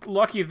is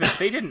lucky that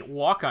they didn't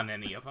walk on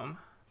any of them.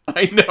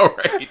 I know,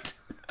 right?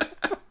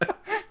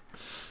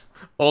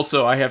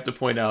 Also, I have to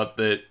point out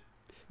that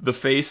the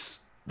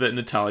face that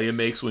Natalia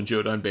makes when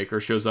Joe Don Baker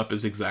shows up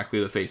is exactly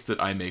the face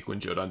that I make when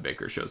Joe Don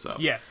Baker shows up.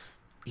 Yes.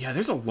 Yeah,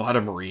 there's a lot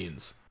of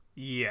Marines.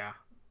 Yeah.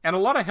 And a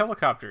lot of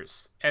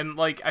helicopters. And,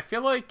 like, I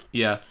feel like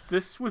Yeah.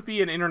 this would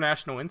be an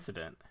international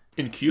incident.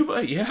 In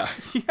Cuba? Yeah.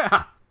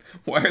 Yeah.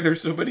 Why are there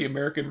so many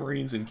American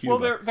Marines in Cuba?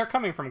 Well, they're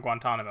coming from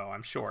Guantanamo,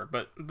 I'm sure,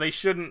 but they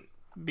shouldn't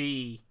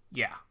be.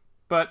 Yeah,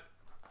 but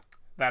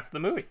that's the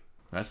movie.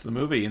 That's the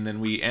movie, and then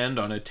we end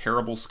on a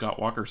terrible Scott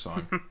Walker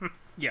song.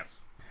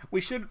 Yes,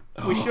 we should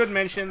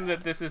mention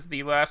that this is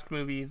the last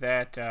movie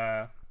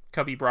that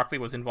Cubby Broccoli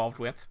was involved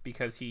with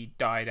because he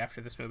died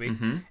after this movie,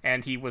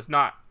 and he was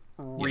not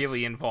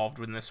really involved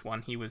in this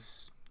one. He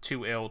was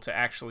too ill to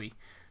actually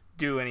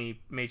do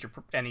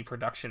any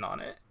production on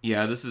it.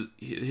 Yeah, this is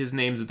his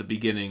name's at the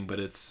beginning, but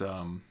it's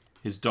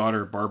his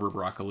daughter Barbara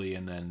Broccoli,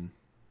 and then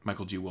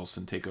Michael G.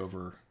 Wilson take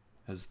over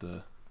as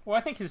the. Well,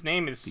 I think his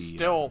name is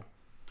still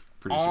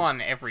producers.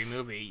 On every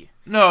movie.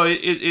 No,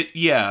 it's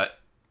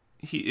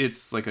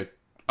like a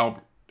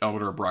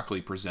Albert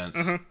Broccoli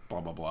presents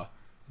blah blah blah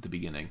at the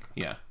beginning.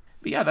 Yeah,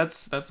 but yeah,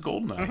 that's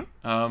Goldeneye.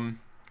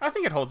 I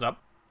think it holds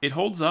up. It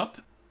holds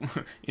up.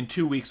 In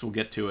 2 weeks, we'll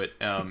get to it.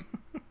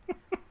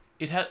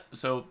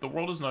 So The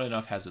World Is Not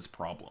Enough has its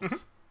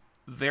problems.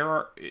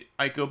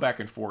 I go back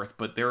and forth,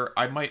 but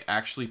I might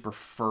actually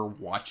prefer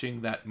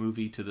watching that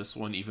movie to this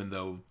one, even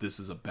though this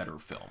is a better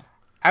film.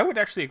 I would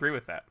actually agree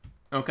with that.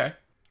 Okay.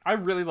 I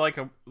really like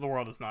The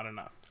World Is Not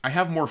Enough. I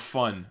have more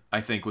fun,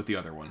 I think, with the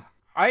other one.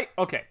 I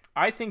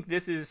think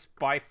this is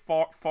by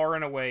far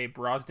and away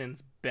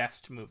Brosnan's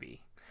best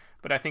movie.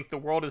 But I think The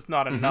World Is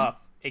Not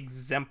Enough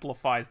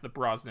exemplifies the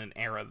Brosnan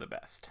era the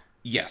best.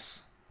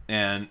 Yes.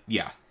 And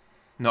yeah.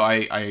 No,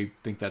 I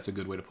think that's a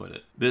good way to put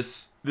it.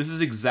 This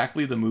is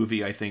exactly the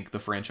movie I think the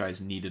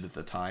franchise needed at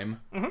the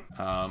time.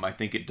 I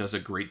think it does a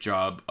great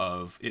job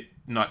of it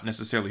not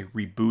necessarily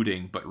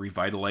rebooting, but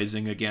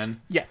revitalizing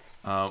again.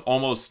 Yes.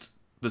 Almost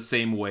the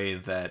same way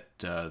that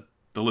The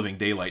Living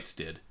Daylights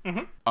did.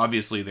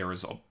 Obviously, there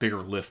was a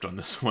bigger lift on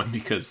this one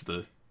because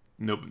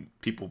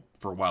people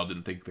for a while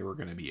didn't think there were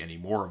going to be any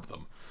more of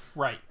them.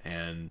 Right.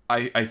 And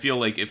I feel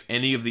like if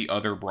any of the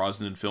other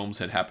Brosnan films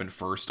had happened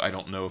first, I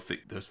don't know if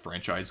this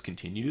franchise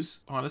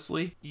continues,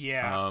 honestly.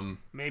 Yeah.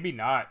 Maybe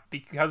not.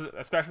 Because,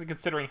 especially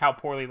considering how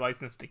poorly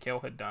License to Kill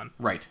had done.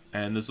 Right.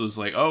 And this was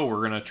like, oh,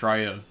 we're gonna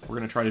try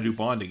to do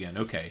Bond again.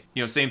 Okay.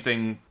 Same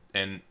thing.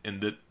 And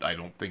that I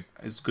don't think,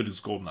 as good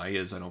as GoldenEye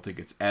is, I don't think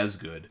it's as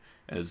good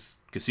as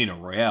Casino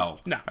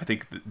Royale. No. I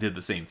think did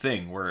the same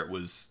thing where it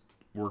was,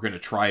 we're going to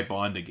try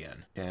Bond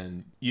again.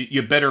 And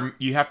you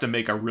have to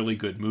make a really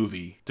good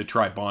movie to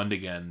try Bond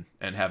again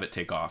and have it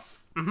take off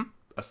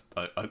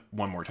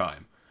one more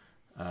time.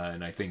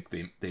 And I think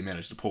they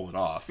managed to pull it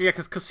off. Yeah,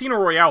 because Casino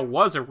Royale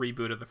was a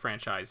reboot of the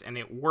franchise, and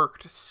it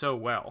worked so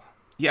well.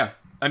 Yeah.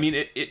 I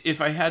mean,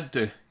 if I had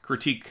to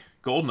critique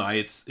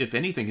GoldenEye, if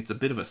anything, it's a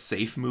bit of a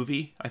safe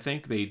movie, I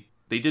think. They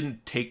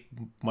didn't take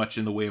much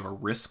in the way of a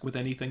risk with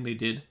anything they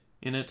did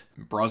in it.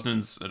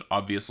 Brosnan's an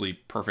obviously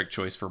perfect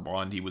choice for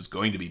Bond. He was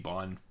going to be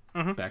Bond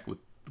back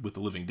with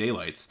The Living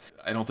Daylights.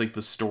 I don't think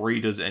the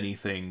story does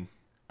anything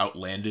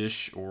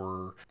outlandish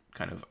or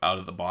kind of out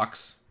of the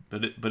box,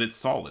 but it's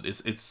solid.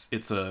 It's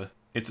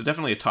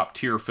definitely a top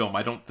tier film.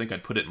 I don't think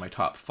I'd put it in my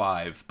top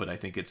 5, but I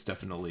think it's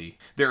definitely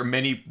there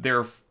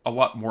are a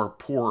lot more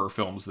poorer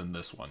films than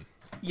this one.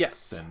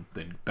 Yes.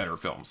 Than better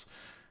films.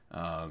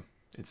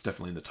 It's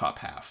definitely in the top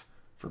half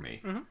for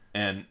me.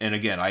 And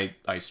again,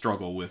 I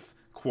struggle with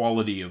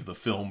quality of the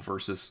film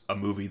versus a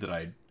movie that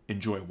I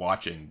enjoy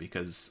watching,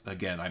 because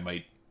again, I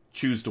might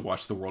choose to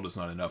watch The World Is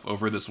Not Enough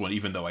over this one,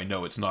 even though I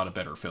know it's not a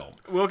better film.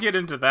 We'll get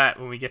into that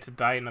when we get to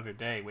Die Another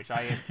Day, which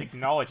I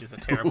acknowledge is a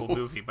terrible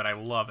movie, but I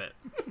love it.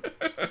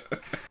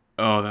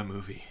 Oh, that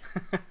movie.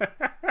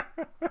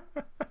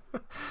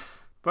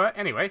 But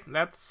anyway,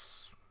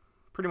 that's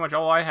pretty much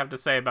all I have to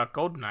say about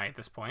GoldenEye at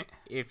this point.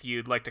 If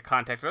you'd like to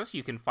contact us,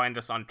 you can find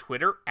us on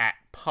Twitter at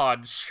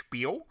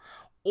Podspiel,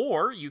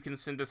 or you can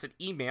send us an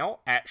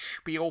email at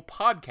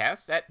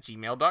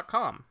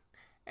spielpodcast@gmail.com.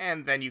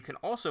 And then you can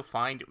also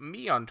find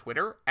me on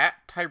Twitter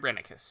at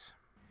Tyrannicus.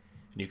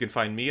 And you can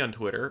find me on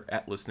Twitter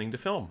at Listening to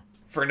Film.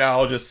 For now,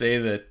 I'll just say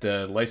that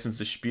License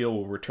to Spiel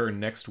will return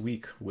next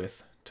week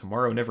with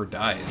Tomorrow Never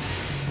Dies.